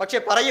 പക്ഷെ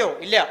പറയോ?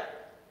 ഇല്ല,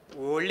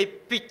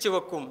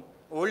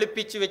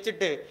 ഒളിപ്പിച്ചു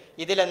വെച്ചിട്ട്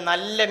ഇതിലെ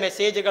നല്ല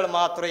മെസ്സേജുകൾ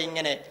മാത്രം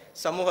ഇങ്ങനെ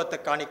സമൂഹത്തെ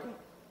കാണിക്കും.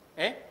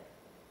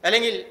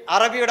 അല്ലെങ്കിൽ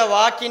അറബിയുടെ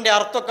വാക്കിൻ്റെ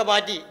അർത്ഥമൊക്കെ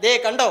മാറ്റി, ദേ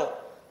കണ്ടോ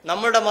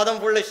നമ്മുടെ മതം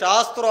ഫുള്ള്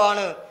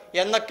ശാസ്ത്രമാണ്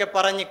എന്നൊക്കെ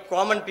പറഞ്ഞ്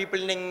കോമൺ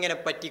പീപ്പിളിനെ ഇങ്ങനെ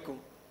പറ്റിക്കും.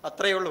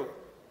 അത്രയേ ഉള്ളൂ.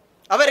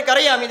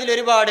 അവർക്കറിയാം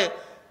ഇതിലൊരുപാട്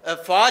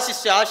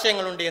ഫാസിസ്റ്റ്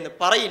ആശയങ്ങളുണ്ട് എന്ന്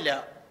പറയില്ല,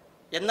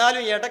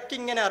 എന്നാലും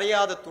ഇടയ്ക്കിങ്ങനെ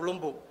അറിയാതെ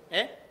തുളുമ്പും.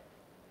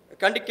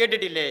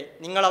 കേട്ടിട്ടില്ലേ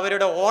നിങ്ങൾ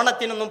അവരുടെ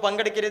ഓണത്തിനൊന്നും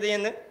പങ്കെടുക്കരുത്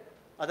എന്ന്?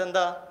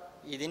 അതെന്താ?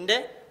 ഇതിൻ്റെ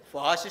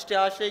ഫാസിസ്റ്റ്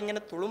ആശയം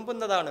ഇങ്ങനെ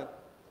തുളുമ്പുന്നതാണ്.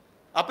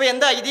 അപ്പം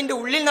എന്താ ഇതിൻ്റെ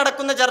ഉള്ളിൽ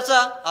നടക്കുന്ന ചർച്ച?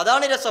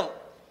 അതാണ് രസം.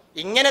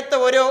 ഇങ്ങനത്തെ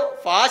ഓരോ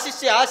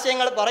ഫാസിസ്റ്റ്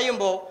ആശയങ്ങൾ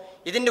പറയുമ്പോൾ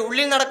ഇതിൻ്റെ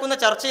ഉള്ളിൽ നടക്കുന്ന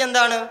ചർച്ച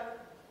എന്താണ്?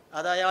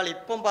 അത് അയാൾ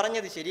ഇപ്പം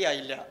പറഞ്ഞത്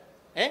ശരിയായില്ല,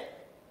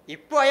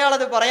 ഇപ്പോൾ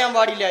അയാളത് പറയാൻ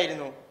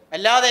പാടില്ലായിരുന്നു,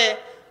 അല്ലാതെ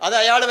അത്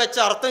അയാൾ വെച്ച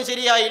അർത്ഥം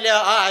ശരിയായില്ല,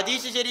 ആ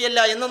ഹദീസ് ശരിയല്ല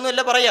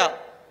എന്നൊന്നുമല്ല പറയാ.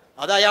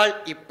 അത് അയാൾ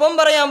ഇപ്പം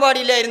പറയാൻ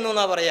പാടില്ലായിരുന്നു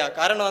എന്നാ പറയാ.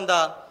 കാരണം എന്താ?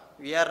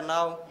 V are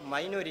now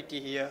minority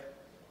here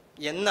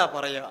എന്നാ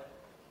പറയാ.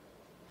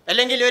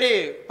 അല്ലെങ്കിൽ ഒരു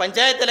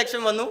പഞ്ചായത്ത്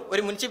ഇലക്ഷൻ വന്നു,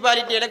 ഒരു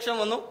മുനിസിപ്പാലിറ്റി ഇലക്ഷൻ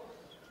വന്നു,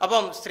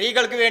 അപ്പം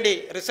സ്ത്രീകൾക്ക് വേണ്ടി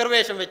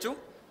റിസർവേഷൻ വെച്ചു.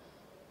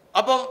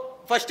 അപ്പം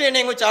ഫസ്റ്റ് തന്നെ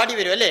ഇങ്ങ് ചാടി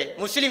വരും അല്ലേ,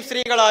 മുസ്ലിം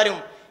സ്ത്രീകളാരും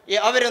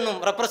അവരൊന്നും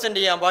റെപ്രസെൻ്റ്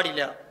ചെയ്യാൻ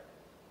പാടില്ല.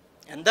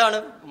 എന്താണ്?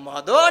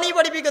 മതമാണ് ഈ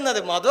പഠിപ്പിക്കുന്നത്,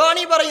 മതമാണ്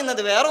ഈ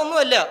പറയുന്നത്, വേറെ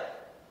ഒന്നുമല്ല.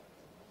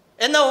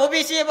 എന്നാൽ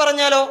OBC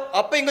പറഞ്ഞാലോ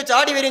അപ്പം ഇങ്ങ്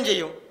ചാടി വരും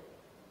ചെയ്യും,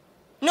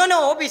 നോ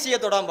OBC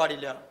തൊടാൻ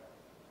പാടില്ല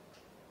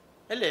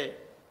അല്ലേ.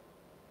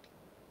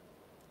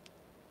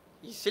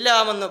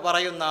 ഇസ്ലാം എന്ന്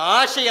പറയുന്ന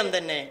ആശയം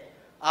തന്നെ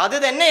അത്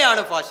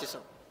തന്നെയാണ്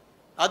ഫാഷിസം.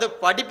 അത്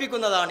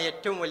പഠിപ്പിക്കുന്നതാണ്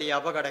ഏറ്റവും വലിയ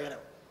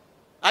അപകടകരം.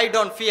 I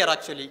don't fear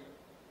actually.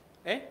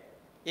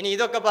 ഇനി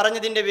ഇതൊക്കെ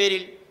പറഞ്ഞതിൻ്റെ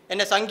പേരിൽ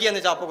എന്നെ സംഖ്യ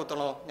എന്ന് ചാപ്പ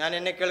കുത്തണോ? ഞാൻ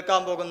എന്നെ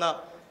കേൾക്കാൻ പോകുന്ന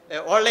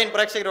ഓൺലൈൻ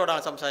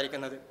പ്രേക്ഷകരോടാണ്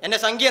സംസാരിക്കുന്നത്. എന്നെ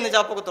സംഖ്യ എന്ന്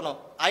ചാപ്പ കുത്തണോ?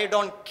 ഐ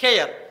ഡോണ്ട്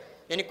കെയർ,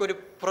 എനിക്കൊരു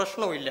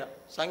പ്രശ്നവുമില്ല,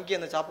 സംഖ്യ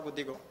എന്ന് ചാപ്പ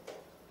കുത്തിക്കോ.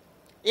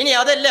 ഇനി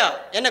അതല്ല,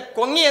 എന്നെ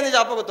കൊങ്ങി എന്ന്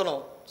ചാപ്പ കുത്തണോ?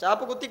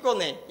 ചാപ്പ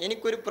കുത്തിക്കോന്നേ,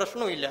 എനിക്കൊരു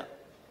പ്രശ്നവുമില്ല.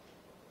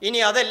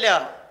 ഇനി അതല്ല,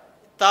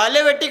 തല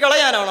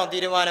വെട്ടിക്കളയാനാണോ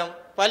തീരുമാനം?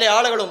 പല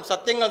ആളുകളും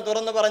സത്യങ്ങൾ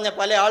തുറന്നു പറഞ്ഞ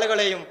പല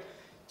ആളുകളെയും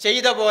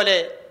ചെയ്ത പോലെ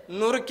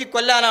നുറുക്കി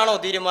കൊല്ലാനാണോ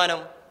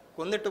തീരുമാനം?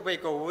 കൊന്നിട്ട്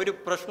പോയിക്കോ, ഒരു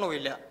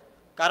പ്രശ്നവുമില്ല.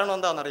 കാരണം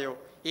എന്താണെന്നറിയോ?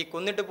 ഈ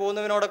കൊന്നിട്ട്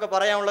പോകുന്നവനോടൊക്കെ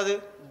പറയാനുള്ളത്,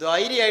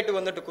 ധൈര്യമായിട്ട്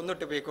വന്നിട്ട്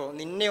കൊന്നിട്ട് പോയിക്കോ,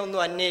 നിന്നെ ഒന്നും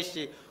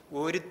അന്വേഷിച്ച്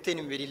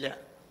ഒരുത്തനും വരില്ല,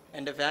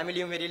 എൻ്റെ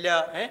ഫാമിലിയും വരില്ല,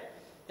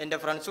 എൻ്റെ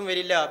ഫ്രണ്ട്സും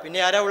വരില്ല. പിന്നെ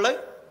ആരാ ഉള്ളത്?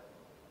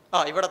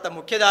 ഇവിടുത്തെ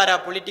മുഖ്യധാര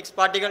പൊളിറ്റിക്സ്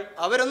പാർട്ടികൾ,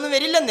 അവരൊന്നും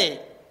വരില്ലെന്നേ.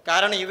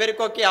 കാരണം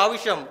ഇവർക്കൊക്കെ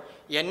ആവശ്യം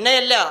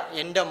എന്നെയല്ല,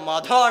 എൻ്റെ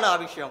മതമാണ്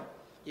ആവശ്യം.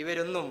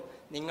 ഇവരൊന്നും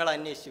നിങ്ങളെ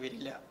അന്വേഷിച്ച്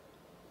വരില്ല.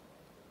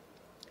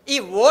 ഈ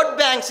വോട്ട്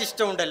ബാങ്ക്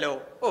സിസ്റ്റം ഉണ്ടല്ലോ,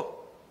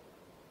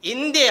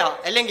 ഇന്ത്യ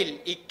അല്ലെങ്കിൽ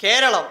ഈ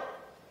കേരളം,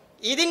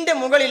 ഇതിൻ്റെ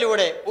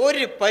മുകളിലൂടെ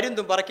ഒരു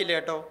പരുന്തും പറക്കില്ല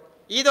കേട്ടോ.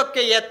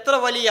 ഇതൊക്കെ എത്ര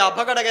വലിയ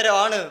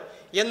അപകടകരമാണ്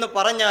എന്ന്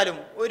പറഞ്ഞാലും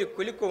ഒരു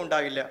കുലുക്കവും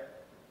ഉണ്ടാവില്ല.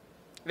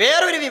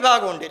 വേറൊരു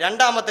വിഭാഗമുണ്ട്,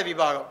 രണ്ടാമത്തെ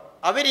വിഭാഗം.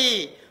 അവർ ഈ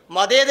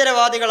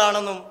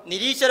മതേതരവാദികളാണെന്നും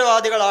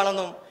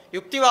നിരീശ്വരവാദികളാണെന്നും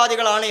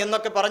യുക്തിവാദികളാണ്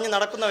എന്നൊക്കെ പറഞ്ഞ്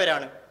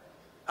നടക്കുന്നവരാണ്.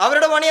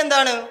 അവരുടെ പണി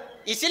എന്താണ്?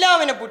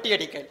 ഇസ്ലാമിനെ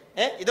പുട്ടിയടിക്കൽ.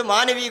 ഇത്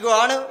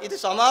മാനവികമാണ്, ഇത്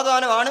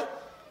സമാധാനമാണ്,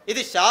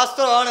 ഇത്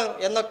ശാസ്ത്രമാണ്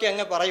എന്നൊക്കെ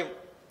അങ്ങ് പറയും.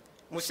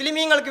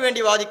 മുസ്ലിമീങ്ങൾക്ക്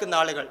വേണ്ടി വാദിക്കുന്ന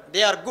ആളുകൾ,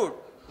 ദേ ആർ ഗുഡ്.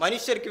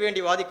 മനുഷ്യർക്ക് വേണ്ടി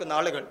വാദിക്കുന്ന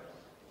ആളുകൾ,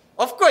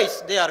 of course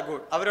they are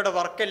good. അവരുടെ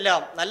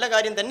വർക്കെല്ലാം നല്ല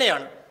കാര്യം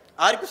തന്നെയാണ്,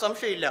 ആർക്കും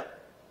സംശയമില്ല.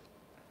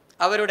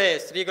 അവരുടെ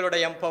സ്ത്രീകളുടെ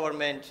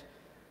എംപവർമെൻറ്റ്,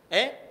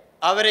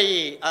 അവരെ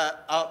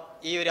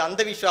ഈ ഒരു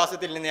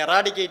അന്ധവിശ്വാസത്തിൽ നിന്ന്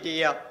എറാഡിക്കേറ്റ്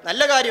ചെയ്യുക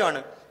നല്ല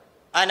കാര്യമാണ്.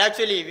 And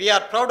actually we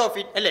R proud of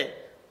it, അല്ലേ?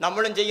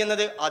 നമ്മളും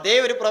ചെയ്യുന്നത് അതേ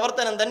ഒരു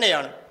പ്രവർത്തനം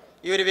തന്നെയാണ്.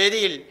 ഈ ഒരു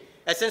വേദിയിൽ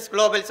എസൻസ്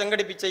ഗ്ലോബൽ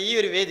സംഘടിപ്പിച്ച ഈ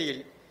ഒരു വേദിയിൽ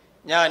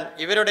ഞാൻ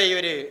ഇവരുടെ ഈ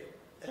ഒരു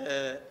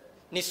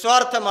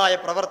നിസ്വാർത്ഥമായ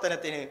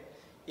പ്രവർത്തനത്തിന്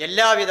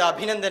എല്ലാവിധ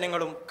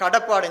അഭിനന്ദനങ്ങളും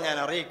കടപ്പാടും ഞാൻ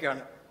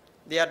അറിയിക്കുകയാണ്.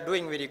 They are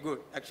doing very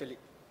good actually.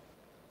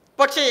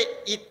 പക്ഷേ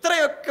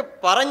ഇത്രയൊക്കെ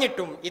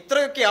പറഞ്ഞിട്ടും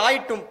ഇത്രയൊക്കെ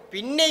ആയിട്ടും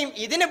പിന്നെയും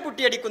ഇതിനെ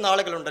പുട്ടിയടിക്കുന്ന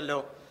ആളുകളുണ്ടല്ലോ,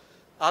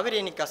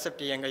 അവരെനിക്ക്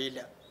അക്സെപ്റ്റ് ചെയ്യാൻ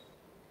കഴിയില്ല.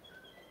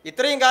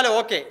 ഇത്രയും കാലം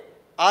ഓക്കെ,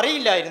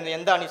 അറിയില്ലായിരുന്നു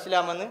എന്താണ്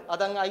ഇസ്ലാമെന്ന്,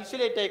 അതങ്ങ്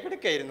ഐസൊലേറ്റ് ആയി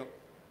കിടക്കുകയായിരുന്നു.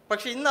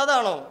 പക്ഷെ ഇന്ന്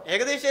അതാണോ?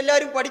 ഏകദേശം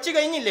എല്ലാവരും പഠിച്ചു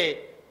കഴിഞ്ഞില്ലേ?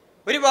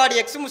 ഒരുപാട്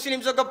എക്സ്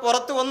മുസ്ലിംസൊക്കെ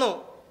പുറത്തു വന്നു,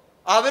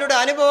 അവരുടെ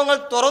അനുഭവങ്ങൾ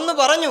തുറന്നു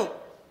പറഞ്ഞു.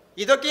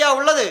 ഇതൊക്കെയാ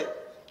ഉള്ളത്,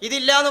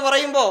 ഇതില്ല എന്ന്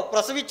പറയുമ്പോൾ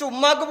പ്രസവിച്ച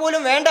ഉമ്മാക്ക്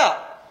പോലും വേണ്ട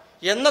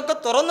എന്നൊക്കെ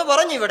തുറന്നു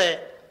പറഞ്ഞു. ഇവിടെ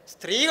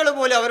സ്ത്രീകൾ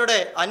പോലും അവരുടെ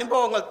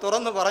അനുഭവങ്ങൾ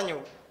തുറന്നു പറഞ്ഞു.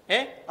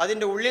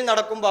 അതിൻ്റെ ഉള്ളിൽ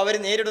നടക്കുമ്പോൾ അവർ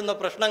നേരിടുന്ന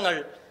പ്രശ്നങ്ങൾ,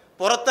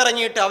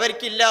 പുറത്തിറങ്ങിയിട്ട്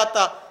അവർക്കില്ലാത്ത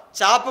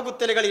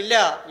ചാപ്പുകുത്തലുകളില്ല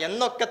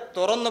എന്നൊക്കെ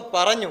തുറന്നു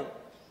പറഞ്ഞു.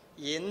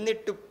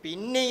 എന്നിട്ട്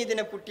പിന്നെ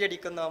ഇതിനെ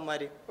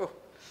പുട്ടിയടിക്കുന്നവന്മാർ,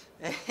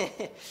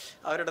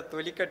 അവരുടെ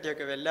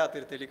തൊലിക്കട്ടിയൊക്കെ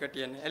വല്ലാത്തൊരു തൊലിക്കട്ടി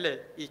തന്നെ, അല്ലേ?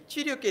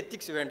 ഇച്ചിരിയൊക്കെ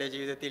എത്തിക്സ് വേണ്ടേ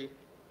ജീവിതത്തിൽ?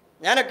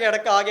 ഞാനൊക്കെ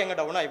ഇടയ്ക്ക് ആകെ അങ്ങ്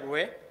ഡൗൺ ആയി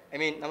പോവേ.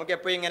 നമുക്ക്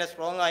എപ്പോഴും ഇങ്ങനെ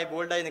സ്ട്രോങ് ആയി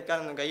ബോൾഡായി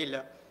നിൽക്കാനൊന്നും കഴിയില്ല,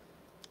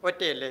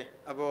 ഒറ്റയല്ലേ.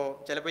 അപ്പോൾ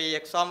ചിലപ്പോൾ ഈ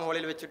എക്സാം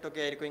ഹോളിൽ വെച്ചിട്ടൊക്കെ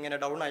ആയിരിക്കും ഇങ്ങനെ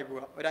ഡൗൺ ആയി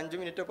പോവുക. ഒരു 5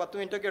 മിനിറ്റോ 10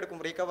 മിനിറ്റോ ഒക്കെ എടുക്കും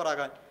റീകവർ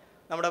ആകാൻ.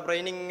 നമ്മുടെ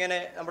ബ്രെയിനിങ് ഇങ്ങനെ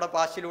നമ്മുടെ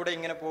പാസ്റ്റിലൂടെ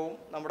ഇങ്ങനെ പോവും.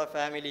 നമ്മുടെ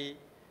ഫാമിലി,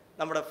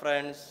 നമ്മുടെ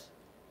ഫ്രണ്ട്സ്,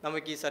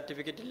 നമുക്ക് ഈ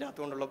സർട്ടിഫിക്കറ്റ്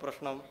ഇല്ലാത്തതുകൊണ്ടുള്ള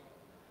പ്രശ്നം.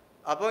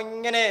 അപ്പോൾ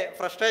ഇങ്ങനെ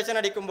ഫ്രസ്ട്രേഷൻ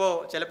അടിക്കുമ്പോൾ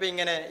ചിലപ്പോൾ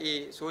ഇങ്ങനെ ഈ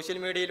സോഷ്യൽ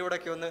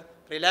മീഡിയയിലൂടെയൊക്കെ ഒന്ന്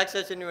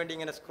റിലാക്സേഷന് വേണ്ടി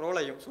ഇങ്ങനെ സ്ക്രോൾ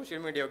ചെയ്യും സോഷ്യൽ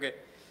മീഡിയ ഒക്കെ.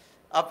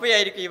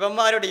 അപ്പോഴായിരിക്കും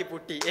ഇവന്മാരുടെ ഈ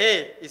പുട്ടി,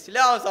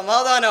 ഇസ്ലാം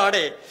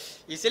സമാധാനമാടേ,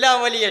 ഇസ്ലാം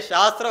വലിയ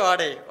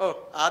ശാസ്ത്രമാടേ,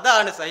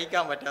 അതാണ്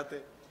സഹിക്കാൻ പറ്റാത്തത്,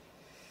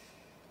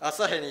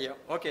 അസഹനീയം.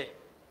 ഓക്കെ,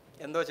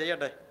 എന്തോ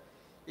ചെയ്യട്ടെ.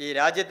 ഈ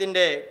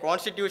രാജ്യത്തിൻ്റെ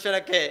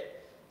കോൺസ്റ്റിറ്റ്യൂഷനൊക്കെ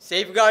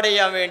സേഫ് ഗാർഡ്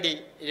ചെയ്യാൻ വേണ്ടി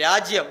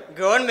രാജ്യം,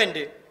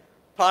 ഗവൺമെൻറ്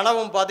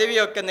പണവും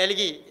പദവിയൊക്കെ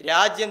നൽകി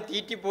രാജ്യം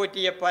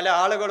തീറ്റിപ്പോറ്റിയ പല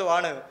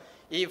ആളുകളുമാണ്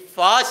ഈ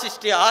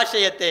ഫാസിസ്റ്റ്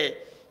ആശയത്തെ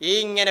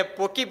ഇങ്ങനെ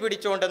പൊക്കി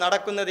പിടിച്ചുകൊണ്ട്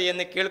നടക്കുന്നത്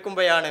എന്ന്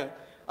കേൾക്കുമ്പോഴാണ്,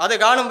 അത്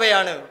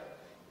കാണുമ്പോഴാണ്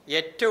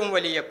ഏറ്റവും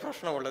വലിയ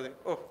പ്രശ്നമുള്ളത്.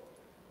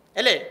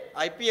 അല്ലേ?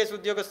 IPS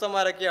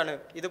ഉദ്യോഗസ്ഥന്മാരൊക്കെയാണ്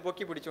ഇത്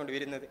പൊക്കി പിടിച്ചുകൊണ്ട്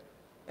വരുന്നത്.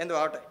 എന്തോ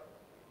ആവട്ടെ.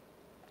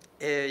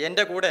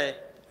 എൻ്റെ കൂടെ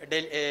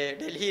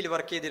ഡൽഹിയിൽ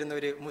വർക്ക് ചെയ്തിരുന്ന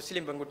ഒരു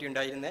മുസ്ലിം പെൺകുട്ടി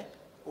ഉണ്ടായിരുന്നേ,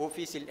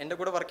 ഓഫീസിൽ എൻ്റെ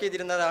കൂടെ വർക്ക്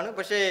ചെയ്തിരുന്നതാണ്.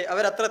 പക്ഷേ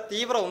അവരത്ര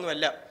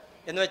തീവ്രമൊന്നുമല്ല.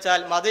 എന്ന്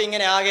വെച്ചാൽ മതം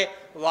ഇങ്ങനെ ആകെ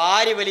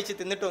വാരി വലിച്ച്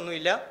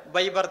തിന്നിട്ടൊന്നുമില്ല.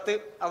 ബൈ ബർത്ത്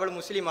അവൾ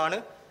മുസ്ലിമാണ്.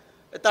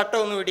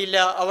 തട്ടമൊന്നും ഇടില്ല,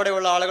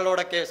 അവിടെയുള്ള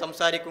ആളുകളോടൊക്കെ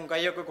സംസാരിക്കും,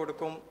 കൈയൊക്കെ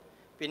കൊടുക്കും.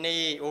 പിന്നെ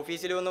ഈ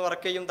ഓഫീസിൽ വന്ന്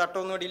വർക്ക് ചെയ്യും,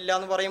 തട്ടമൊന്നും ഇടില്ല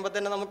എന്ന് പറയുമ്പോൾ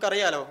തന്നെ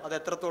നമുക്കറിയാലോ അത്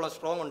എത്രത്തോളം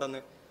സ്ട്രോങ് ഉണ്ടെന്ന്.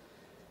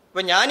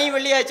 അപ്പോൾ ഞാൻ ഈ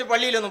വെള്ളിയാഴ്ച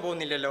പള്ളിയിലൊന്നും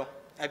പോകുന്നില്ലല്ലോ.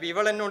 അപ്പോൾ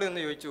ഇവൾ എന്നോട്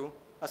ഒന്ന് ചോദിച്ചു,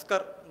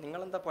 അസ്കർ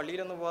നിങ്ങളെന്താ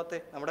പള്ളിയിലൊന്നും പോകാത്തെ?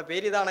 നമ്മുടെ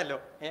പേര് ഇതാണല്ലോ,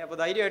 അപ്പോൾ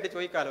ധൈര്യമായിട്ട്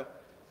ചോദിക്കാമല്ലോ.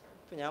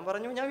 അപ്പോൾ ഞാൻ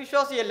പറഞ്ഞു ഞാൻ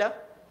വിശ്വാസിയല്ല.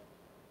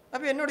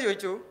 അപ്പോൾ എന്നോട്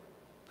ചോദിച്ചു,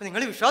 അപ്പോൾ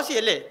നിങ്ങൾ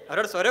വിശ്വാസിയല്ലേ?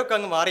 അവരുടെ സ്വരമൊക്കെ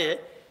അങ്ങ് മാറിയേ,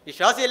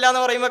 വിശ്വാസിയല്ല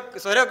എന്ന് പറയുമ്പോൾ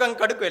സ്വരമൊക്കെ അങ്ങ്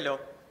കടുക്കുമല്ലോ.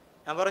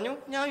 ഞാൻ പറഞ്ഞു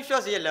ഞാൻ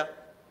വിശ്വാസിയല്ല.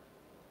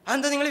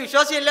 അതെന്താ നിങ്ങൾ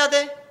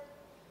വിശ്വാസിയല്ലാതെ?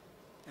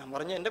 ഞാൻ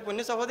പറഞ്ഞു എൻ്റെ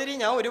പൊന്നു സഹോദരി,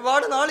 ഞാൻ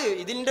ഒരുപാട് നാൾ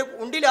ഇതിൻ്റെ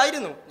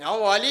ഉണ്ടിലായിരുന്നു, ഞാൻ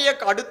വലിയ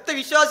കടുത്ത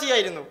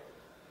വിശ്വാസിയായിരുന്നു.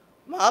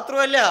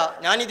 മാത്രമല്ല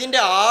ഞാൻ ഇതിൻ്റെ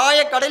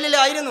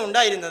ആഴക്കടലിലായിരുന്നു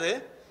ഉണ്ടായിരുന്നത്.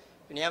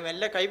 പിന്നെ ഞാൻ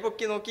മെല്ലെ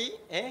കൈപൊക്കി നോക്കി,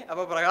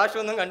 അപ്പോൾ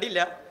പ്രകാശമൊന്നും കണ്ടില്ല.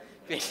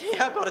 പിന്നെ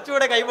ഞാൻ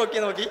കുറച്ചുകൂടെ കൈപൊക്കി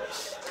നോക്കി,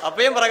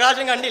 അപ്പോഴും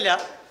പ്രകാശം കണ്ടില്ല.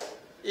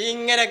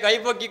 ഇങ്ങനെ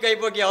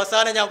കൈപൊക്കി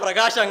അവസാനം ഞാൻ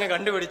പ്രകാശം അങ്ങ്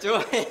കണ്ടുപിടിച്ചു.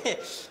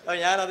 അപ്പോൾ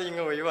ഞാനത്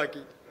ഇങ്ങ്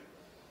ഒഴിവാക്കി.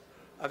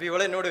 അപ്പോൾ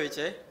ഇവളെന്നോട്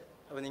ചോദിച്ചേ,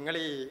 അപ്പോൾ നിങ്ങൾ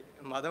ഈ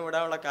മതം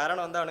വിടാനുള്ള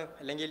കാരണം എന്താണ്?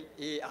 അല്ലെങ്കിൽ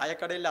ഈ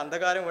ആയക്കടലിൽ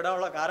അന്ധകാരം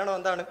വിടാനുള്ള കാരണം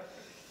എന്താണ്?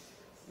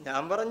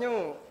 ഞാൻ പറഞ്ഞു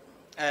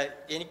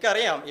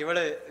എനിക്കറിയാം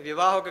ഇവള്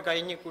വിവാഹമൊക്കെ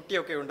കഴിഞ്ഞ്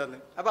കുട്ടിയൊക്കെ ഉണ്ടെന്ന്.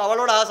 അപ്പോൾ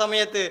അവളോട് ആ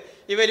സമയത്ത്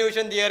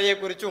ഇവല്യൂഷൻ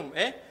തിയറിയെക്കുറിച്ചും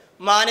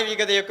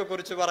മാനവികതയൊക്കെ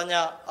കുറിച്ച്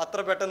പറഞ്ഞാൽ അത്ര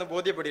പെട്ടെന്ന്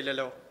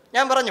ബോധ്യപ്പെടില്ലല്ലോ.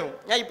 ഞാൻ പറഞ്ഞു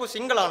ഞാൻ ഇപ്പോൾ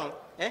സിംഗിളാണു.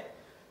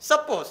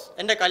 സപ്പോസ്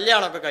എൻ്റെ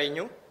കല്യാണമൊക്കെ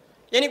കഴിഞ്ഞു,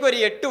 എനിക്കൊരു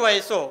 8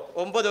 വയസ്സോ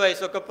 9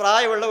 വയസ്സോ ഒക്കെ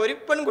പ്രായമുള്ള ഒരു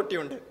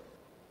പെൺകുട്ടിയുണ്ട്.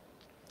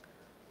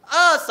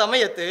 ആ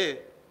സമയത്ത്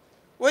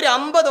ഒരു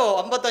 50ഓ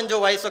 55ഓ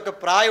വയസ്സൊക്കെ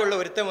പ്രായമുള്ള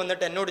ഒരുത്തൻ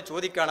വന്നിട്ട് എന്നോട്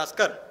ചോദിക്കുകയാണ്,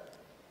 അസ്കർ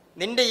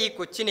നിൻ്റെ ഈ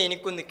കൊച്ചിനെ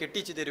എനിക്കൊന്ന്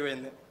കെട്ടിച്ചു തരുമോ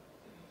എന്ന്.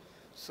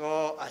 സോ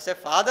ആസ് എ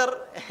ഫാദർ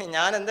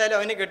ഞാൻ എന്തായാലും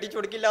അവന് കെട്ടിച്ചു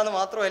കൊടുക്കില്ല എന്ന്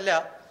മാത്രമല്ല,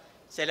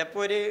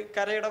 ചിലപ്പോൾ ഒരു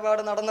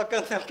കരയിടപാട്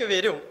നടന്നൊക്കെ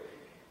വരും.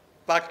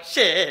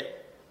 പക്ഷേ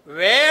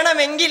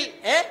വേണമെങ്കിൽ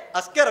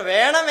അസ്കർ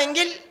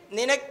വേണമെങ്കിൽ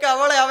നിനക്ക്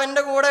അവളെ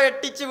അവൻ്റെ കൂടെ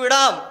വെട്ടിച്ച്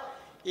വിടാം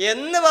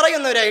എന്ന്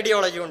പറയുന്ന ഒരു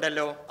ഐഡിയോളജി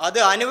ഉണ്ടല്ലോ, അത്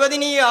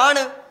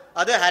അനുവദനീയമാണ്,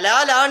 അത്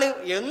ഹലാലാണ്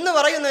എന്ന്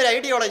പറയുന്ന ഒരു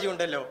ഐഡിയോളജി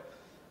ഉണ്ടല്ലോ,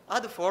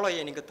 അത് ഫോളോ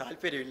ചെയ്യാൻ എനിക്ക്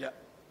താല്പര്യമില്ല.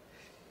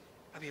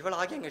 അപ്പം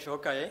ഇവളാകെ അങ്ങ്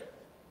ഷോക്കായേ.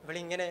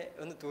 ഇവളിങ്ങനെ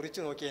ഒന്ന്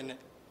തുറിച്ചു നോക്കി എന്നെ,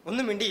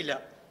 ഒന്നും മിണ്ടിയില്ല.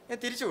 ഞാൻ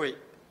തിരിച്ചുപോയി.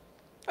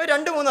 അത്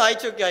 2-3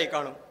 ആഴ്ചയൊക്കെ ആയി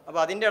കാണും.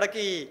 അപ്പോൾ അതിൻ്റെ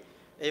ഇടയ്ക്ക്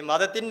ഈ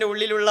മതത്തിൻ്റെ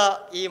ഉള്ളിലുള്ള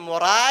ഈ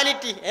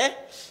മൊറാലിറ്റി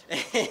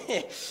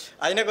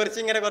അതിനെക്കുറിച്ച്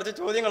ഇങ്ങനെ കുറച്ച്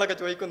ചോദ്യങ്ങളൊക്കെ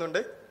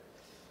ചോദിക്കുന്നുണ്ട്.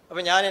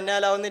 അപ്പോൾ ഞാൻ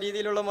എന്നാലാവുന്ന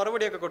രീതിയിലുള്ള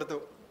മറുപടിയൊക്കെ കൊടുത്തു.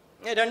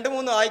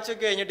 2-3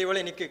 ആഴ്ചയൊക്കെ കഴിഞ്ഞിട്ട് ഇവൾ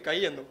എനിക്ക് കൈ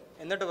തന്നു.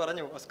 എന്നിട്ട്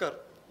പറഞ്ഞു, അസ്കർ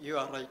യു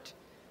ആർ റൈറ്റ്,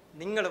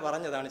 നിങ്ങൾ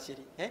പറഞ്ഞതാണ്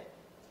ശരി.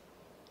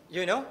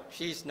 You know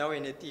she is now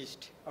N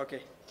atheist. Okay,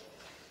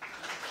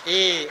 ഈ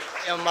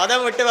മതം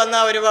വിട്ട് വന്ന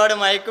ഒരുപാട്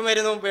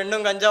മയക്കുമരുന്നും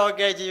പെണ്ണും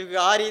കഞ്ചാവൊക്കെ ജീവിക്കുക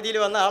ആ രീതിയിൽ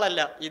വന്ന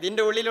ആളല്ല.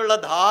 ഇതിൻ്റെ ഉള്ളിലുള്ള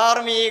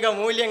ധാർമ്മിക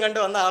മൂല്യം കണ്ട്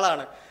വന്ന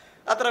ആളാണ്.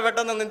 അത്ര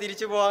പെട്ടെന്നൊന്നും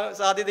തിരിച്ചു പോകാൻ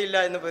സാധ്യതയില്ല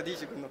എന്ന്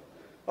പ്രതീക്ഷിക്കുന്നു.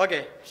 Okay,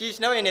 she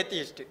is now N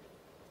atheist.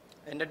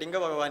 എൻ്റെ ഡിങ്ക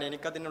ഭഗവാൻ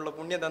എനിക്കതിനുള്ള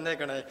പുണ്യം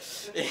തന്നേക്കണേ.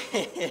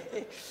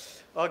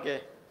 ഓക്കെ,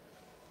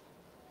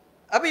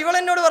 അപ്പൊ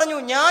ഇവളെന്നോട് പറഞ്ഞു,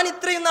 ഞാൻ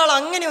ഇത്രയും നാൾ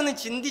അങ്ങനെയൊന്നും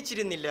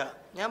ചിന്തിച്ചിരുന്നില്ല.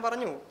 ഞാൻ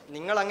പറഞ്ഞു,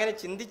 നിങ്ങൾ അങ്ങനെ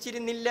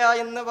ചിന്തിച്ചിരുന്നില്ല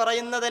എന്ന്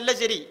പറയുന്നതല്ല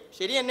ശരി,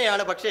 ശരി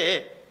തന്നെയാണ്. പക്ഷേ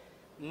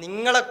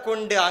നിങ്ങളെ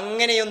കൊണ്ട്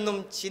അങ്ങനെയൊന്നും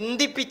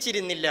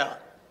ചിന്തിപ്പിച്ചിരുന്നില്ല,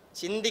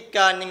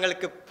 ചിന്തിക്കാൻ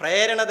നിങ്ങൾക്ക്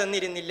പ്രേരണ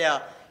തന്നിരുന്നില്ല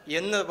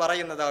എന്ന്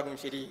പറയുന്നതാകും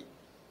ശരി.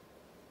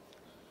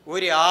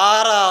 ഒരു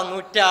 6-ാം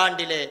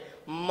നൂറ്റാണ്ടിലെ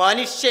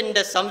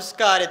മനുഷ്യന്റെ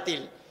സംസ്കാരത്തിൽ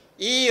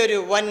ഈ ഒരു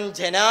വൻ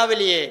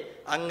ജനാവലിയെ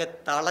അങ്ങ്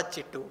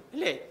തളച്ചിട്ടു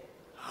അല്ലേ?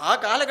 ആ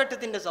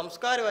കാലഘട്ടത്തിന്റെ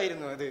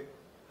സംസ്കാരമായിരുന്നു അത്.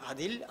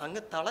 അതിൽ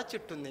അങ്ങ്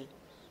തളച്ചിട്ടുന്നേ.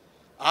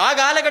 ആ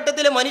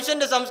കാലഘട്ടത്തിലെ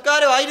മനുഷ്യന്റെ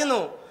സംസ്കാരമായിരുന്നു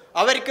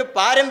അവർക്ക്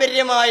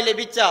പാരമ്പര്യമായി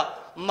ലഭിച്ച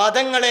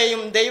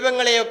മതങ്ങളെയും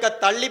ദൈവങ്ങളെയും ഒക്കെ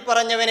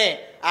തള്ളിപ്പറഞ്ഞവനെ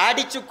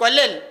അടിച്ചു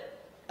കൊല്ലൽ,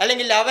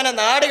 അല്ലെങ്കിൽ അവനെ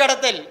നാട്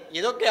കടത്തൽ.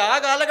 ഇതൊക്കെ ആ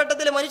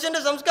കാലഘട്ടത്തിലെ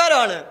മനുഷ്യന്റെ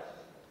സംസ്കാരമാണ്.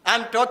 I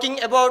am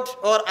talking about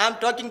or I am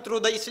talking through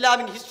the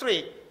Islamic history.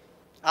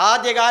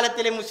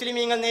 ആദ്യകാലത്തിലെ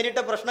മുസ്ലിമീങ്ങൾ നേരിട്ട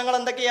പ്രശ്നങ്ങൾ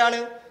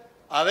എന്തൊക്കെയാണ്?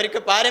 അവർക്ക്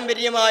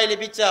പാരമ്പര്യമായി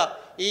ലഭിച്ച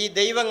ഈ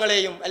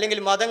ദൈവങ്ങളെയും അല്ലെങ്കിൽ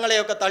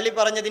മതങ്ങളെയൊക്കെ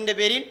തള്ളിപ്പറഞ്ഞതിൻ്റെ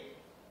പേരിൽ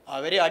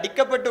അവർ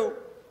അടിക്കപ്പെട്ടു,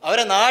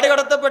 അവരെ നാട്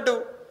കടത്തപ്പെട്ടു,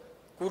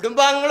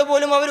 കുടുംബാംഗങ്ങൾ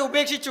പോലും അവർ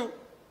ഉപേക്ഷിച്ചു.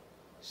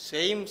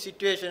 സെയിം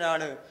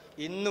സിറ്റുവേഷനാണ്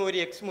ഇന്ന് ഒരു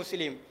എക്സ്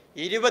മുസ്ലിം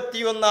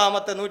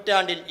 21-ാമത്തെ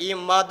നൂറ്റാണ്ടിൽ ഈ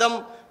മതം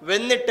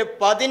വന്നിട്ട്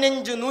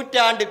 15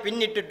 നൂറ്റാണ്ട്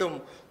പിന്നിട്ടിട്ടും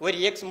ഒരു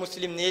എക്സ്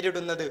മുസ്ലിം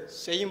നേരിടുന്നത്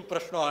സെയിം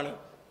പ്രശ്നമാണ്.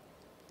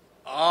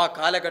 ആ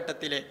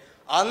കാലഘട്ടത്തിലെ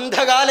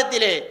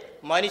അന്ധകാലത്തിലെ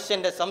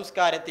മനുഷ്യന്റെ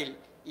സംസ്കാരത്തിൽ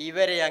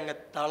ഇവരെ അങ്ങ്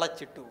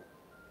തളച്ചിട്ടു.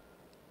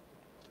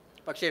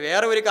 പക്ഷെ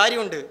വേറെ ഒരു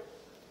കാര്യമുണ്ട്.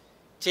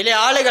 ചില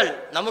ആളുകൾ,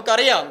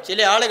 നമുക്കറിയാം, ചില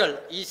ആളുകൾ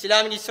ഈ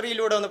ഇസ്ലാമിക്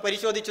ഹിസ്റ്ററിയിലൂടെ ഒന്ന്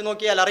പരിശോധിച്ച്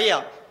നോക്കിയാൽ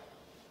അറിയാം,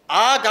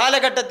 ആ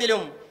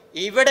കാലഘട്ടത്തിലും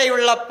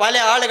ഇവിടെയുള്ള പല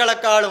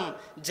ആളുകളെക്കാളും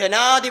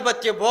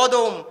ജനാധിപത്യ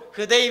ബോധവും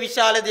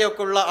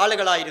ഹൃദയവിശാലതയൊക്കെ ഉള്ള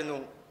ആളുകളായിരുന്നു.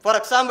 ഫോർ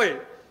എക്സാമ്പിൾ,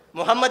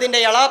 മുഹമ്മദിന്റെ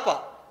എളാപ്പ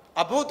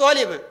അബൂ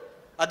ത്വാലിബ്,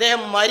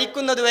 അദ്ദേഹം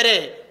മരിക്കുന്നതുവരെ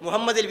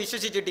മുഹമ്മദിൽ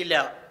വിശ്വസിച്ചിട്ടില്ല.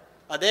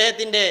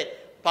 അദ്ദേഹത്തിന്റെ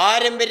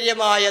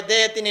പാരമ്പര്യമായി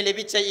അദ്ദേഹത്തിന്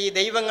ലഭിച്ച ഈ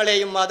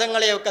ദൈവങ്ങളെയും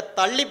മതങ്ങളെയും ഒക്കെ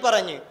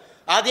തള്ളിപ്പറഞ്ഞ്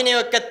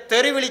അതിനെയൊക്കെ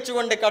തെറി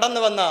വിളിച്ചുകൊണ്ട്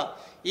കടന്നു വന്ന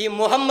ഈ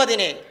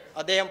മുഹമ്മദിനെ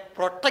അദ്ദേഹം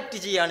പ്രൊട്ടക്റ്റ്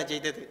ചെയ്യുകയാണ്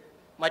ചെയ്തത്.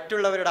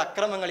 മറ്റുള്ളവരുടെ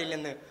അക്രമങ്ങളിൽ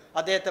നിന്ന്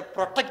അദ്ദേഹത്തെ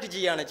പ്രൊട്ടക്റ്റ്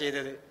ചെയ്യുകയാണ്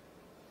ചെയ്തത്.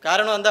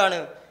 കാരണം എന്താണ്?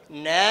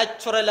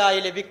 നാച്ചുറലായി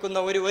ലഭിക്കുന്ന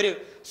ഒരു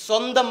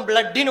സ്വന്തം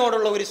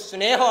ബ്ലഡിനോടുള്ള ഒരു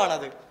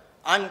സ്നേഹമാണത്.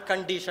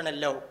 Unconditional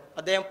love.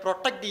 അദ്ദേഹം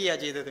പ്രൊട്ടക്റ്റ് ചെയ്യുക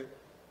ചെയ്തത്.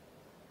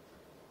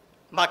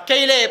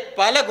 മക്കയിലെ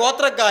പല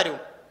ഗോത്രക്കാരും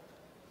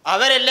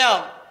അവരെല്ലാം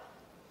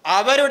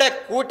അവരുടെ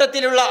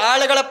കൂട്ടത്തിലുള്ള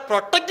ആളുകളെ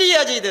പ്രൊട്ടക്റ്റ്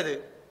ചെയ്യുക ചെയ്തത്,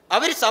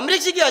 അവർ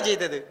സംരക്ഷിക്കുക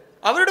ചെയ്തത്.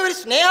 അവരുടെ ഒരു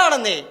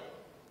സ്നേഹമാണെന്നേ.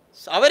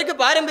 അവർക്ക്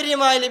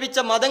പാരമ്പര്യമായി ലഭിച്ച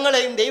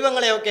മതങ്ങളെയും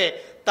ദൈവങ്ങളെയും ഒക്കെ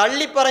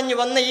തള്ളിപ്പറഞ്ഞു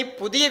വന്ന ഈ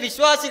പുതിയ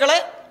വിശ്വാസികളെ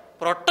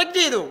പ്രൊട്ടക്റ്റ്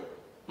ചെയ്തു.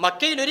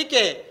 മക്കയിൽ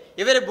ഒരിക്കൽ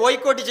ഇവരെ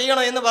ബോയ്ക്കോട്ട്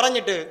ചെയ്യണം എന്ന്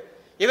പറഞ്ഞിട്ട്,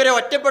 ഇവരെ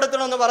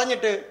ഒറ്റപ്പെടുത്തണമെന്ന്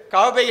പറഞ്ഞിട്ട്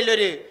കഅബയിൽ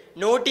ഒരു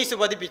നോട്ടീസ്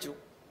പതിപ്പിച്ചു.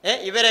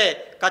 ഇവരെ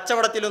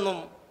കച്ചവടത്തിലൊന്നും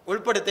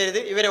ഉൾപ്പെടുത്തരുത്,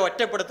 ഇവരെ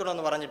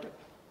ഒറ്റപ്പെടുത്തണമെന്ന് പറഞ്ഞിട്ട്.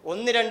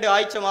 1-2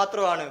 ആഴ്ച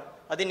മാത്രമാണ്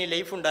അതിന്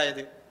ലൈഫ്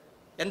ഉണ്ടായത്.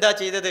 എന്താ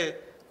ചെയ്തത്?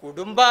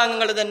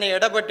 കുടുംബാംഗങ്ങൾ തന്നെ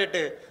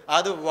ഇടപെട്ടിട്ട്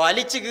അത്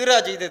വലിച്ചു കീറുക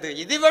ചെയ്തത്.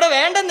 ഇതിവിടെ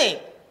വേണ്ടെന്നേ,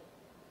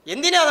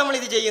 എന്തിനാ നമ്മൾ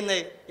ഇത്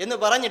ചെയ്യുന്നത് എന്ന്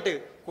പറഞ്ഞിട്ട്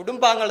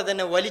കുടുംബാംഗങ്ങൾ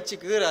തന്നെ വലിച്ചു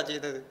കീറുക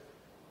ചെയ്തത്.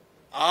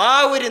 ആ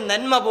ഒരു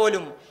നന്മ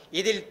പോലും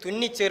ഇതിൽ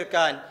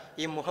തുന്നിച്ചേർക്കാൻ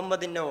ഈ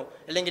മുഹമ്മദിനോ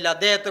അല്ലെങ്കിൽ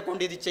അദ്ദേഹത്തെ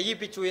കൊണ്ട് ഇത്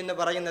ചെയ്യിപ്പിച്ചു എന്ന്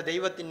പറയുന്ന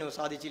ദൈവത്തിനോ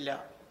സാധിച്ചില്ല.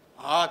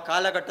 ആ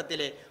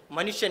കാലഘട്ടത്തിലെ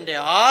മനുഷ്യന്റെ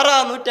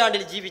 6-ാം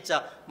നൂറ്റാണ്ടിൽ ജീവിച്ച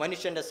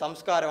മനുഷ്യന്റെ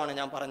സംസ്കാരമാണ്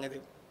ഞാൻ പറഞ്ഞത്.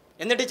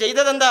 എന്നിട്ട്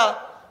ചെയ്തതെന്താ?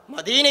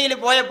 മദീനയിൽ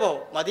പോയപ്പോൾ,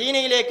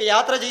 മദീനയിലേക്ക്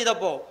യാത്ര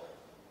ചെയ്തപ്പോൾ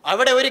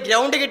അവിടെ ഒരു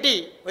ഗ്രൗണ്ട് കിട്ടി,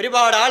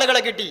 ഒരുപാട്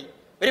ആളുകളെ കിട്ടി,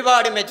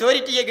 ഒരുപാട്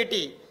മെജോറിറ്റിയെ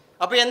കിട്ടി.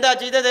 അപ്പോൾ എന്താ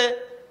ചെയ്തത്?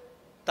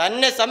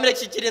 തന്നെ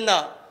സംരക്ഷിച്ചിരുന്ന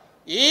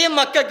ഈ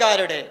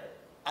മക്കക്കാരുടെ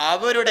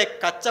അവരുടെ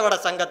കച്ചവട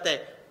സംഘത്തെ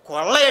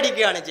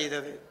കൊള്ളയടിക്കുകയാണ്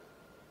ചെയ്തത്.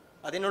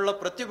 അതിനുള്ള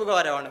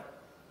പ്രത്യുപകാരമാണ്.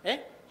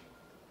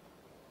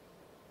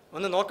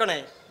 ഒന്ന് നോക്കണേ,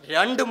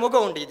 2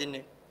 മുഖമുണ്ട്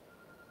ഇതിന്.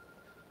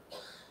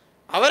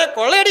 അവരെ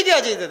കൊള്ളയടിക്കുക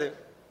ചെയ്തത്.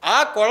 ആ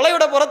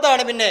കൊള്ളയുടെ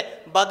പുറത്താണ് പിന്നെ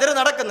ബദർ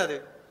നടക്കുന്നത്.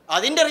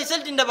 അതിൻ്റെ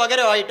റിസൾട്ടിൻ്റെ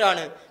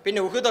പകരമായിട്ടാണ് പിന്നെ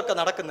ഉഹുദൊക്കെ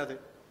നടക്കുന്നത്.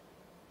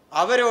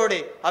 അവരോട്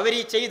അവർ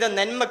ഈ ചെയ്ത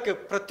നന്മക്ക്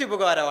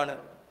പ്രത്യുപകാരമാണ്.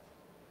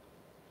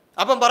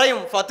 അപ്പം പറയും,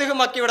 ഫത്ഹ്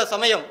മക്കയുടെ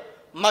സമയം,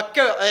 മക്ക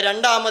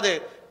 2ാമത്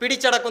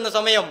പിടിച്ചടക്കുന്ന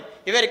സമയം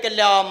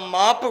ഇവർക്കെല്ലാം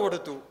മാപ്പ്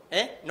കൊടുത്തു.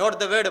 നോട്ട്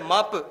ദ വേർഡ്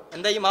മാപ്പ്.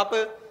 എന്താ ഈ മാപ്പ്?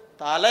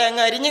 തല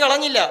അങ്ങ് അരിഞ്ഞു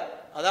കളഞ്ഞില്ല,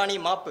 അതാണ് ഈ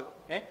മാപ്പ്.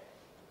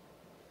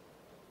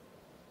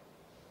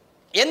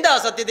 എന്താ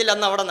സത്യത്തിൽ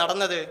അന്ന് അവിടെ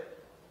നടന്നത്?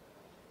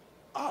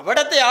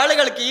 അവിടുത്തെ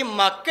ആളുകൾക്ക് ഈ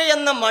മക്ക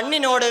എന്ന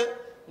മണ്ണിനോട്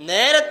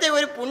നേരത്തെ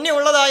ഒരു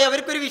പുണ്യമുള്ളതായി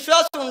അവർക്കൊരു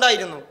വിശ്വാസം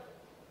ഉണ്ടായിരുന്നു.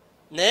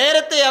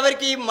 നേരത്തെ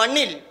അവർക്ക്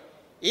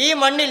ഈ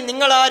മണ്ണിൽ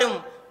നിങ്ങളാരും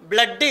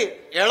ബ്ലഡ്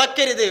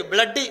ഇളക്കരുത്,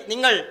 ബ്ലഡ്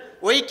നിങ്ങൾ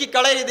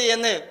ഒഴുക്കിക്കളയരുത്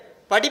എന്ന്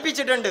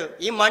പഠിപ്പിച്ചിട്ടുണ്ട്.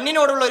 ഈ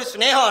മണ്ണിനോടുള്ള ഒരു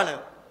സ്നേഹമാണ്.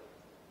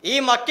 ഈ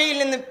മക്കയിൽ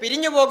നിന്ന്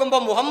പിരിഞ്ഞു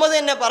പോകുമ്പോൾ മുഹമ്മദ്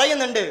തന്നെ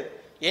പറയുന്നുണ്ട്,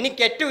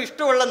 എനിക്ക് ഏറ്റവും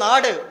ഇഷ്ടമുള്ള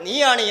നാട്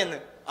നീയാണ് എന്ന്.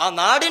 ആ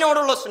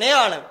നാടിനോടുള്ള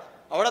സ്നേഹമാണ്,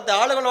 അവിടുത്തെ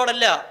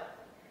ആളുകളോടല്ല.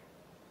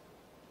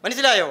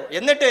 മനസ്സിലായോ?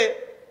 എന്നിട്ട്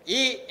ഈ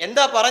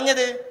എന്താ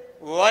പറഞ്ഞത്?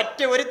 ഒറ്റ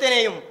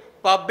ഒരുത്തനെയും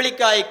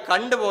പബ്ലിക്കായി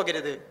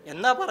കണ്ടുപോകരുത്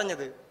എന്നാ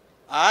പറഞ്ഞത്.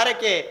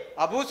 ആരൊക്കെ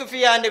അബൂ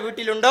സുഫിയാന്റെ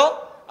വീട്ടിലുണ്ടോ,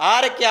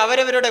 ആരൊക്കെ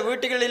അവരവരുടെ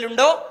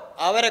വീട്ടുകളിലുണ്ടോ,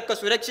 അവരൊക്കെ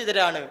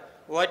സുരക്ഷിതരാണ്.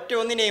 ഒറ്റ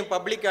ഒന്നിനെയും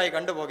പബ്ലിക്കായി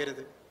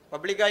കണ്ടുപോകരുത്.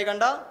 പബ്ലിക്കായി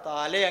കണ്ട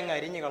തല അങ്ങ്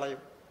അരിഞ്ഞു കളയും.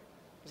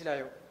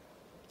 മനസ്സിലായോ?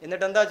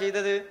 എന്നിട്ട് എന്താ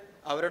ചെയ്തത്?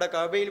 അവരുടെ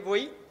കഅബയിൽ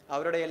പോയി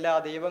അവരുടെ എല്ലാ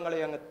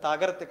ദൈവങ്ങളെയും അങ്ങ്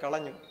തകർത്ത്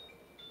കളഞ്ഞു.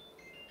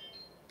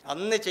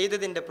 അന്ന്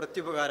ചെയ്തതിൻ്റെ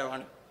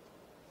പ്രത്യുപകാരമാണ്.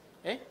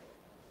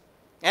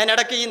 ഞാൻ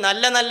ഇടയ്ക്ക് ഈ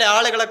നല്ല നല്ല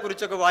ആളുകളെ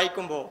കുറിച്ചൊക്കെ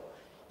വായിക്കുമ്പോൾ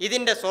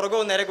ഇതിൻ്റെ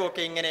സ്വർഗവും നരകവും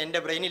ഒക്കെ ഇങ്ങനെ എൻ്റെ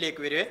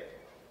ബ്രെയിനിലേക്ക് വരുവേ.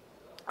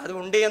 അത്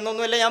ഉണ്ട്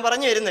എന്നൊന്നുമല്ല ഞാൻ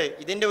പറഞ്ഞു വരുന്നത്.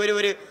 ഇതിൻ്റെ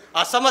ഒരു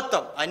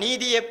അസമത്വം,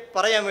 അനീതിയെ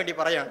പറയാൻ വേണ്ടി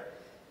പറയാണ്.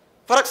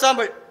 For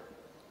example,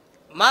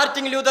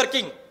 Martin Luther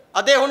king,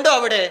 അദ്ദേഹം ഉണ്ടോ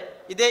അവിടെ?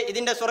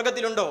 ഇതിൻ്റെ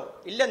സ്വർഗത്തിലുണ്ടോ?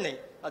 ഇല്ലെന്നേ,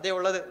 അതേ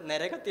ഉള്ളത്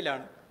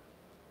നരകത്തിലാണ്.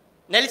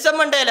 നെൽസൺ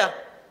മണ്ടേല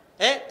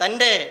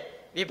തൻ്റെ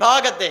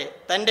വിഭാഗത്തെ,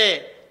 തൻ്റെ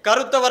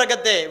കറുത്ത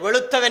വർഗത്തെ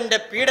വെളുത്തവൻ്റെ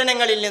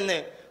പീഡനങ്ങളിൽ നിന്ന്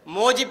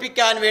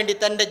മോചിപ്പിക്കാൻ വേണ്ടി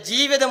തൻ്റെ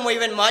ജീവിതം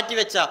മുഴുവൻ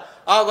മാറ്റിവെച്ച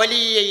ആ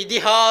വലിയ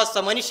ഇതിഹാസ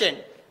മനുഷ്യൻ,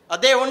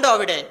 അതേ ഉണ്ടോ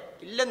അവിടെ?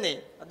 ഇല്ലെന്നേ,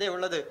 അതേ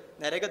ഉള്ളത്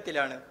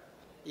നരകത്തിലാണ്.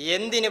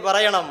 എന്തിന്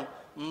പറയണം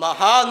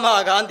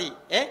മഹാത്മാഗാന്ധി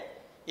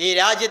ഈ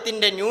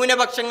രാജ്യത്തിൻ്റെ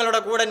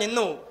ന്യൂനപക്ഷങ്ങളുടെ കൂടെ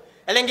നിന്നു,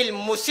 അല്ലെങ്കിൽ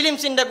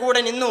മുസ്ലിംസിൻ്റെ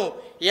കൂടെ നിന്നു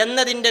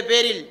എന്നതിൻ്റെ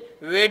പേരിൽ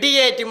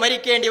വെടിയേറ്റ്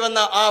മരിക്കേണ്ടി വന്ന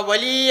ആ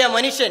വലിയ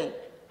മനുഷ്യൻ,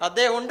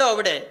 അതേ ഉണ്ടോ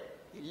അവിടെ?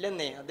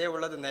 ഇല്ലെന്നേ, അതേ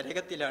ഉള്ളത്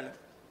നരകത്തിലാണ്.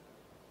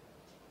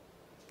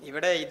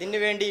 ഇവിടെ ഇതിനു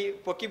വേണ്ടി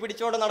പൊക്കി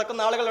പിടിച്ചോണ്ട്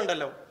നടക്കുന്ന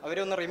ആളുകളുണ്ടല്ലോ,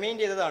 അവരൊന്ന്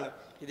റിമൈൻഡ് ചെയ്തതാണ്.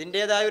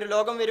 ഇതിൻ്റെതായ ഒരു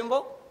ലോകം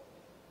വരുമ്പോൾ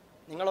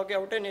നിങ്ങളൊക്കെ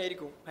ഔട്ട് തന്നെ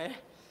ആയിരിക്കും.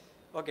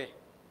 ഓക്കെ.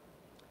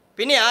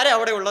 പിന്നെ ആരാ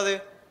അവിടെ ഉള്ളത്?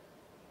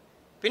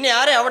 പിന്നെ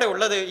ആരാ അവിടെ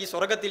ഉള്ളത് ഈ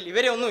സ്വർഗത്തിൽ?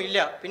 ഇവരെ ഒന്നും ഇല്ല.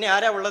 പിന്നെ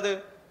ആരാ ഉള്ളത്?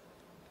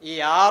 ഈ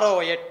 6,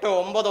 8,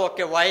 9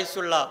 ഒക്കെ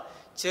വയസ്സുള്ള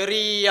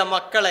ചെറിയ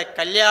മക്കളെ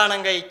കല്യാണം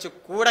കഴിച്ച്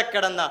കൂടെ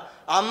കിടന്ന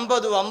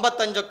 50,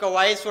 55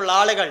 വയസ്സുള്ള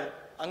ആളുകൾ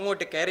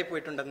അങ്ങോട്ട്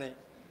കയറിപ്പോയിട്ടുണ്ടെന്ന്.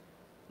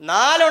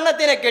 4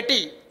 എണ്ണത്തിനെ കെട്ടി.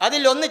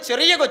 അതിൽ ഒന്ന്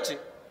ചെറിയ കൊച്ച്,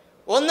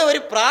 ഒന്ന് ഒരു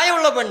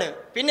പ്രായമുള്ള പെണ്ണ്,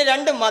 പിന്നെ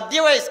 2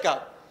 മധ്യവയസ്ക.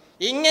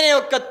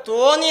 ഇങ്ങനെയൊക്കെ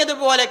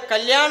തോന്നിയതുപോലെ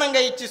കല്യാണം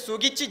കഴിച്ച്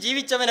സുഖിച്ച്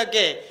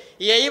ജീവിച്ചവനൊക്കെ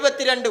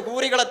 72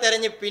 ഹൂറികളെ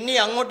തെരഞ്ഞ് പിന്നെ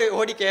അങ്ങോട്ട്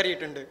ഓടി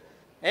കയറിയിട്ടുണ്ട്.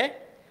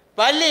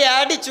 പല്ലി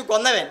അടിച്ചു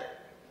കൊന്നവൻ,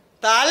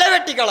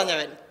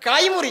 തലവെട്ടിക്കളഞ്ഞവൻ,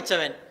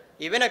 കൈമുറിച്ചവൻ,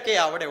 ഇവനൊക്കെ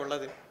അവിടെ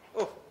ഉള്ളത്.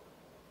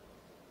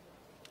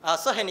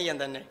 അസഹനീയം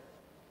തന്നെ.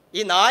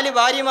 ഈ 4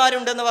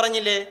 ഭാര്യമാരുണ്ടെന്ന്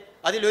പറഞ്ഞില്ലേ,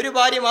 അതിലൊരു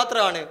ഭാര്യ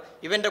മാത്രമാണ്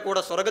ഇവൻ്റെ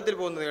കൂടെ സ്വർഗത്തിൽ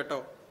പോകുന്നത് കേട്ടോ.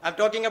 I am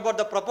talking about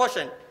the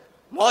proportion.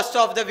 Most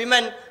of the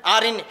women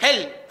are in hell.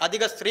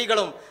 അധിക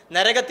സ്ത്രീകളും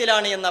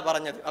നരകത്തിലാണ് എന്നാ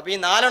പറഞ്ഞത്. അപ്പോൾ ഈ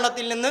 4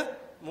 എണ്ണത്തിൽ നിന്ന്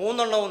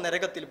 3 എണ്ണവും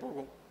നരകത്തിൽ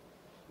പോകും.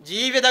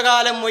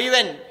 ജീവിതകാലം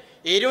മുഴുവൻ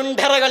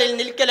ഇരുണ്ടറകളിൽ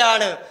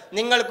നിൽക്കലാണ്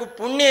നിങ്ങൾക്ക്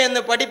പുണ്യം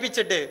എന്ന്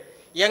പഠിപ്പിച്ചിട്ട്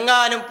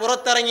എങ്ങാനും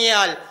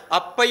പുറത്തിറങ്ങിയാൽ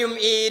അപ്പയും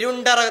ഈ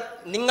ഇരുണ്ടറ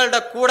നിങ്ങളുടെ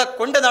കൂടെ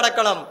കൊണ്ടു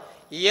നടക്കണം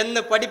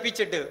എന്ന്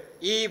പഠിപ്പിച്ചിട്ട്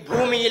ഈ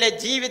ഭൂമിയിലെ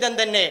ജീവിതം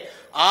തന്നെ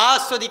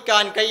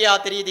ആസ്വദിക്കാൻ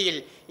കഴിയാത്ത രീതിയിൽ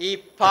ഈ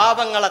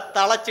പാപങ്ങളെ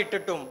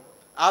തളച്ചിട്ടിട്ടും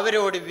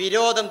അവരോട്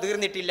വിരോധം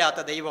തീർന്നിട്ടില്ലാത്ത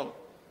ദൈവം.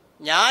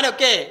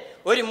 ഞാനൊക്കെ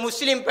ഒരു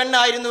മുസ്ലിം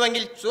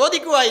പെണ്ണായിരുന്നുവെങ്കിൽ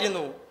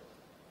ചോദിക്കുമായിരുന്നു,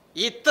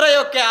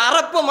 ഇത്രയൊക്കെ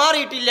അറപ്പ്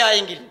മാറിയിട്ടില്ല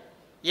എങ്കിൽ,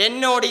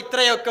 എന്നോട്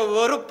ഇത്രയൊക്കെ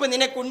വെറുപ്പ്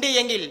നിനക്കുണ്ട്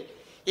എങ്കിൽ,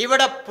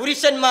 ഇവിടെ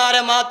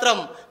പുരുഷന്മാരെ മാത്രം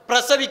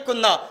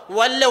പ്രസവിക്കുന്ന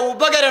വല്ല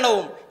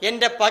ഉപകരണവും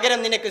എൻ്റെ പകരം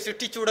നിനക്ക്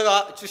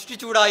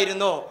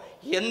സൃഷ്ടിച്ചൂടായിരുന്നോ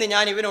എന്ന്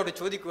ഞാൻ ഇവനോട്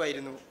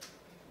ചോദിക്കുമായിരുന്നു.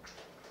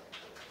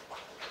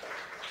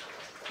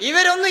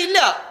 ഇവരൊന്നും ഇല്ല.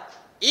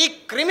 ഈ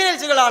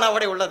ക്രിമിനൽസുകളാണ്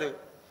അവിടെ ഉള്ളത്.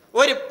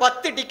 ഒരു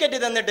 10 ടിക്കറ്റ്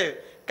തന്നിട്ട്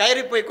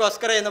കയറിപ്പോയിക്കോ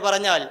അസ്കറെ എന്ന്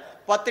പറഞ്ഞാൽ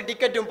 10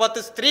 ടിക്കറ്റും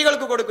 10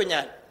 സ്ത്രീകൾക്ക് കൊടുക്കും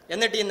ഞാൻ.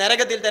 എന്നിട്ട് ഈ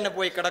നരകത്തിൽ തന്നെ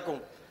പോയി കിടക്കും.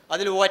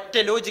 അതിൽ ഒറ്റ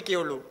ലോജിക്കേ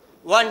ഉള്ളൂ,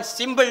 വൺ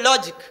സിമ്പിൾ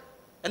ലോജിക്.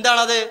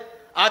 എന്താണത്?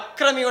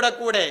 അക്രമിയുടെ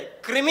കൂടെ,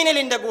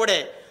 ക്രിമിനലിൻ്റെ കൂടെ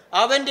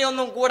അവൻ്റെ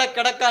ഒന്നും കൂടെ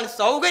കിടക്കാൻ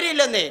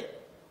സൗകര്യമില്ലെന്നേ.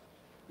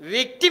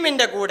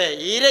 വിക്ടിമിൻ്റെ കൂടെ,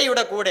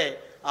 ഇരയുടെ കൂടെ,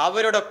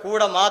 അവരുടെ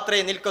കൂടെ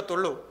മാത്രമേ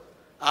നിൽക്കത്തുള്ളൂ.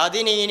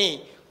 അതിന് ഇനി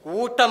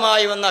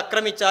കൂട്ടമായി വന്ന്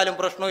ആക്രമിച്ചാലും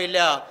പ്രശ്നമില്ല,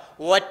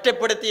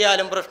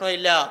 ഒറ്റപ്പെടുത്തിയാലും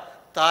പ്രശ്നമില്ല,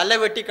 തല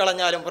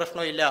വെട്ടിക്കളഞ്ഞാലും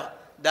പ്രശ്നമില്ല.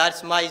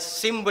 That's my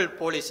simple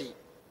policy.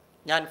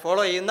 ഞാൻ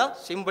ഫോളോ ചെയ്യുന്ന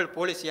സിമ്പിൾ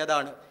പോളിസി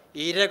അതാണ്.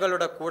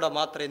 ഇരകളുടെ കൂടെ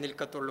മാത്രമേ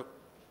നിൽക്കത്തുള്ളൂ.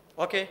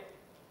 Okay.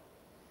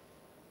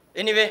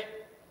 Anyway,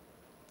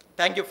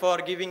 thank you for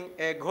giving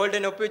A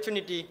golden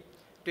opportunity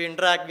to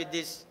interact with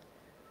this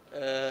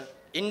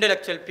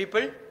intellectual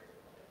people.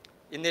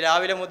 ഇന്ന്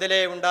രാവിലെ മുതലേ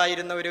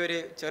ഉണ്ടായിരുന്ന ഒരു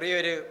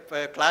ചെറിയൊരു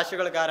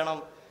ക്ലാഷുകൾ കാരണം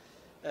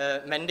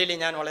മെൻ്റലി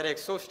ഞാൻ വളരെ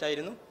എക്സോസ്റ്റ്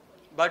ആയിരുന്നു.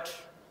 But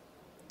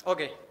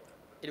okay,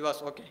 it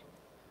was okay.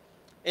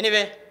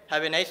 Anyway,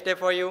 have A nice day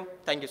for you.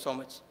 Thank you so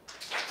much.